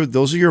said, those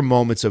are your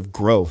moments of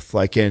growth.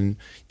 Like,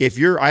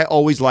 I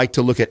always like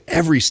to look at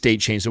every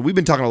state change. So we've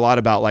been talking a lot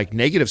about like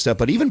negative stuff,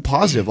 but even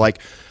positive, like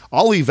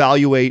I'll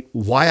evaluate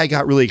why I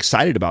got really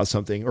excited about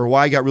something, or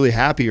why I got really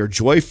happy or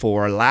joyful,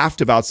 or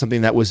laughed about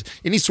something that was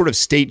any sort of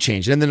state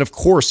change. And then of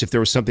course, if there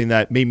was something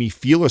that made me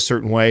feel a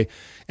certain way,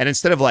 and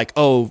instead of like,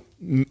 oh,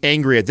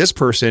 angry at this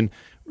person,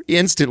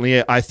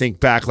 instantly I think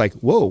back like,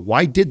 whoa,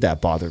 why did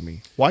that bother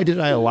me? Why did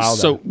I allow that?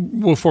 So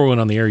before we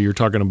went on the air, you were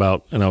talking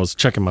about, and I was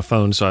checking my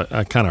phone, so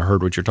I kind of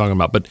heard what you're talking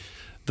about, but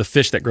the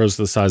fish that grows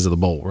to the size of the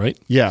bowl, right?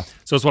 Yeah.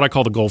 So it's what I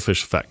call the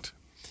goldfish effect.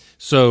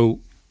 So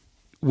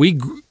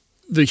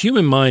the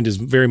human mind is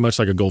very much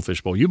like a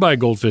goldfish bowl. You buy a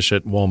goldfish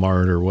at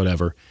Walmart or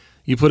whatever,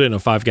 you put it in a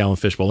 5-gallon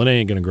fish bowl, it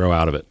ain't going to grow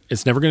out of it.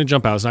 It's never going to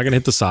jump out. It's not going to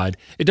hit the side.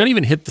 It doesn't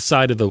even hit the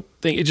side of the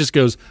thing. It just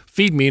goes,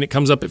 feed me, and it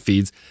comes up, it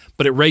feeds,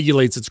 but it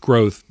regulates its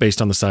growth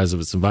based on the size of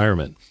its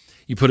environment.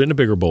 You put it in a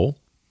bigger bowl,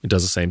 it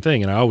does the same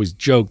thing. And I always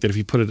joke that if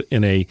you put it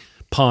in a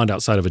pond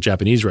outside of a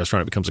Japanese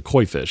restaurant, it becomes a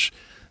koi fish.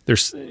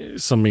 There's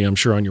somebody, I'm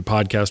sure, on your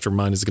podcast or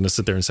mine is going to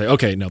sit there and say,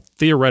 okay, now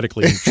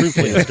theoretically and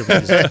truthfully,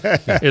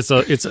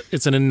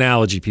 it's an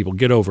analogy, people.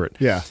 Get over it.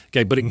 Yeah.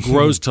 Okay, but it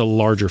grows to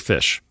larger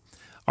fish.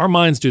 Our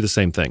minds do the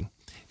same thing.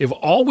 If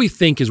all we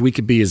think is we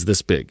could be is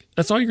this big,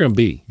 that's all you're going to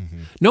be. Mm-hmm.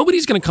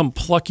 Nobody's going to come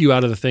pluck you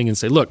out of the thing and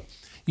say, look,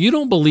 you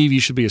don't believe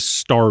you should be a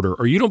starter,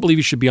 or you don't believe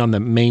you should be on the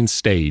main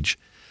stage.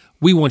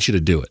 We want you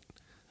to do it.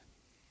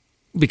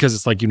 Because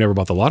it's like you never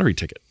bought the lottery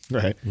ticket.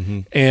 Right.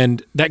 Mm-hmm.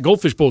 And that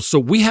goldfish bowl, so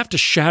we have to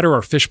shatter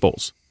our fish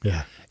bowls.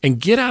 Yeah.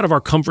 And get out of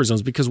our comfort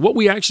zones, because what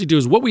we actually do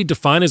is what we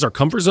define as our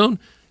comfort zone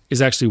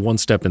is actually one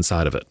step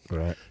inside of it.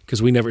 Right.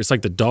 Because it's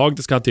like the dog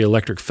that's got the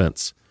electric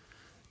fence.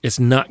 It's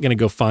not going to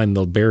go find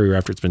the barrier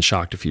after it's been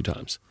shocked a few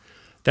times.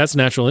 That's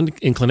natural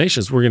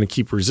inclinations. We're going to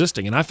keep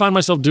resisting. And I find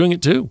myself doing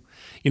it too.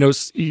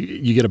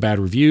 You get a bad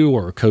review,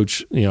 or a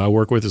coach I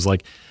work with is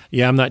like,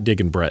 yeah, I'm not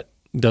digging Bhrett.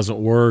 It doesn't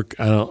work.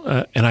 I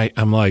don't, and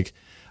I'm like,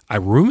 I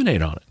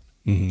ruminate on it.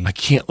 Mm-hmm. I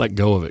can't let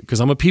go of it because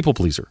I'm a people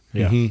pleaser.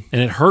 Yeah. Mm-hmm.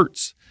 And it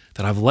hurts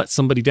that I've let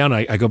somebody down.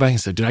 I go back and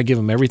say, did I give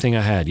them everything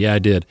I had? Yeah, I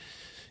did.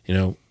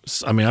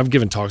 I've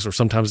given talks where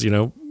sometimes,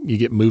 you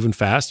get moving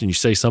fast and you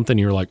say something and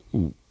you're like,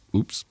 ooh,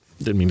 oops,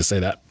 didn't mean to say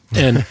that.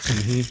 And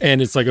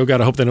and it's like, oh God,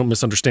 I hope they don't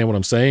misunderstand what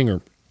I'm saying,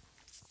 or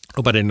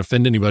hope I didn't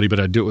offend anybody, but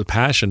I do it with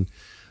passion.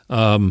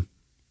 And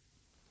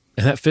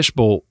that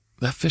fishbowl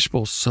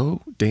is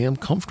so damn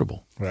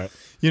comfortable. Right.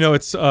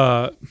 It's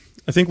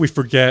I think we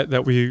forget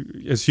that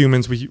we, as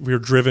humans, we're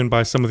driven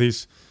by some of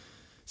these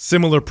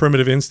similar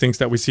primitive instincts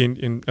that we see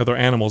in other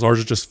animals. Ours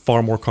are just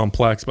far more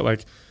complex, but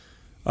like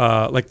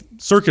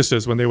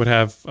circuses when they would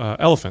have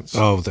elephants.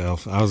 Oh, the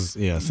elephant. I was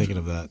thinking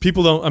of that.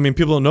 People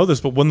don't know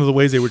this, but one of the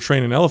ways they would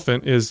train an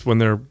elephant is when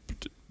they're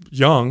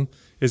young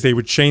is they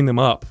would chain them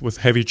up with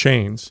heavy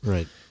chains.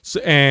 Right.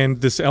 So,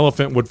 and this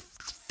elephant would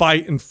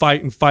fight and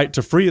fight and fight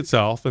to free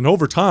itself, and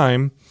over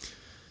time,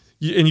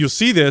 and you'll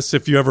see this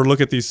if you ever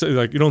look at these,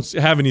 like you don't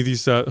have any of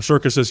these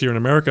circuses here in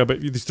America, but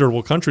these third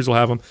world countries will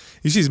have them.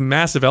 You see these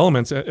massive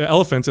elephants,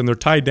 and they're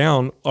tied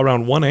down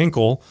around one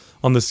ankle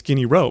on the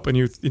skinny rope, and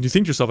you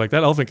think to yourself, like,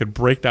 that elephant could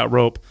break that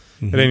rope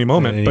at any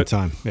moment. At any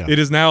time. Yeah. It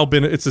has now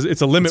been it's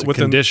a limit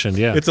within condition.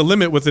 Yeah, it's a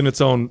limit within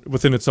its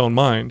own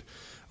mind,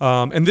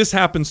 and this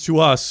happens to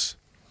us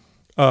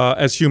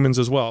as humans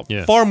as well.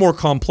 Yeah. Far more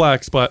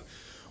complex, but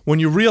when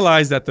you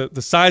realize that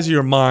the size of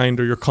your mind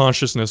or your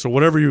consciousness or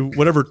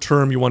whatever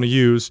term you want to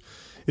use,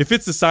 if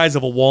it's the size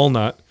of a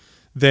walnut,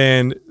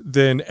 then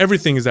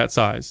everything is that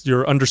size.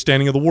 Your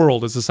understanding of the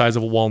world is the size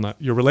of a walnut.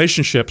 Your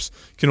relationships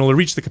can only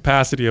reach the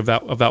capacity of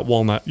that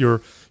walnut.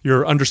 Your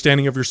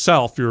understanding of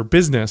yourself, your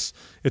business,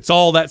 it's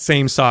all that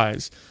same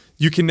size.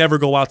 You can never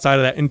go outside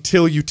of that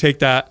until you take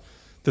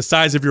the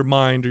size of your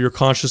mind or your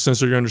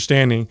consciousness or your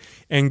understanding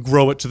and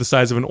grow it to the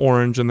size of an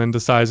orange, and then the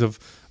size of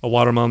a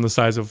watermelon, the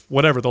size of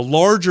whatever. The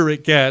larger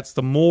it gets,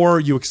 the more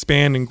you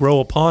expand and grow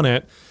upon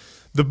it,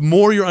 the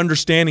more your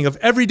understanding of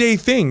everyday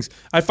things.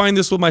 I find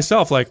this with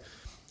myself, like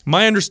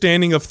my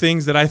understanding of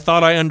things that I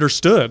thought I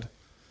understood,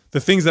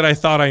 the things that I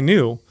thought I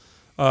knew,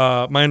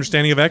 my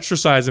understanding of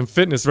exercise and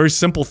fitness, very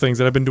simple things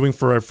that I've been doing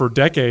for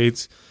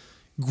decades,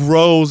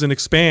 grows and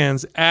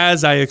expands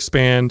as I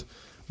expand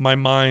my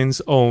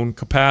mind's own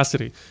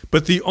capacity.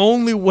 But the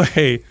only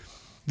way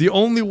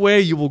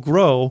you will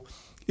grow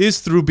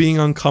is through being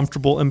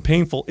uncomfortable and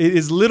painful. It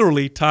is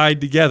literally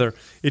tied together.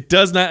 It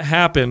does not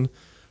happen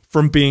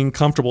from being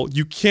comfortable.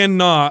 You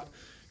cannot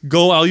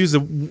I'll use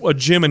a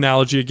gym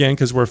analogy again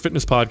because we're a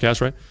fitness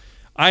podcast, right?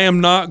 I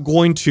am not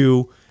going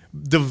to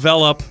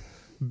develop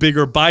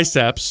bigger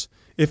biceps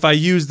if I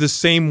use the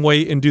same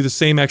weight and do the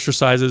same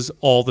exercises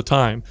all the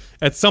time.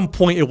 At some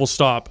point, it will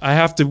stop. I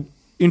have to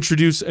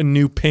introduce a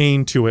new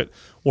pain to it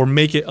or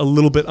make it a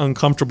little bit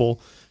uncomfortable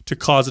to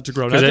cause it to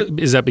grow.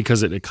 Is that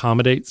because it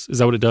accommodates? Is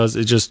that what it does?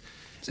 It just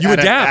you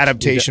adapt.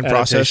 Adaptation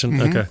process.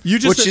 Okay.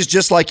 Which is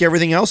just like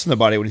everything else in the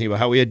body when you think about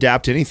how we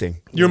adapt to anything.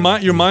 Your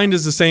mind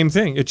is the same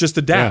thing. It just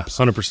adapts.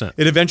 100%.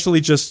 It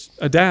eventually just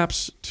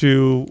adapts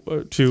to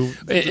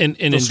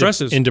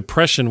stresses. In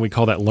depression, we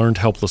call that learned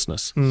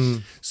helplessness.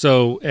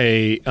 So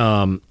a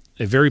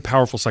very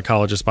powerful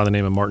psychologist by the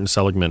name of Martin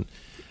Seligman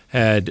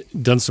had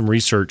done some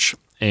research,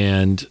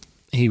 and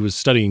he was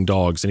studying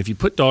dogs. And if you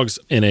put dogs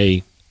in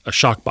a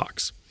shock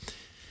box,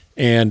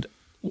 and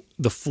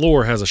the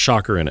floor has a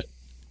shocker in it,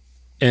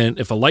 and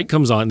if a light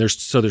comes on, there's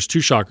two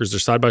shockers, they're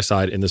side by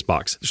side in this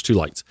box. There's two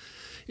lights.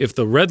 If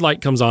the red light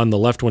comes on, the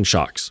left one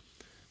shocks.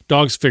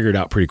 Dogs figure it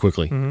out pretty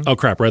quickly. Oh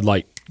crap, red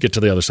light, get to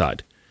the other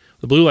side.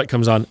 The blue light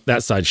comes on,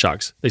 that side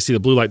shocks. They see the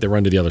blue light, they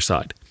run to the other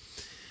side.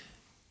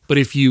 But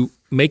if you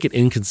make it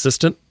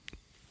inconsistent,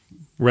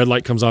 red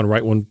light comes on,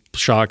 right one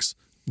shocks,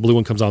 blue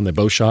one comes on, they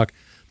both shock,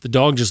 the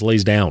dog just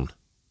lays down.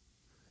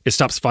 It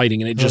stops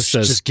fighting and it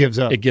just gives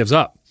up. It gives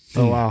up.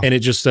 Oh wow. And it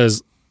just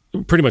says,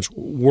 pretty much,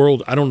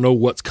 world, I don't know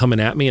what's coming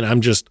at me, and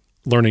I'm just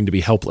learning to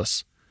be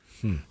helpless.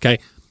 Okay?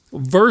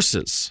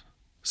 Versus,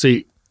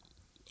 see,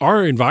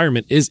 our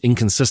environment is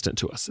inconsistent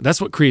to us. That's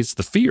what creates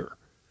the fear.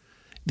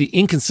 The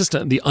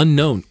inconsistent, the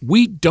unknown.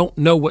 We don't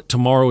know what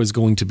tomorrow is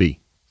going to be.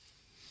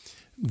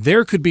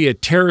 There could be a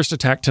terrorist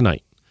attack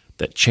tonight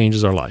that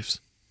changes our lives.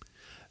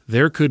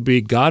 There could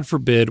be, God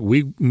forbid,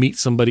 we meet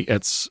somebody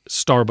at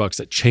Starbucks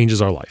that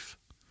changes our life.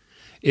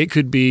 It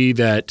could be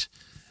that,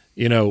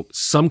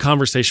 some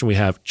conversation we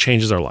have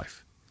changes our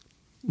life.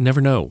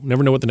 Never know.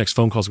 Never know what the next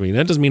phone call is going to be.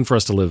 That doesn't mean for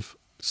us to live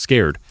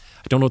scared.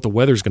 I don't know what the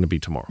weather's going to be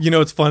tomorrow.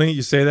 It's funny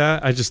you say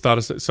that. I just thought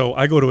of it. So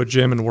I go to a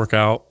gym and work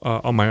out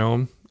on my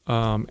own.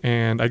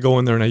 And I go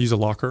in there and I use a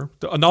locker.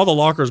 And all the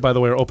lockers, by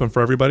the way, are open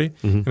for everybody.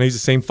 And I use the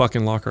same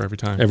fucking locker every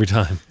time. Every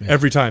time.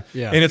 Every time.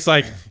 Yeah. And it's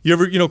like, you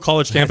ever,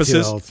 college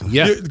campuses?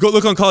 Yeah. Go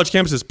look on college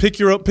campuses. Pick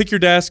your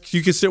desk.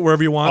 You can sit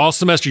wherever you want. All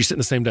semester you sit in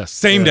the same desk.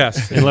 Same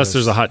desk. Unless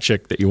there's a hot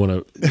chick that you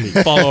want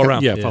to follow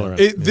around. follow around.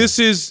 It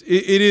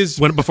is.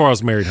 Before I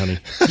was married, honey.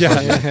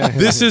 Yeah.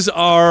 This is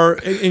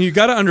and you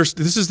got to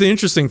understand, this is the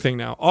interesting thing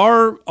now.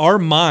 Our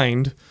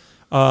mind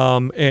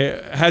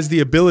has the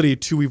ability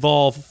to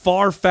evolve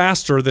far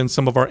faster than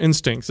some of our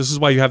instincts. This is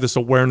why you have this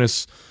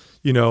awareness,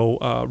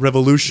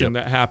 revolution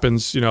that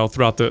happens,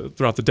 throughout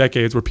the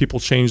decades where people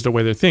change the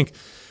way they think.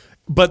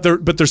 But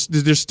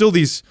there's still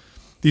these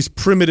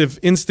primitive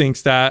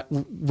instincts that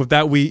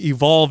we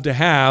evolved to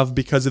have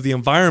because of the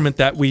environment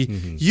that we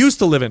used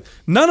to live in.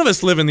 None of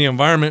us live in the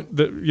environment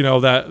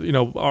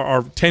that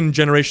our 10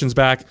 generations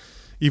back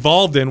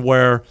evolved in,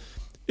 where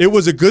it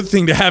was a good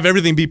thing to have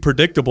everything be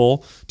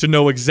predictable, to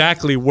know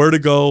exactly where to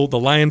go. The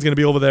lion's going to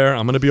be over there.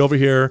 I'm going to be over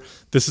here.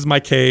 This is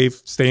my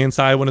cave. Stay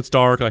inside when it's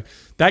dark. Like,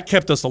 that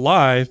kept us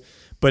alive.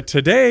 But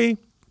today,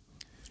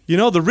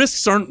 the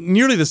risks aren't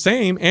nearly the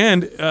same,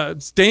 and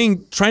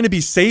trying to be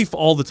safe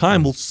all the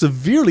time will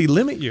severely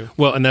limit you.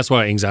 Well, and that's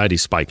why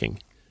anxiety's spiking.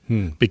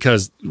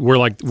 Because we're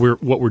like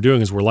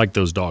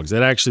those dogs.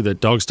 The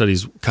dog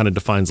studies kind of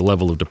defines the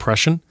level of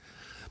depression,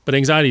 but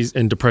anxiety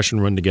and depression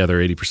run together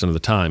 80% of the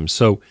time.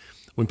 So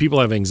when people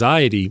have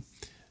anxiety,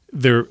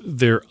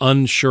 they're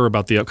unsure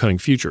about the upcoming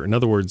future. In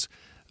other words,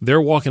 they're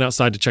walking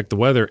outside to check the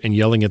weather and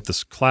yelling at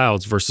the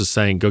clouds versus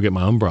saying, go get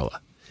my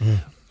umbrella.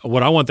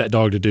 What I want that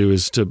dog to do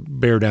is to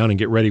bear down and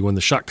get ready. When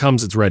the shock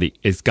comes, it's ready.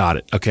 It's got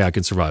it. Okay, I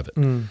can survive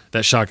it.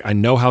 That shock, I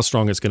know how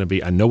strong it's going to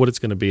be. I know what it's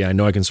going to be. I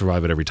know I can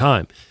survive it every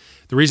time.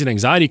 The reason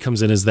anxiety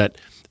comes in is that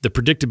the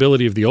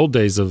predictability of the old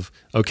days of,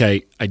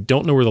 okay, I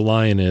don't know where the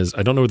lion is.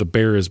 I don't know where the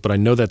bear is, but I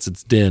know that's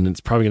its den. And it's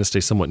probably going to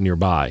stay somewhat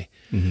nearby.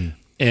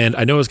 And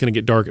I know it's going to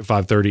get dark at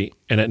 5:30,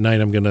 and at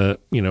night I'm going to,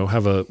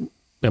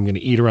 I'm going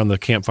to eat around the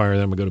campfire,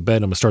 then I'm going to go to bed,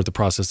 and I'm going to start the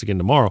process again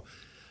tomorrow.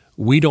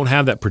 We don't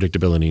have that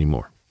predictability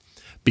anymore.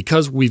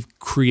 Because we've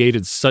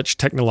created such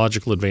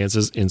technological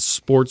advances in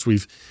sports,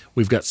 we've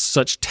got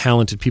such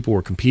talented people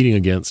we're competing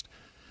against,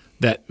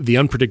 that the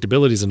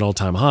unpredictability is an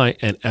all-time high,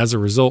 and as a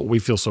result, we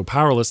feel so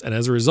powerless, and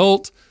as a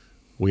result,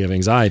 we have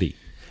anxiety.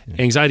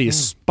 Anxiety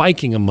is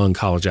spiking among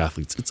college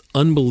athletes. It's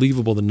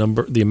unbelievable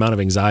the amount of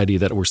anxiety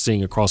that we're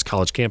seeing across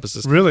college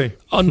campuses. Really?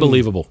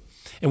 Unbelievable.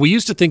 And we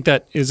used to think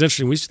that is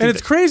interesting.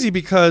 It's crazy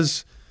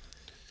because,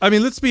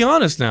 let's be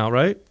honest now,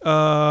 right?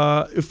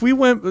 If we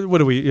went,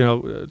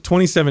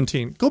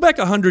 2017, go back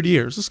 100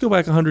 years. Let's go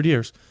back 100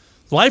 years.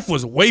 Life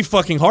was way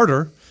fucking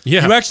harder.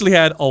 Yeah. You actually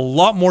had a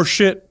lot more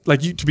shit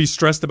to be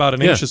stressed about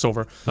and anxious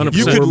over. 100%.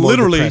 You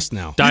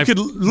could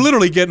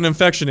literally get an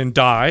infection and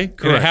die.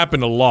 Correct. And it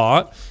happened a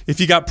lot. If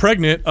you got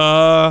pregnant,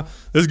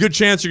 there's a good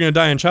chance you're going to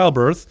die in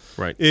childbirth.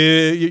 Right.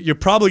 You're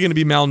probably going to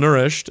be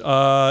malnourished.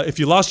 If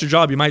you lost your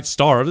job, you might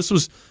starve. This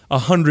was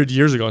 100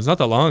 years ago. It's not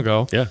that long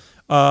ago. Yeah.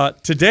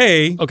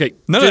 Today, Okay,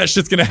 none of that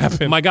shit's gonna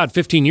happen. My God,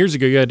 15 years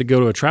ago, you had to go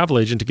to a travel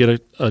agent to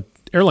get a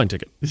airline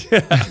ticket.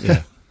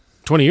 Yeah.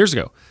 20 years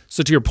ago.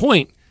 So to your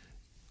point,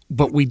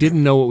 but we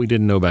didn't know what we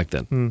didn't know back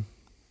then.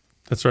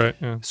 That's right.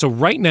 Yeah. So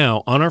right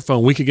now on our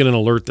phone, we could get an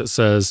alert that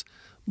says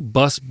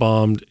bus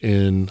bombed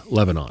in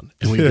Lebanon.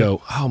 And we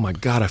go, oh my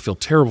God, I feel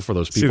terrible for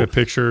those people. See the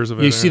pictures of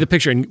it. You see the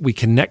picture and we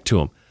connect to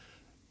them.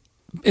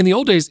 In the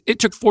old days, it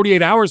took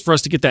 48 hours for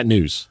us to get that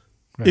news.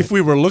 Right. If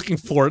we were looking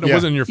for it, it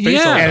wasn't in your face all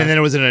the time. And then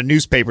it was in a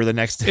newspaper the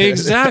next day.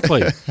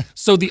 Exactly.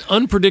 So the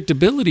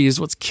unpredictability is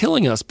what's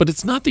killing us, but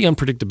it's not the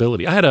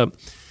unpredictability. I had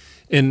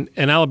in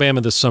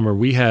Alabama this summer,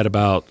 we had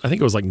about, I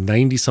think it was like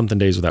 90-something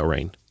days without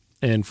rain.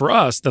 And for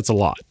us, that's a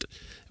lot.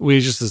 We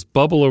had just this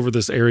bubble over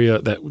this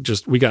area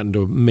that we got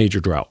into a major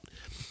drought.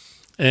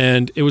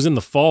 And it was in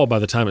the fall by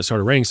the time it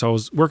started raining. So I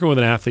was working with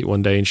an athlete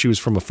one day, and she was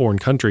from a foreign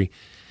country.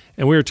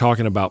 And we were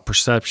talking about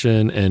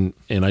perception and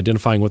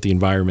identifying what the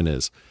environment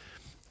is.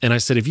 And I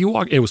said, if you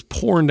walk, it was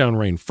pouring down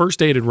rain. First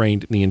day it had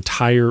rained in the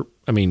entire,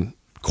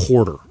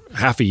 quarter,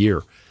 half a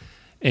year.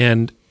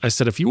 And I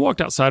said, if you walked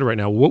outside right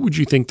now, what would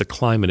you think the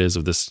climate is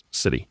of this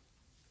city?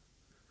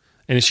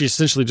 And she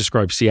essentially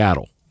described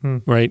Seattle,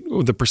 right?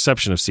 The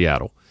perception of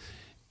Seattle.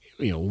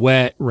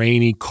 Wet,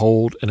 rainy,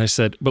 cold. And I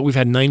said, but we've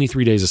had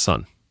 93 days of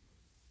sun.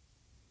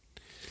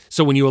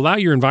 So when you allow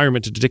your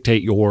environment to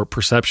dictate your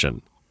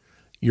perception,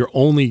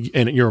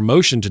 and your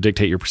emotion to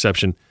dictate your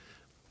perception,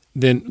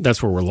 then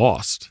that's where we're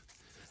lost.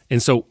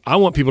 And so I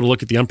want people to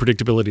look at the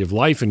unpredictability of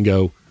life and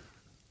go,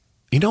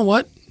 you know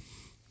what?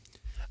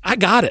 I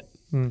got it.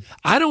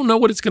 I don't know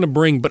what it's going to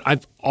bring, but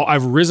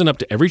I've risen up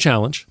to every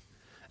challenge,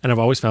 and I've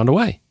always found a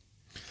way.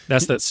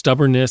 That's that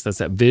stubbornness. That's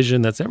that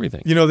vision. That's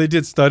everything. They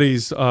did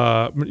studies.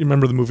 You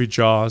remember the movie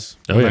Jaws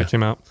when that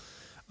came out?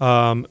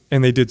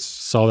 And they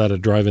saw that at a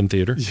drive-in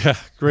theater. Yeah,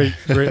 great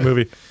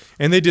movie.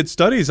 And they did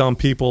studies on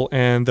people,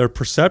 and their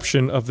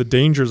perception of the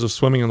dangers of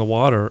swimming in the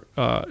water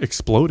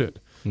exploded.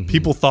 Mm-hmm.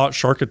 People thought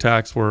shark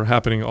attacks were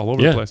happening all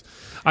over the place.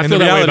 I feel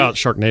that way about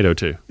Sharknado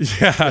too.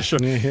 Yeah, sure.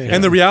 Yeah.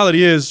 And the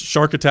reality is,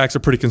 shark attacks are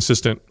pretty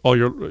consistent all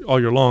year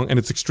long, and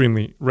it's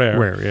extremely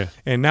rare. Yeah.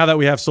 And now that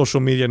we have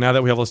social media, now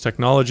that we have all this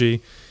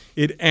technology,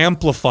 it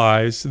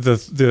amplifies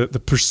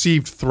the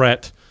perceived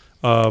threat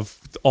of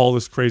all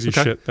this crazy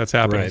shit that's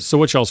happening. Right. So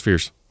what's y'all's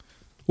fears?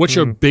 What's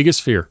your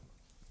biggest fear?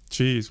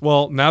 Jeez.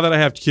 Well, now that I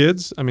have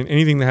kids,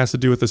 anything that has to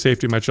do with the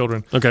safety of my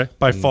children. Okay.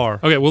 By far.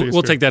 Okay,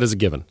 we'll take that as a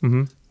given.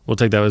 Mm-hmm. We'll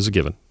take that as a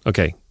given.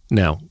 Okay.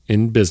 Now,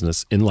 in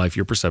business, in life,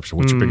 your perception,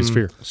 what's your biggest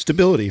fear?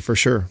 Stability, for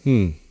sure.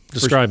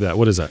 Describe that.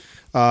 What is that?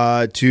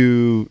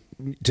 To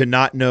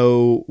not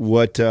know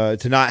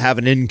to not have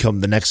an income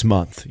the next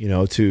month,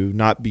 to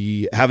not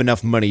have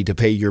enough money to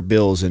pay your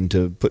bills and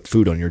to put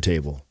food on your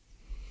table.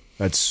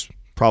 That's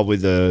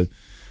probably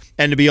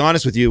and to be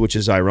honest with you, which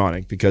is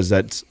ironic because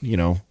that's,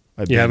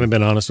 you haven't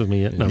been honest with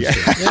me yet? No,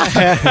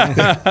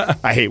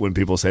 I hate when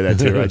people say that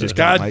too. I just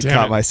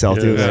caught myself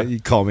doing that. You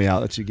call me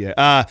out, that you get.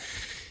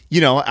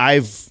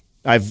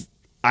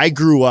 I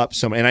grew up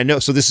and I know,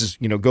 so this is,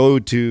 go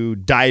to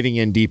diving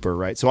in deeper,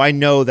 right? So I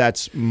know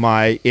that's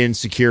my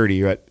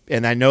insecurity, right?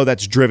 And I know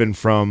that's driven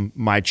from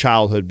my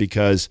childhood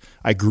because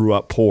I grew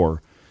up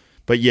poor.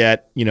 But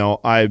yet,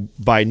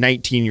 by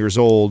 19 years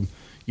old,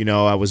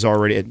 I was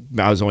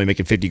only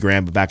making 50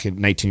 grand, but back at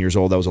 19 years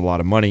old, that was a lot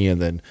of money,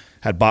 and then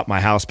had bought my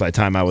house by the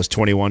time I was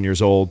 21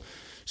 years old.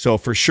 So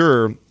for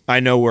sure, I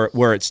know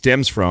where it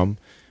stems from,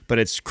 but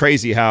it's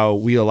crazy how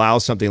we allow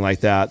something like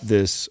that,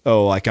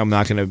 I'm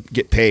not going to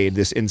get paid,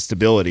 this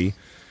instability,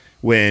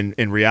 when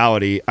in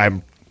reality,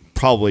 I'm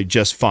probably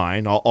just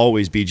fine. I'll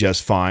always be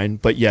just fine,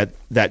 but yet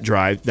that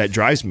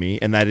drives me,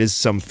 and that is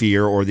some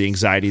fear or the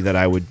anxiety that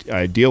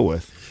I deal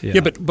with.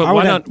 Yeah, but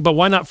why not? But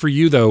why not for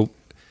you though?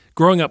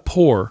 Growing up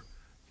poor,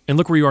 and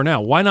look where you are now.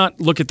 Why not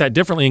look at that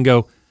differently and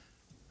go,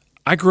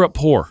 I grew up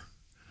poor.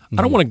 Mm-hmm.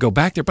 I don't want to go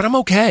back there, but I'm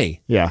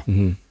okay. Yeah.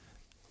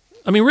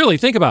 Mm-hmm. Really,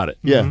 think about it.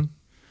 Yeah. Mm-hmm.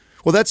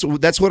 Well,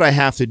 that's what I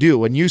have to do.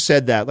 When you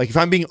said that, like if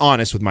I'm being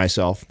honest with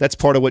myself, that's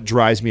part of what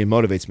drives me and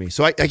motivates me.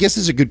 So I guess this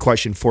is a good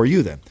question for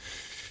you then.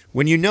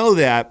 When you know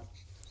that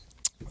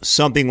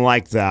something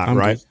like that,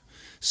 right?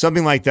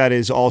 Something like that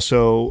is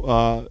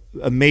also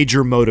a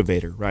major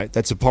motivator, right?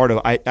 That's a part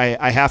of,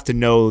 I have to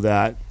know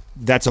that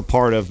that's a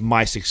part of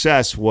my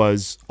success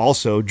was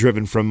also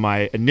driven from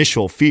my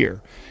initial fear.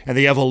 And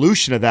the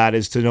evolution of that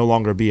is to no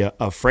longer be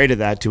afraid of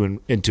that,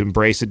 and to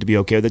embrace it, to be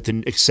okay with it,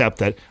 to accept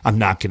that I'm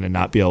not going to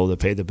not be able to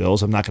pay the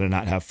bills. I'm not going to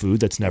not have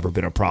food. That's never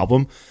been a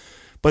problem.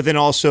 But then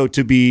also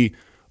to be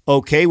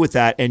okay with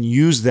that and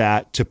use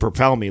that to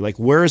propel me. Like,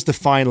 where is the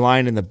fine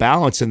line and the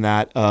balance in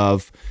that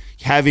of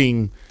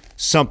having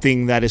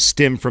something that is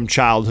stemmed from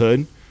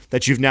childhood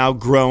that you've now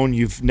grown,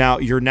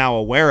 you're now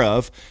aware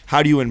of?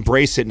 How do you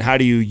embrace it and how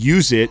do you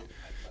use it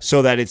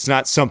so that it's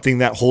not something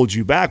that holds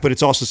you back, but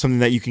it's also something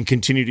that you can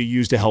continue to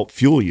use to help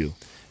fuel you?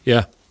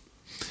 Yeah.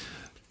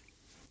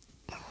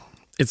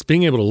 It's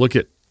being able to look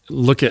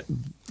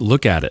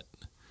at it,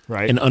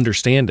 right, and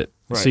understand it.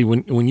 Right. See,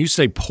 when you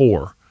say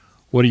poor,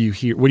 what do you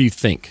hear? What do you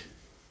think?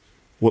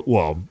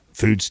 Well,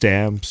 food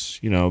stamps,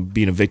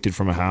 being evicted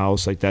from a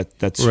house like that.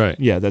 That's right.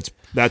 Yeah,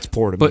 that's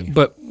poor to me.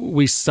 But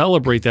we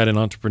celebrate that in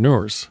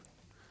entrepreneurs.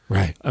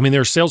 Right. I mean,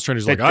 there are sales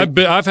trainers like,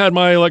 I've had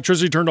my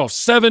electricity turned off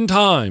 7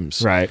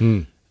 times. Right.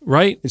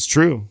 Right? It's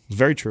true. It's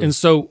very true. And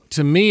so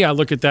to me, I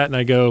look at that and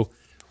I go,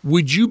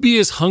 would you be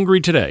as hungry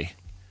today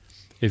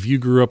if you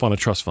grew up on a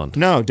trust fund?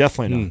 No,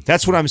 definitely not.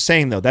 That's what I'm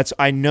saying, though.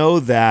 I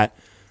know that,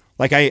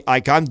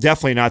 I'm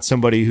definitely not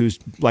somebody who's,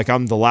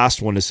 I'm the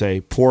last one to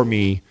say, poor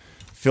me,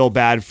 feel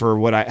bad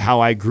for how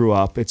I grew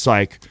up. It's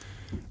like,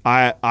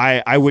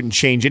 I wouldn't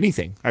change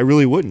anything. I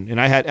really wouldn't. And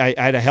I had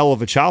a hell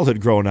of a childhood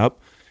growing up.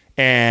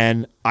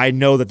 And I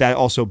know that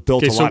also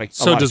built a lot of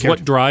So does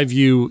what drive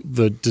you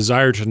the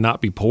desire to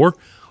not be poor,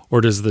 or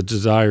does the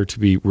desire to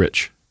be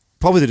rich?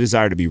 Probably the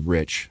desire to be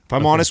rich. If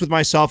I'm honest with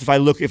myself,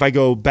 if I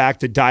go back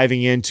to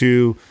diving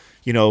into,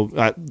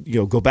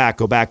 go back.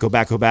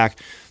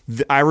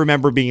 I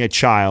remember being a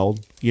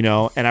child,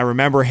 and I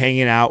remember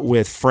hanging out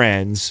with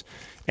friends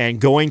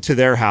and going to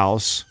their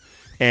house,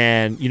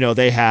 and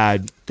they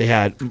had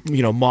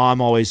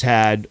mom always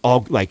had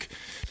all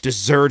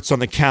desserts on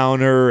the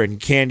counter and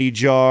candy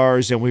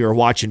jars, and we were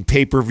watching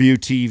pay-per-view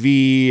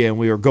TV, and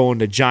we were going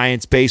to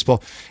Giants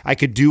baseball. I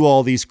could do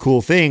all these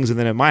cool things, and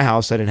then at my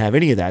house, I didn't have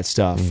any of that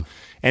stuff.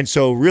 And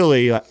so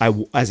really,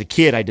 as a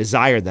kid, I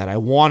desired that. I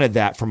wanted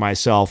that for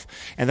myself.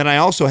 And then I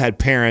also had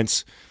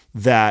parents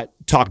that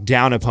talked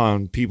down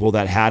upon people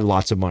that had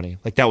lots of money.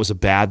 That was a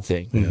bad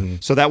thing.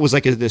 So that was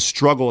this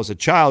struggle as a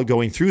child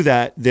going through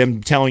that,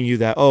 them telling you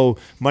that, oh,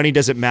 money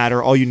doesn't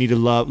matter. All you need to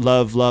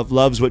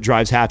love's what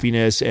drives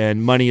happiness,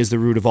 and money is the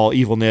root of all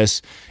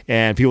evilness,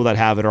 and people that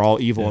have it are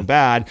all evil and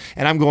bad.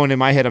 And I'm going in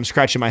my head, I'm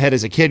scratching my head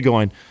as a kid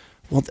going,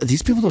 well,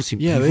 these people don't seem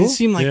evil. They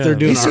seem like they're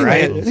doing all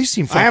right. They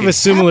seem I have a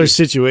similar happy.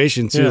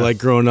 situation too,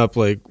 growing up,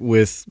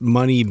 with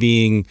money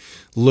being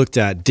looked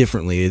at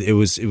differently. It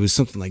was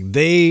something like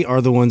they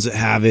are the ones that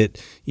have it,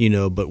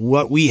 but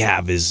what we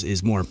have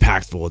is more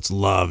impactful. It's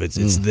love. It's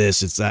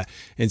this. It's that.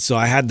 And so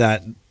I had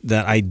that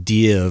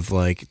idea of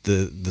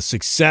the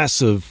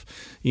success of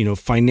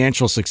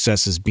financial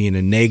success as being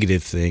a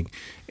negative thing,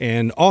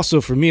 and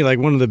also for me,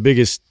 one of the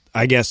biggest,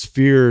 I guess,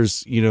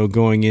 fears,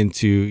 going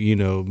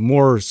into,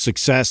 more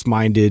success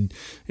minded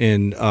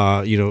and,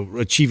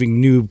 achieving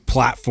new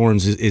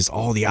platforms is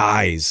all the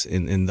eyes,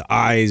 and the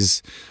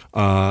eyes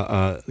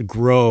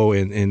grow.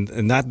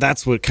 And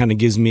that's what kind of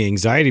gives me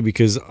anxiety,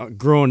 because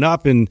growing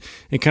up and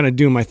kind of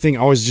doing my thing,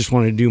 I always just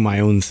wanted to do my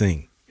own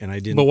thing. And I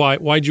didn't.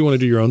 But why'd you want to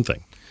do your own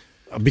thing?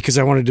 Because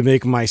I wanted to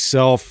make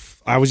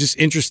myself, I was just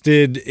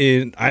interested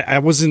in, I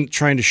wasn't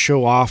trying to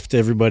show off to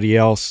everybody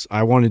else.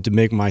 I wanted to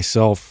make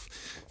myself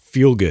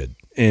feel good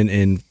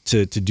and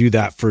to do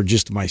that for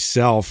just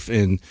myself.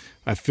 And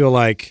I feel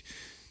like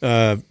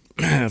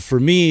for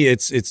me,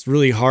 it's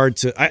really hard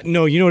to,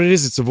 no, you know what it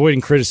is? It's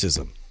avoiding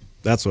criticism.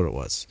 That's what it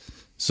was.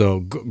 So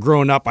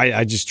growing up,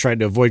 I just tried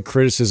to avoid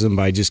criticism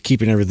by just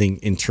keeping everything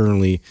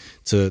internally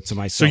to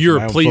myself. So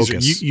you're a pleaser.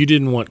 You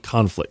didn't want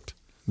conflict.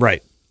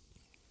 Right.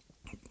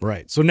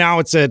 So now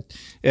it's at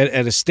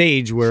a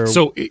stage where.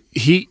 So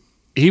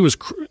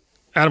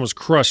Adam was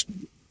crushed.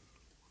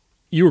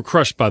 You were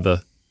crushed by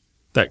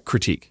that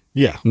critique.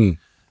 Yeah. Why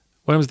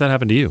does that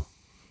happen to you?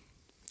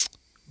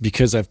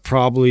 Because I've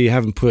probably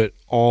haven't put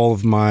all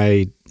of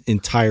my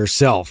entire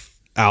self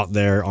out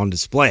there on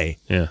display.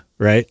 Yeah.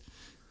 Right.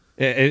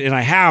 And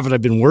I have, and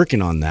I've been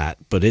working on that,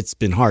 but it's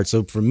been hard.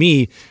 So for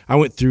me, I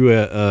went through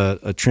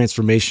a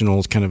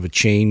transformational kind of a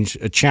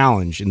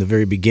challenge in the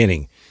very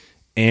beginning.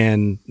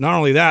 And not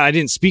only that, I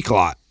didn't speak a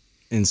lot.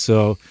 And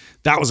so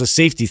that was a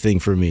safety thing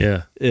for me.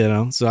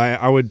 Yeah. So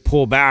I would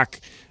pull back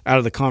out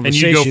of the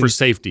conversation. And you go for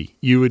safety.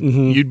 You would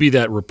you'd be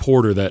that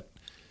reporter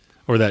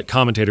or that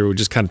commentator who would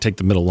just kind of take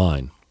the middle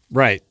line.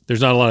 Right.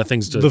 There's not a lot of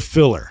things to the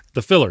filler.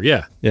 The filler,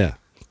 yeah. Yeah.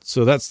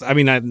 So that's, I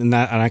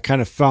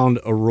kind of found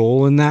a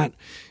role in that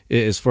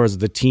as far as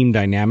the team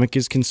dynamic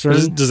is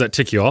concerned. Does that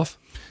tick you off?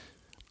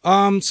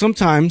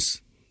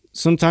 Sometimes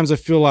I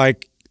feel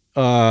like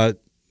the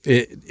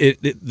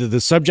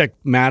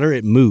subject matter,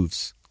 it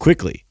moves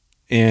quickly,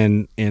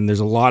 and there's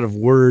a lot of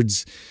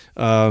words.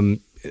 A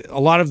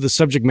lot of the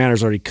subject matter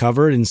is already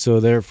covered, and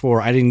so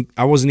therefore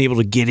I wasn't able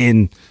to get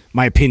in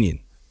my opinion.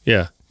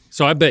 Yeah.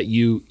 So I bet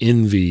you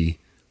envy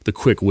the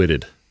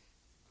quick-witted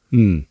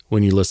when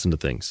you listen to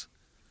things.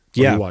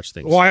 You watch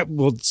things.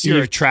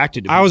 You're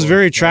attracted to I was people,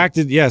 very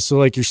attracted. Right? Yeah. So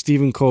like your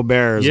Stephen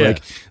Colbert,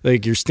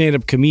 like your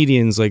stand-up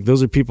comedians, like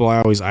those are people I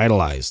always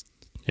idolized.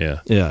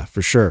 Yeah. Yeah,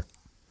 for sure.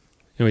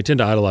 And we tend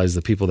to idolize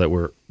the people that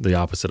were the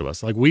opposite of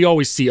us. Like we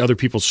always see other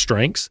people's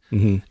strengths,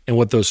 and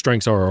what those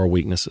strengths are our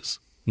weaknesses.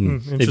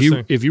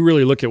 If you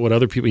really look at what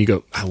other people, you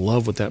go, I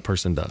love what that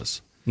person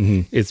does.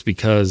 It's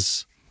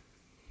because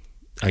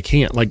I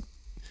can't. Like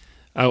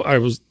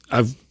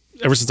I've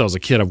ever since I was a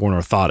kid, I've worn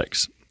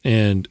orthotics,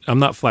 and I'm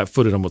not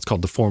flat-footed. I'm what's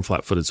called deformed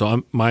flat-footed.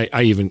 So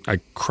I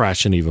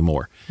crash in even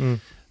more.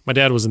 My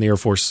dad was in the Air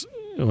Force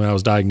when I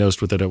was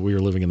diagnosed with it. We were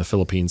living in the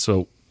Philippines,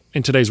 so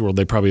in today's world,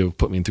 they probably would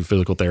put me through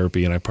physical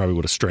therapy, and I probably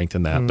would have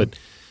strengthened that.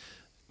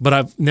 But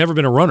I've never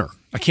been a runner.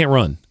 I can't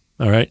run.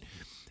 All right.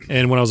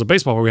 And when I was a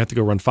baseball player, we had to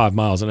go run 5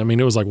 miles. And I mean,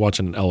 it was like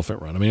watching an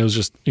elephant run. I mean, it was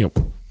just,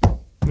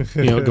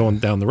 going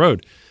down the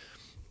road.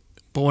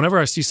 But whenever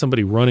I see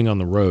somebody running on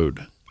the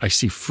road, I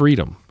see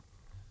freedom.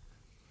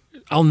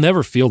 I'll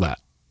never feel that.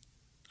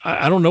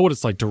 I don't know what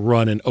it's like to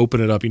run and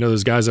open it up.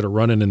 Those guys that are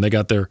running and they've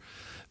got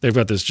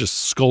this just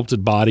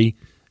sculpted body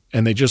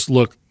and they just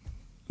look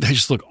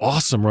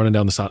awesome running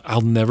down the side.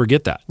 I'll never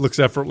get that. Looks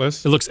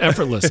effortless. It looks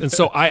effortless. And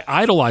so I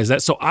idolize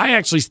that. So I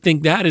actually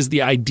think that is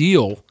the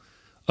ideal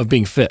of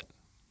being fit.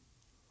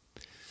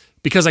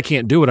 Because I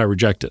can't do it, I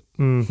reject it.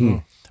 Mm-hmm.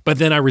 But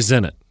then I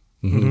resent it.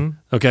 Mm-hmm.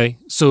 Okay?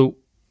 So,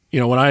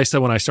 when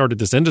I started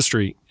this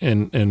industry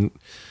and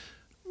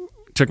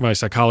took my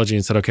psychology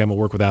and said, okay, I'm going to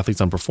work with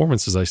athletes on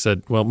performances, I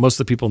said, well, most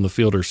of the people in the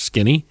field are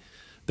skinny,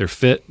 they're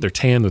fit, they're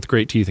tan with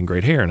great teeth and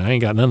great hair, and I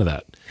ain't got none of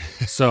that.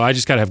 So I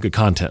just got to have good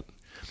content.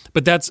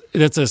 But that's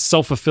a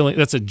self-fulfilling,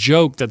 that's a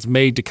joke that's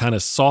made to kind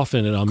of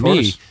soften it on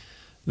me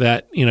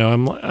that,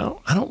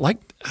 I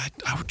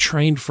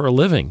trained for a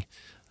living,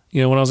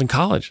 when I was in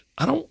college.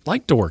 I don't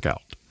like to work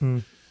out.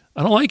 I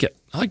don't like it.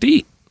 I like to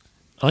eat.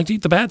 I like to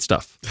eat the bad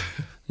stuff.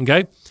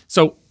 Okay?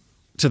 So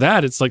to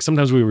that, it's like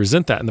sometimes we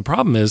resent that. And the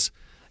problem is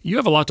you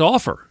have a lot to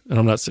offer. And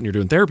I'm not sitting here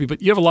doing therapy,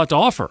 but you have a lot to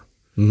offer.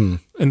 Mm-hmm.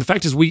 And the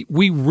fact is we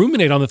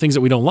ruminate on the things that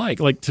we don't like.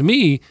 Like to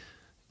me,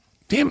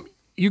 damn,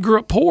 you grew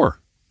up poor.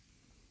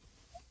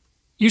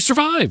 You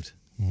survived.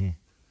 Mm-hmm.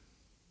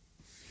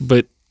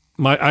 But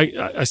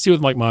I see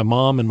with like my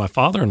mom and my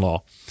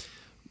father-in-law,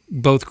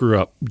 both grew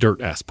up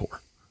dirt-ass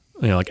poor,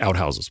 like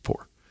outhouses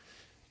poor.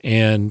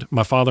 And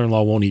my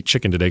father-in-law won't eat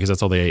chicken today because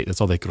that's all they ate.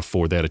 That's all they could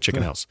afford. They had a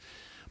chicken house.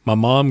 My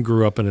mom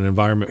grew up in an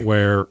environment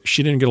where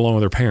she didn't get along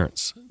with her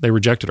parents. They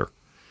rejected her.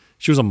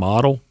 She was a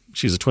model.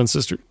 She's a twin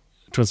sister.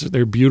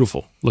 They're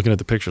beautiful. Looking at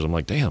the pictures, I'm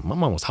like, damn, my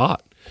mom was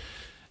hot.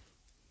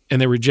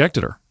 And they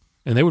rejected her.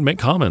 And they would make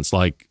comments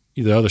like,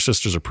 the other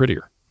sisters are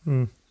prettier.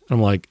 And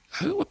I'm like,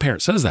 what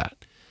parent says that?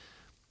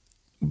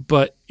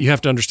 But you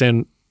have to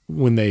understand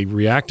when they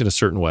react in a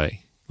certain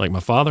way. Like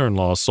my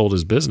father-in-law sold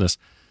his business.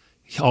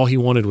 All he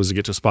wanted was to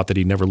get to a spot that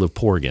he'd never live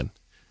poor again.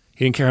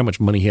 He didn't care how much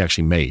money he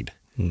actually made.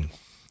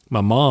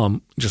 My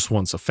mom just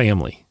wants a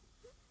family.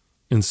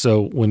 And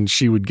so when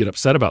she would get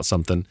upset about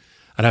something,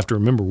 I'd have to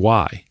remember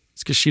why.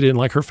 It's because she didn't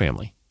like her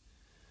family.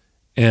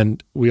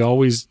 And we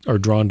always are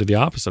drawn to the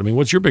opposite. I mean,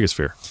 what's your biggest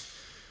fear?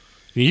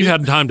 You've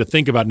had time to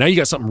think about it. Now you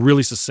got something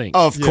really succinct.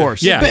 Oh, of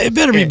course. Yeah. It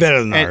better be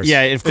better than ours.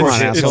 Yeah, of course.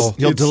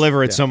 He'll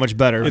deliver it so much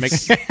better.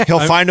 He'll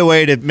find a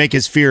way to make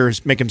his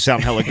fears make him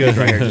sound hella good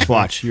right here. Just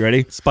watch. You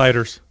ready?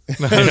 Spiders.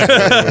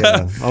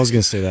 I was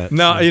going to say that.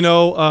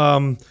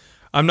 No,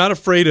 I'm not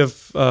afraid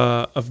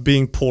of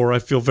being poor. I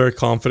feel very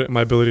confident in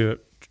my ability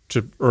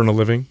to earn a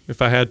living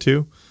if I had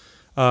to.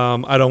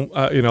 I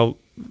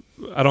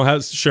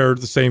don't share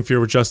the same fear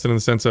with Justin in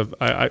the sense of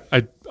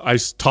I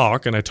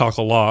talk and I talk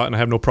a lot and I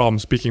have no problem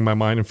speaking my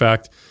mind. In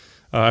fact,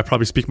 I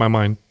probably speak my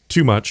mind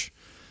too much.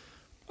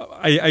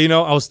 I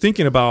was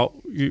thinking about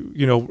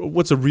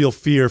what's a real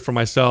fear for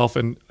myself,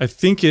 and I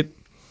think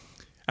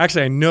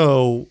I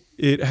know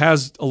it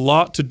has a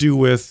lot to do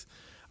with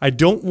I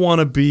don't want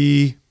to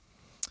be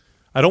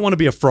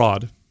a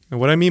fraud. And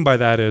what I mean by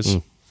that is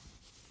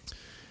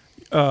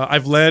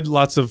I've led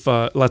lots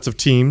of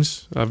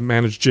teams. I've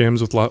managed gyms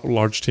with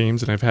large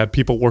teams, and I've had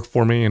people work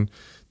for me, and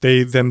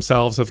they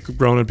themselves have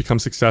grown and become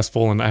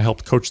successful, and I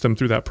helped coach them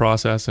through that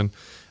process. And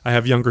I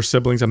have younger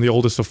siblings. I'm the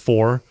oldest of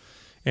 4.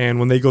 And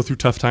when they go through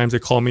tough times, they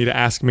call me to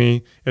ask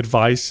me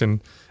advice, and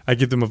I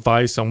give them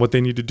advice on what they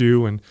need to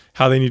do and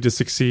how they need to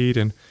succeed.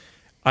 And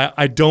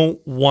I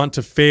don't want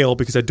to fail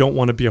because I don't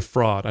want to be a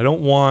fraud. I don't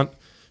want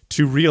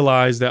to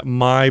realize that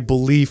my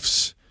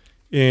beliefs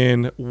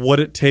in what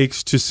it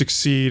takes to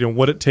succeed and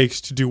what it takes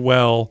to do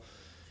well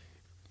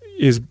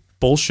is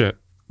bullshit.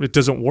 It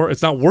doesn't work.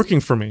 It's not working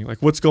for me.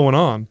 Like, what's going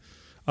on?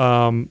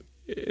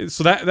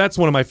 So that's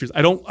one of my fears.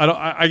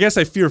 I guess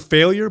I fear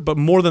failure, but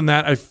more than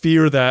that, I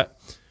fear that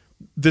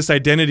this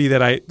identity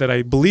that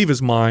I believe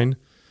is mine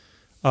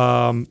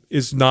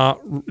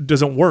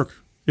doesn't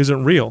work,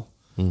 isn't real.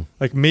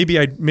 Like maybe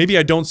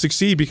I don't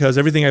succeed because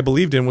everything I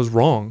believed in was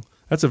wrong.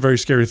 That's a very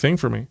scary thing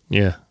for me.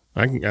 Yeah,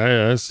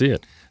 I see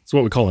it. It's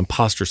what we call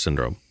imposter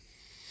syndrome,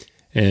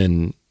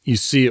 and you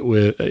see it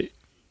with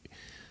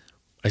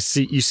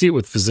you see it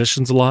with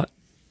physicians a lot,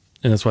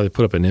 and that's why they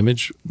put up an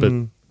image. But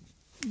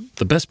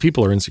the best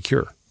people are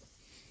insecure.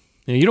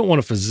 You don't want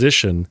a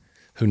physician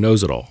who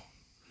knows it all.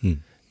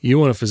 You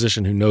want a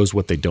physician who knows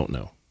what they don't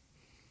know.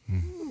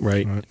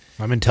 Right?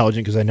 I'm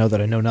intelligent because I know that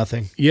I know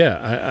nothing.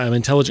 Yeah, I'm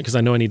intelligent because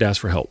I know I need to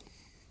ask for help.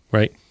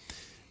 Right?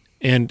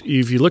 And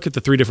if you look at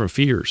the 3 different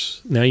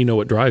fears, now you know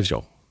what drives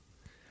y'all.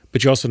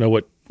 But you also know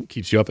what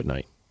keeps you up at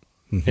night.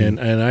 And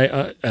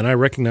I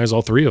recognize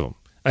all 3 of them.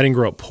 I didn't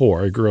grow up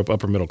poor. I grew up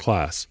upper middle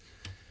class.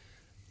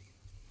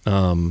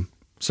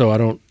 So I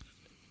don't.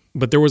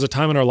 But there was a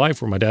time in our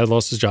life where my dad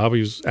lost his job.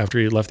 After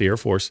he left the Air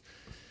Force,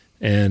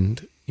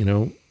 and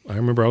I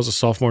remember I was a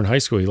sophomore in high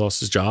school. He lost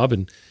his job,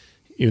 and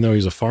even though he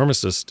was a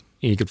pharmacist,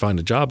 he could find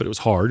a job, but it was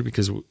hard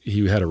because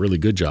he had a really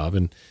good job.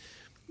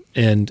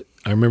 And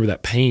I remember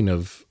that pain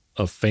of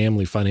of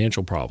family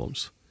financial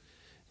problems.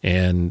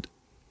 And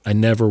I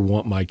never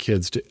want my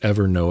kids to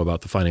ever know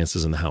about the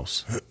finances in the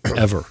house,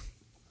 ever.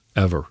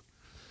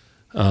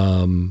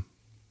 My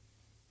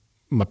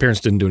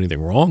parents didn't do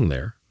anything wrong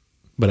there,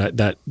 but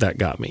that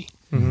got me.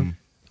 Mm-hmm.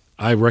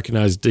 I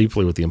recognize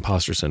deeply with the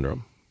imposter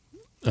syndrome.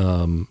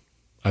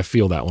 I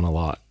feel that one a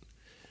lot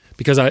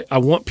because I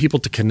want people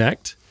to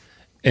connect,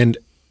 and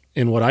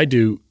what I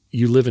do,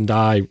 you live and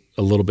die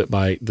a little bit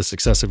by the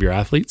success of your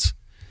athletes,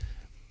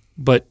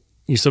 but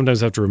you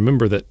sometimes have to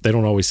remember that they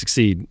don't always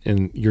succeed,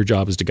 and your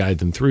job is to guide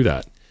them through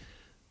that.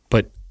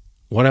 But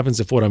what happens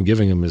if what I'm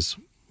giving them is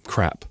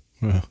crap?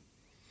 Yeah.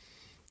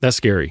 That's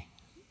scary,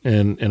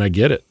 and I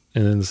get it.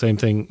 And then the same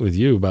thing with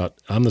you about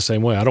I'm the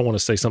same way. I don't want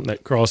to say something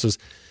that crosses,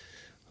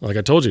 like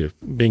I told you,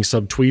 being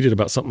subtweeted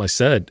about something I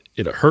said,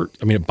 it hurt.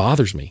 I mean, it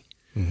bothers me.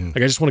 Mm-hmm. Like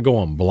I just want to go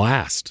on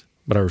blast,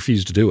 but I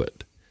refuse to do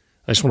it.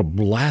 I just want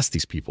to blast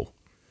these people.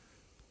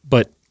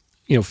 But,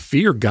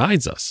 fear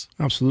guides us.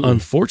 Absolutely.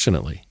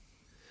 Unfortunately.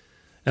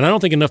 And I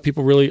don't think enough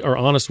people really are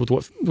honest with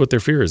what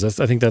their fear is.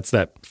 I think that's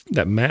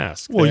that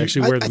mask. Well, they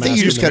actually wear the mask. I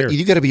think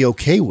you got to be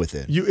okay with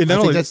it. I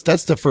think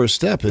that's the first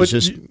step. I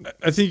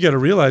think you got to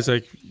realize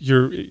like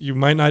you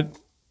might not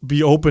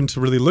be open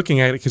to really looking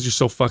at it because you're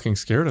so fucking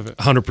scared of it.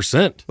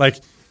 100%. Like,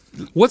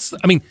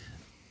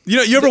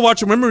 you ever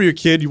watch? Remember, when you're a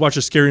kid, you watch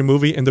a scary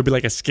movie and there'll be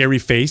like a scary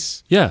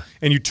face. Yeah.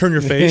 And you turn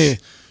your face.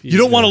 You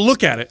don't want to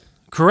look at it.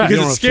 Correct.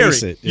 Because it's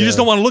scary. You just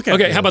don't want to look at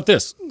it. Okay. How about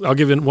this? I'll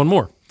give in one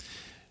more.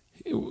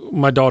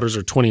 My daughters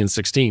are 20 and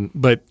 16,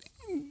 but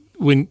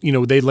when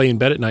they lay in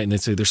bed at night and they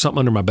say there's something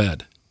under my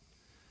bed.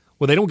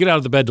 Well, they don't get out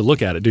of the bed to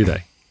look at it, do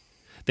they?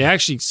 They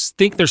actually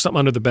think there's something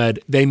under the bed.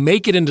 They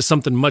make it into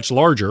something much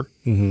larger,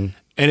 mm-hmm.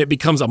 and it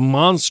becomes a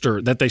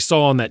monster that they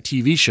saw on that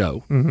TV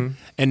show. Mm-hmm.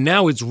 And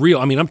now it's real.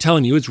 I mean, I'm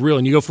telling you, it's real.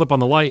 And you go flip on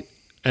the light,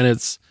 and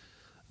it's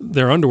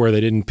their underwear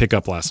they didn't pick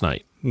up last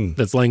night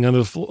that's laying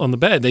on the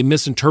bed. They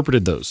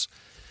misinterpreted those.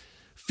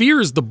 Fear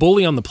is the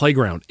bully on the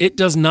playground. It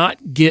does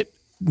not get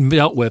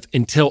dealt with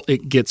until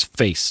it gets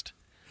faced.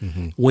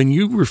 Mm-hmm. When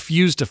you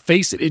refuse to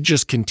face it, it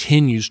just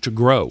continues to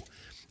grow.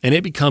 And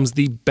it becomes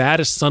the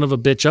baddest son of a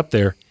bitch up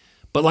there.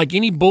 But like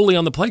any bully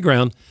on the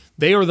playground,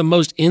 they are the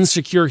most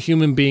insecure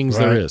human beings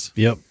there is.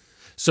 Yep.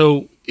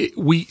 So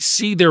we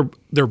see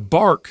their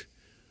bark,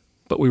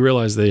 but we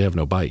realize they have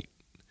no bite.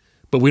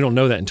 But we don't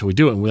know that until we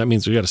do it. And that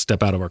means we got to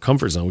step out of our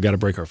comfort zone. We got to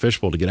break our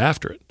fishbowl to get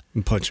after it.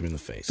 And punch him in the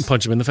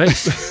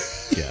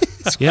face. Yeah.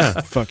 Yeah.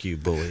 Fuck you,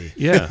 bully.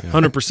 Yeah.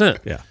 100%.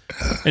 Yeah.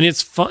 And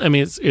it's fun. I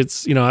mean,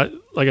 it's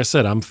like I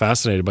said, I'm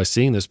fascinated by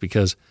seeing this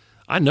because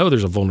I know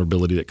there's a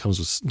vulnerability that comes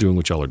with doing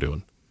what y'all are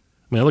doing.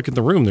 I mean, I look at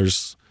the room.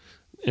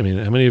 How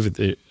many of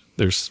it?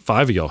 There's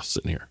 5 of y'all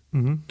sitting here.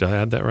 Mm-hmm. Did I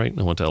add that right?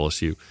 I went to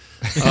LSU.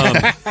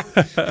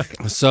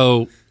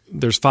 So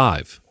there's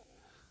 5.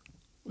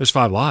 There's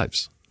 5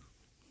 lives.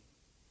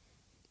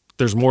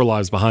 There's more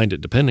lives behind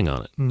it, depending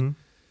on it.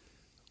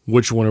 Mm-hmm.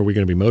 Which one are we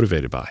going to be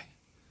motivated by?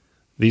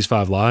 These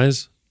 5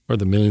 lives or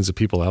the millions of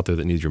people out there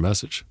that need your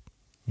message?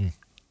 Mm.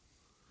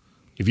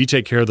 If you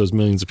take care of those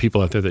millions of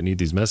people out there that need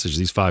these messages,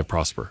 these 5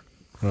 prosper.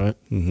 Right.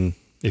 Mm-hmm.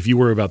 If you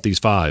worry about these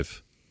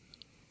 5,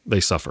 they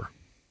suffer.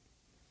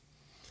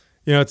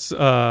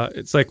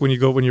 It's like when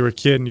you were a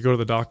kid and you go to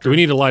the doctor. Do we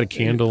need to light a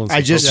candle? And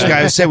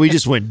I said we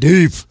just went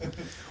deep.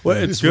 Well,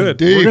 it's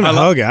good. We're gonna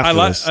hug after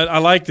this. I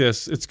like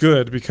this. It's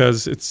good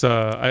because it's.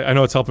 I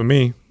know it's helping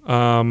me.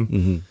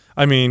 Mm-hmm.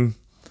 I mean,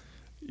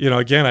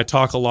 again, I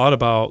talk a lot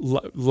about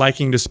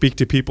liking to speak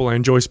to people. I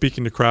enjoy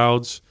speaking to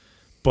crowds,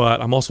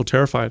 but I'm also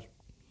terrified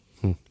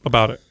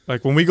about it.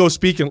 Like when we go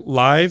speak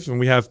live and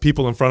we have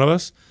people in front of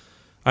us,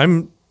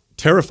 I'm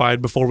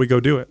terrified before we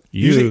go do it.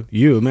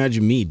 You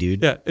imagine me,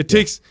 dude. Yeah, it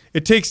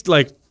takes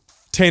like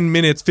 10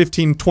 minutes,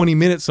 15, 20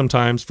 minutes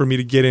sometimes for me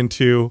to get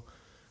into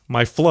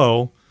my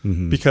flow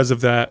because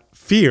of that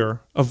fear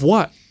of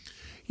what?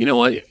 You know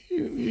what?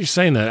 You're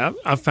saying that.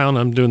 I found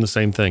I'm doing the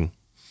same thing.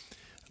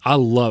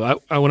 When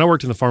I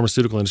worked in the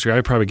pharmaceutical industry,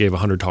 I probably gave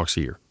 100 talks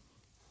a year,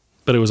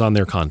 but it was on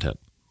their content,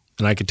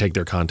 and I could take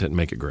their content and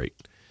make it great.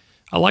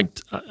 I'm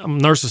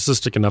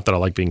narcissistic enough that I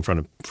like being in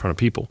front of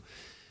people.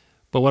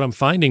 But what I'm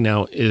finding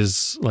now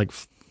is like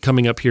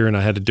coming up here, and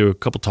I had to do a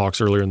couple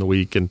talks earlier in the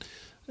week and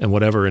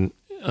whatever, and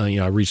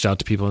I reached out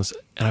to people, and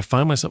I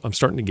find myself I'm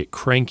starting to get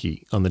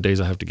cranky on the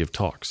days I have to give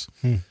talks.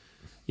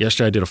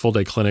 Yesterday I did a full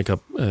day clinic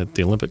up at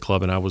the Olympic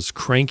Club, and I was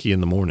cranky in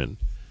the morning.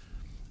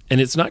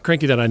 And it's not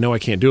cranky that I know I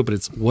can't do it, but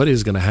it's what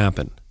is going to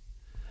happen.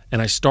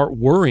 And I start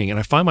worrying, and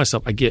I find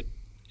myself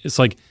it's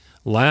like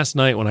last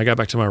night when I got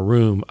back to my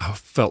room, I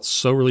felt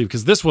so relieved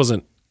because this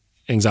wasn't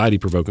anxiety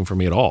provoking for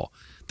me at all.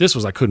 This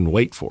was I couldn't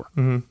wait for.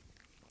 Mm-hmm.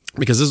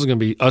 Because this is going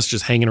to be us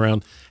just hanging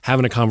around,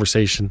 having a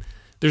conversation.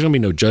 There's going to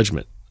be no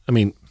judgment. I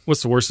mean,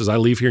 what's the worst is I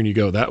leave here and you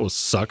go, that was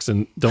sucks,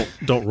 and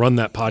don't run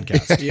that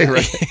podcast. Yeah,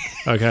 right.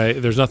 Okay,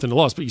 there's nothing to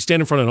lose. But you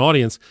stand in front of an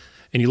audience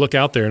and you look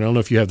out there, and I don't know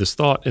if you have this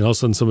thought, and all of a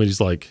sudden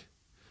somebody's like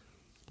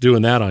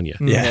doing that on you.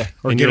 Yeah.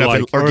 Or get up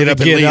and leave.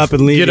 Get up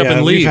and leave. Get up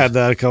and leave. We've had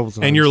that a couple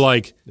times. And you're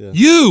like,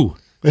 you!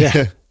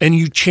 Yeah. And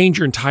you change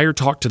your entire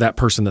talk to that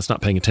person that's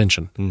not paying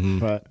attention.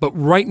 Right. But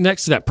right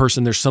next to that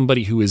person, there's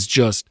somebody who is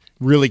just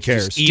Really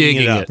cares.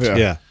 digging it,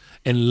 Yeah.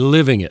 and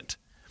living it.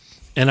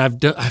 And I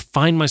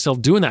find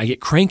myself doing that. I get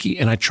cranky,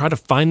 and I try to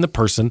find the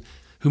person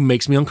who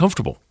makes me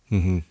uncomfortable.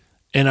 And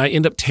I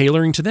end up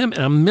tailoring to them,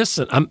 and I'm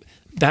missing.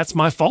 That's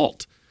my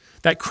fault.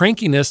 That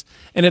crankiness.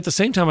 And at the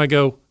same time, I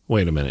go,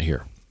 wait a minute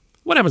here.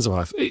 What happens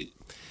if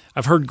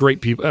I've heard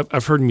great people,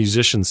 I've heard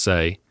musicians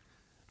say,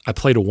 I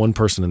play to one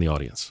person in the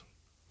audience.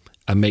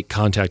 I make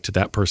contact to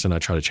that person. I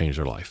try to change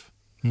their life.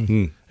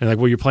 And like,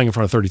 well, you're playing in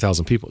front of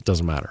 30,000 people. It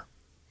doesn't matter.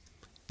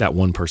 That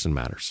one person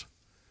matters.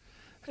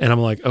 And I'm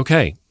like,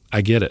 okay,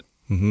 I get it.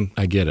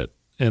 I get it.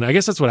 And I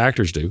guess that's what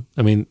actors do.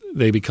 I mean,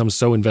 they become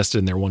so invested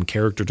in their one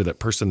character to that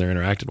person they're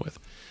interacting with.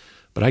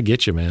 But I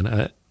get you, man.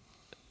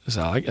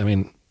 I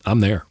mean,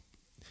 I'm there.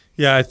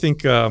 Yeah, I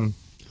think one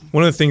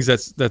of the things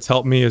that's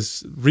helped me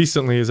is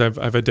recently is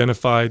I've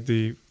identified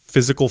the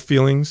physical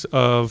feelings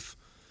of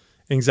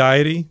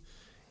anxiety,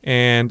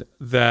 and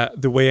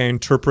that the way I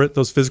interpret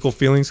those physical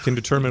feelings can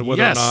determine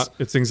whether or not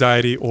it's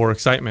anxiety or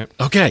excitement.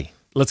 Okay,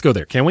 let's go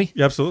there. Can we?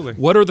 Yeah, absolutely.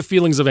 What are the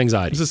feelings of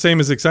anxiety? It's the same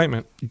as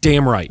excitement.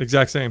 Damn right.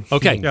 Exact same.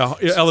 Okay. Yeah,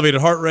 elevated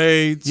heart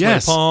rate,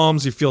 sweaty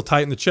palms, you feel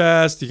tight in the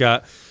chest, you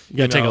got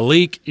to take a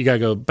leak, you got to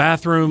go to the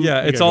bathroom.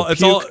 Yeah, it's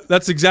all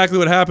that's exactly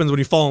what happens when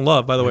you fall in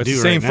love, by the way. It's the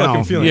same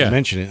fucking feeling. Yeah.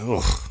 Mention it.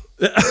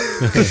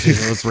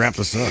 Let's wrap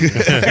this up.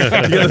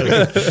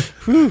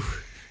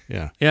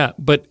 Yeah,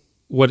 but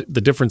what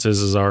the difference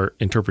is our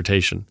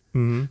interpretation.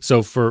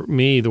 So for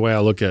me, the way I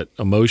look at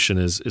emotion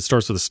is it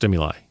starts with a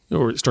stimuli,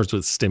 or it starts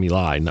with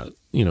stimuli, not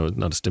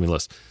a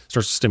stimulus. It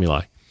starts with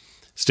stimuli.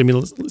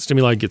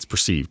 Stimuli gets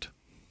perceived.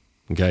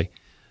 Okay,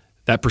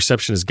 that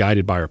perception is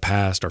guided by our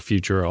past, our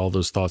future, all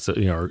those thoughts that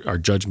our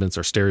judgments,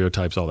 our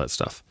stereotypes, all that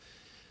stuff.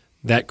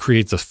 That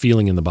creates a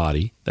feeling in the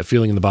body. That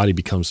feeling in the body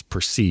becomes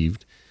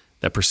perceived.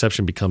 That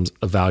perception becomes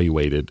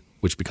evaluated,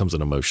 which becomes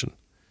an emotion.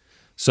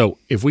 So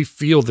if we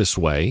feel this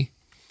way,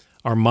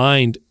 our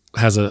mind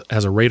has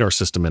a radar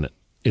system in it.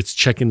 It's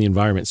checking the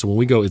environment. So when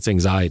we go, it's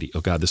anxiety.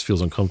 Oh God, this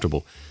feels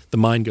uncomfortable. The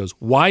mind goes,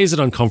 why is it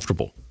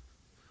uncomfortable?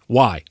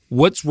 Why?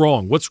 What's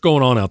wrong? What's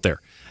going on out there?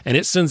 And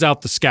it sends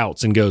out the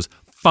scouts and goes,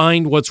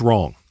 find what's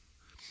wrong.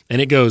 And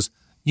it goes,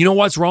 you know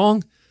what's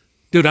wrong?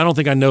 Dude, I don't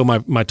think I know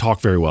my talk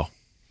very well.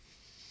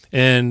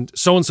 And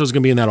so-and-so is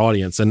going to be in that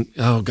audience. And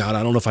oh God,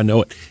 I don't know if I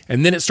know it.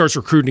 And then it starts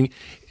recruiting.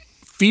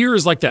 Fear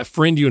is like that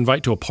friend you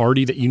invite to a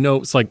party that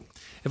it's like,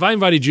 if I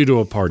invited you to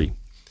a party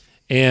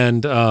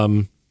and,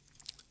 I'm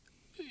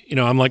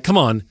like, come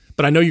on,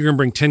 but I know you're going to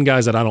bring 10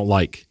 guys that I don't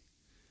like.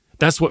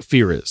 That's what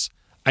fear is.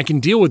 I can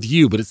deal with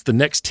you, but it's the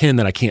next 10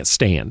 that I can't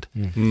stand.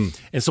 And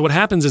so what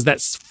happens is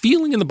that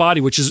feeling in the body,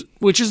 which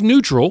is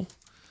neutral,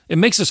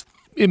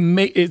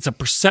 it's a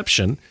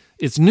perception,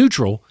 it's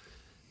neutral.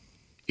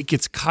 It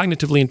gets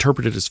cognitively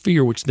interpreted as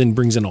fear, which then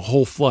brings in a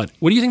whole flood.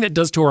 What do you think that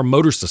does to our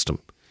motor system?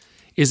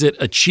 Is it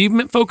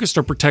achievement focused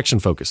or protection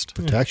focused?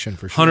 Protection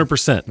for sure.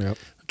 100%. Yep.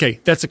 Okay,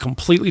 that's a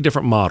completely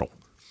different model.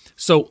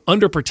 So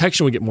under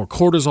protection, we get more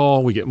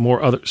cortisol, we get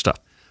more other stuff.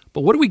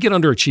 But what do we get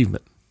under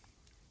achievement?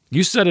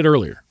 You said it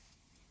earlier.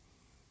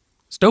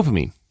 It's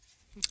dopamine.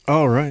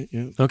 Oh, right.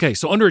 Yeah. Okay,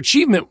 so under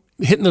achievement,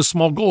 hitting those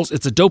small goals,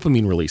 it's a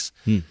dopamine release.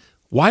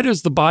 Why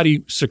does the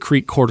body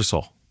secrete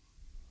cortisol?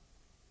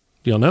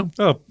 Do y'all know?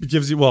 Oh,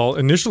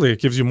 initially it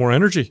gives you more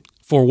energy.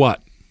 For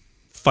what?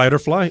 Fight or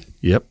flight.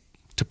 Yep,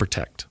 to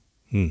protect.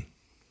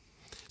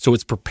 So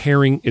it's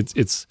preparing, it's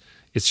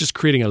just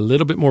creating a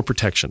little bit more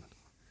protection.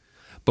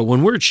 But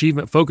when we're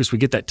achievement focused, we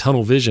get that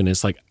tunnel vision.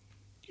 It's like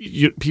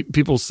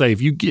people say,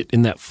 if you get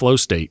in that flow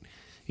state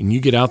and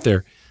you get out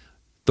there,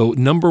 the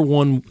number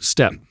one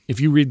step, if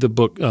you read the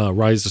book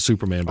Rise to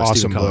Superman by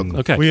Stephen Covey.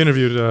 Okay. We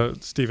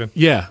interviewed Stephen.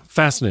 Yeah,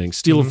 fascinating.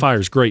 Steel of Fire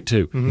is great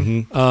too.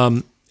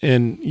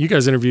 And you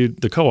guys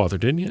interviewed the co-author,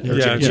 didn't you?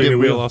 Yeah, Jamie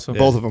Wheel also.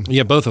 Both of them.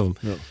 Yeah, both of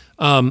them.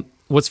 Yeah.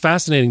 What's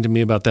fascinating to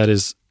me about that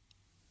is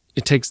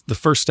the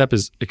first step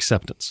is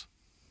acceptance.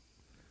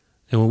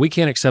 And when we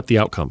can't accept the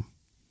outcome,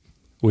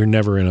 we're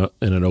never in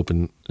an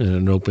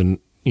open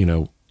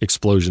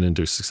explosion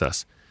into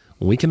success.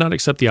 When we cannot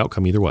accept the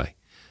outcome either way,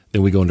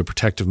 then we go into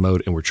protective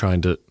mode and we're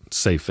trying to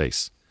save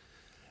face.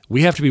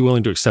 We have to be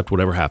willing to accept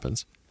whatever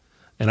happens.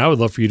 And I would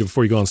love for you to,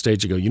 before you go on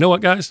stage, to go, you know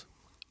what, guys?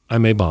 I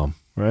may bomb.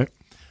 Right.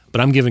 But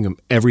I'm giving them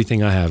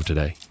everything I have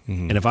today.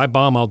 And if I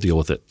bomb, I'll deal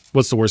with it.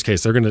 What's the worst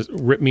case? They're going to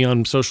rip me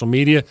on social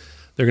media.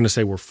 They're going to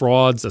say we're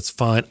frauds. That's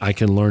fine. I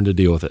can learn to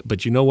deal with it.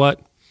 But you know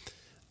what?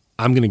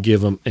 I'm going to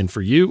give them, and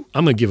for you,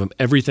 I'm going to give them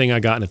everything I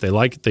got. And if they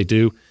like it, they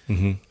do.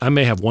 I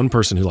may have one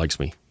person who likes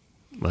me.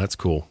 Well, that's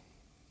cool.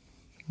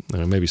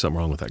 There may be something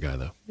wrong with that guy,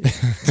 though.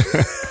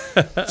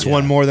 It's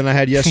one more than I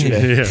had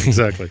yesterday. Yeah,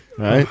 exactly.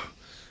 Right?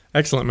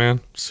 Excellent, man.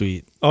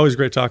 Sweet. Always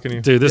great talking to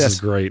you. Dude, this is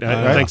great.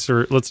 Thanks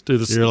for, let's do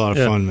this. You're a lot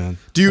of fun, man.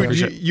 Do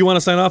you want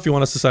to sign off? You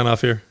want us to sign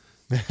off here?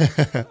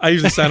 I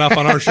usually sign off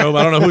on our show, but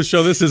I don't know whose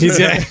show this is.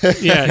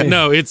 Yeah,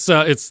 no, it's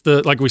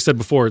the, like we said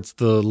before, it's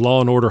the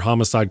Law and Order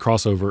homicide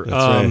crossover. That's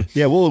right.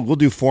 Yeah, we'll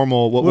do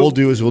formal. What we'll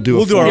do is we'll do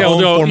our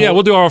own formal. Yeah,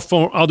 we'll do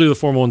I'll do the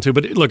formal one too.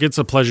 But look, it's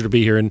a pleasure to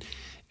be here, and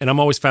And I'm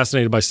always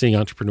fascinated by seeing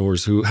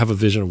entrepreneurs who have a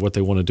vision of what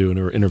they want to do and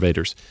are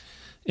innovators.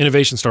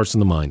 Innovation starts in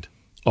the mind,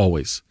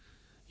 always.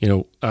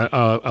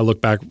 I look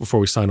back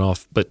before we sign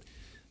off, but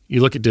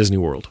you look at Disney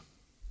World.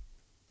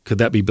 Could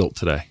that be built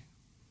today?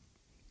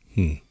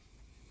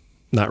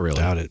 Not really.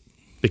 Doubt it.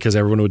 Because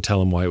everyone would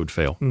tell him why it would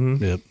fail.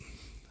 Mm-hmm. Yep.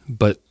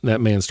 But that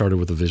man started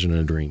with a vision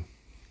and a dream.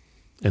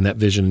 And that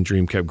vision and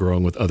dream kept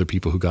growing with other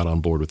people who got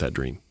on board with that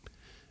dream.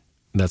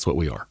 And that's what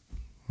we are.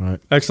 All right.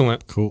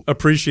 Excellent. Cool.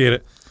 Appreciate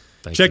it.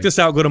 Check you. this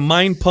out. Go to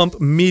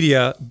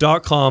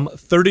mindpumpmedia.com.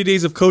 30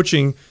 days of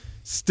coaching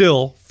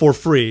still for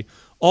free.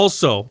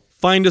 Also,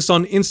 find us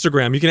on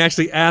Instagram. You can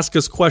actually ask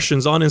us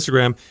questions on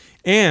Instagram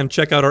and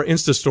check out our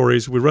Insta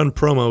stories. We run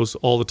promos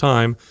all the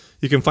time.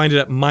 You can find it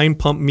at Mind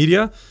Pump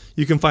Media.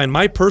 You can find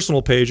my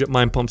personal page at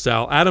Mind Pump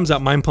Sal, Adam's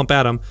at Mind Pump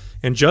Adam,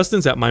 and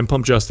Justin's at Mind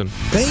Pump Justin.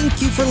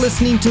 Thank you for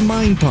listening to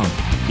Mind Pump.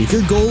 If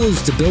your goal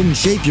is to build and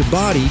shape your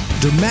body,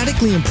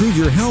 dramatically improve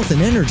your health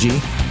and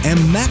energy, and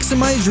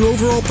maximize your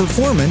overall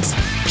performance,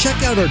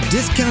 check out our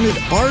discounted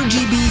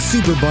RGB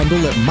Super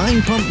Bundle at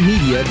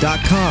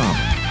mindpumpmedia.com.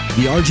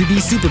 The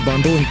RGB Super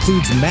Bundle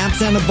includes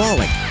MAPS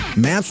Anabolic,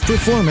 MAPS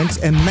Performance,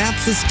 and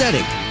MAPS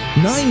Aesthetic.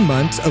 9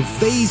 months of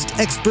phased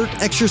expert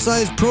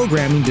exercise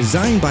programming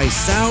designed by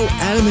Sal,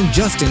 Adam, and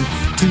Justin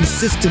to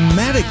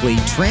systematically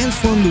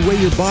transform the way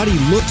your body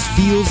looks,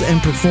 feels,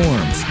 and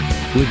performs.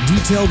 With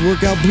detailed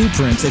workout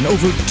blueprints and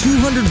over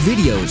 200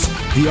 videos,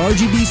 the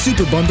RGB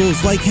Super Bundle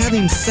is like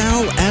having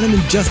Sal, Adam,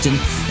 and Justin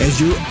as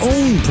your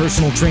own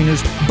personal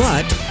trainers,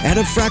 but at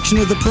a fraction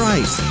of the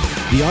price.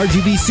 The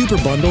RGB Super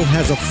Bundle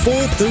has a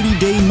full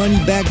 30-day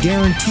money-back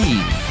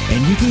guarantee,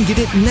 and you can get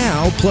it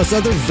now plus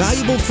other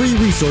valuable free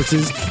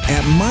resources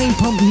at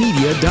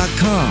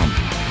mindpumpmedia.com.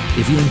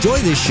 If you enjoy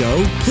this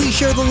show, please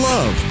share the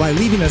love by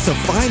leaving us a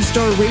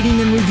 5-star rating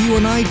and review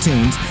on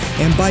iTunes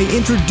and by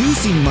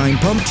introducing Mind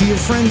Pump to your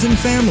friends and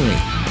family.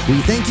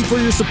 We thank you for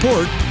your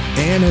support,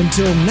 and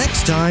until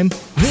next time,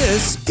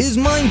 this is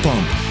Mind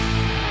Pump.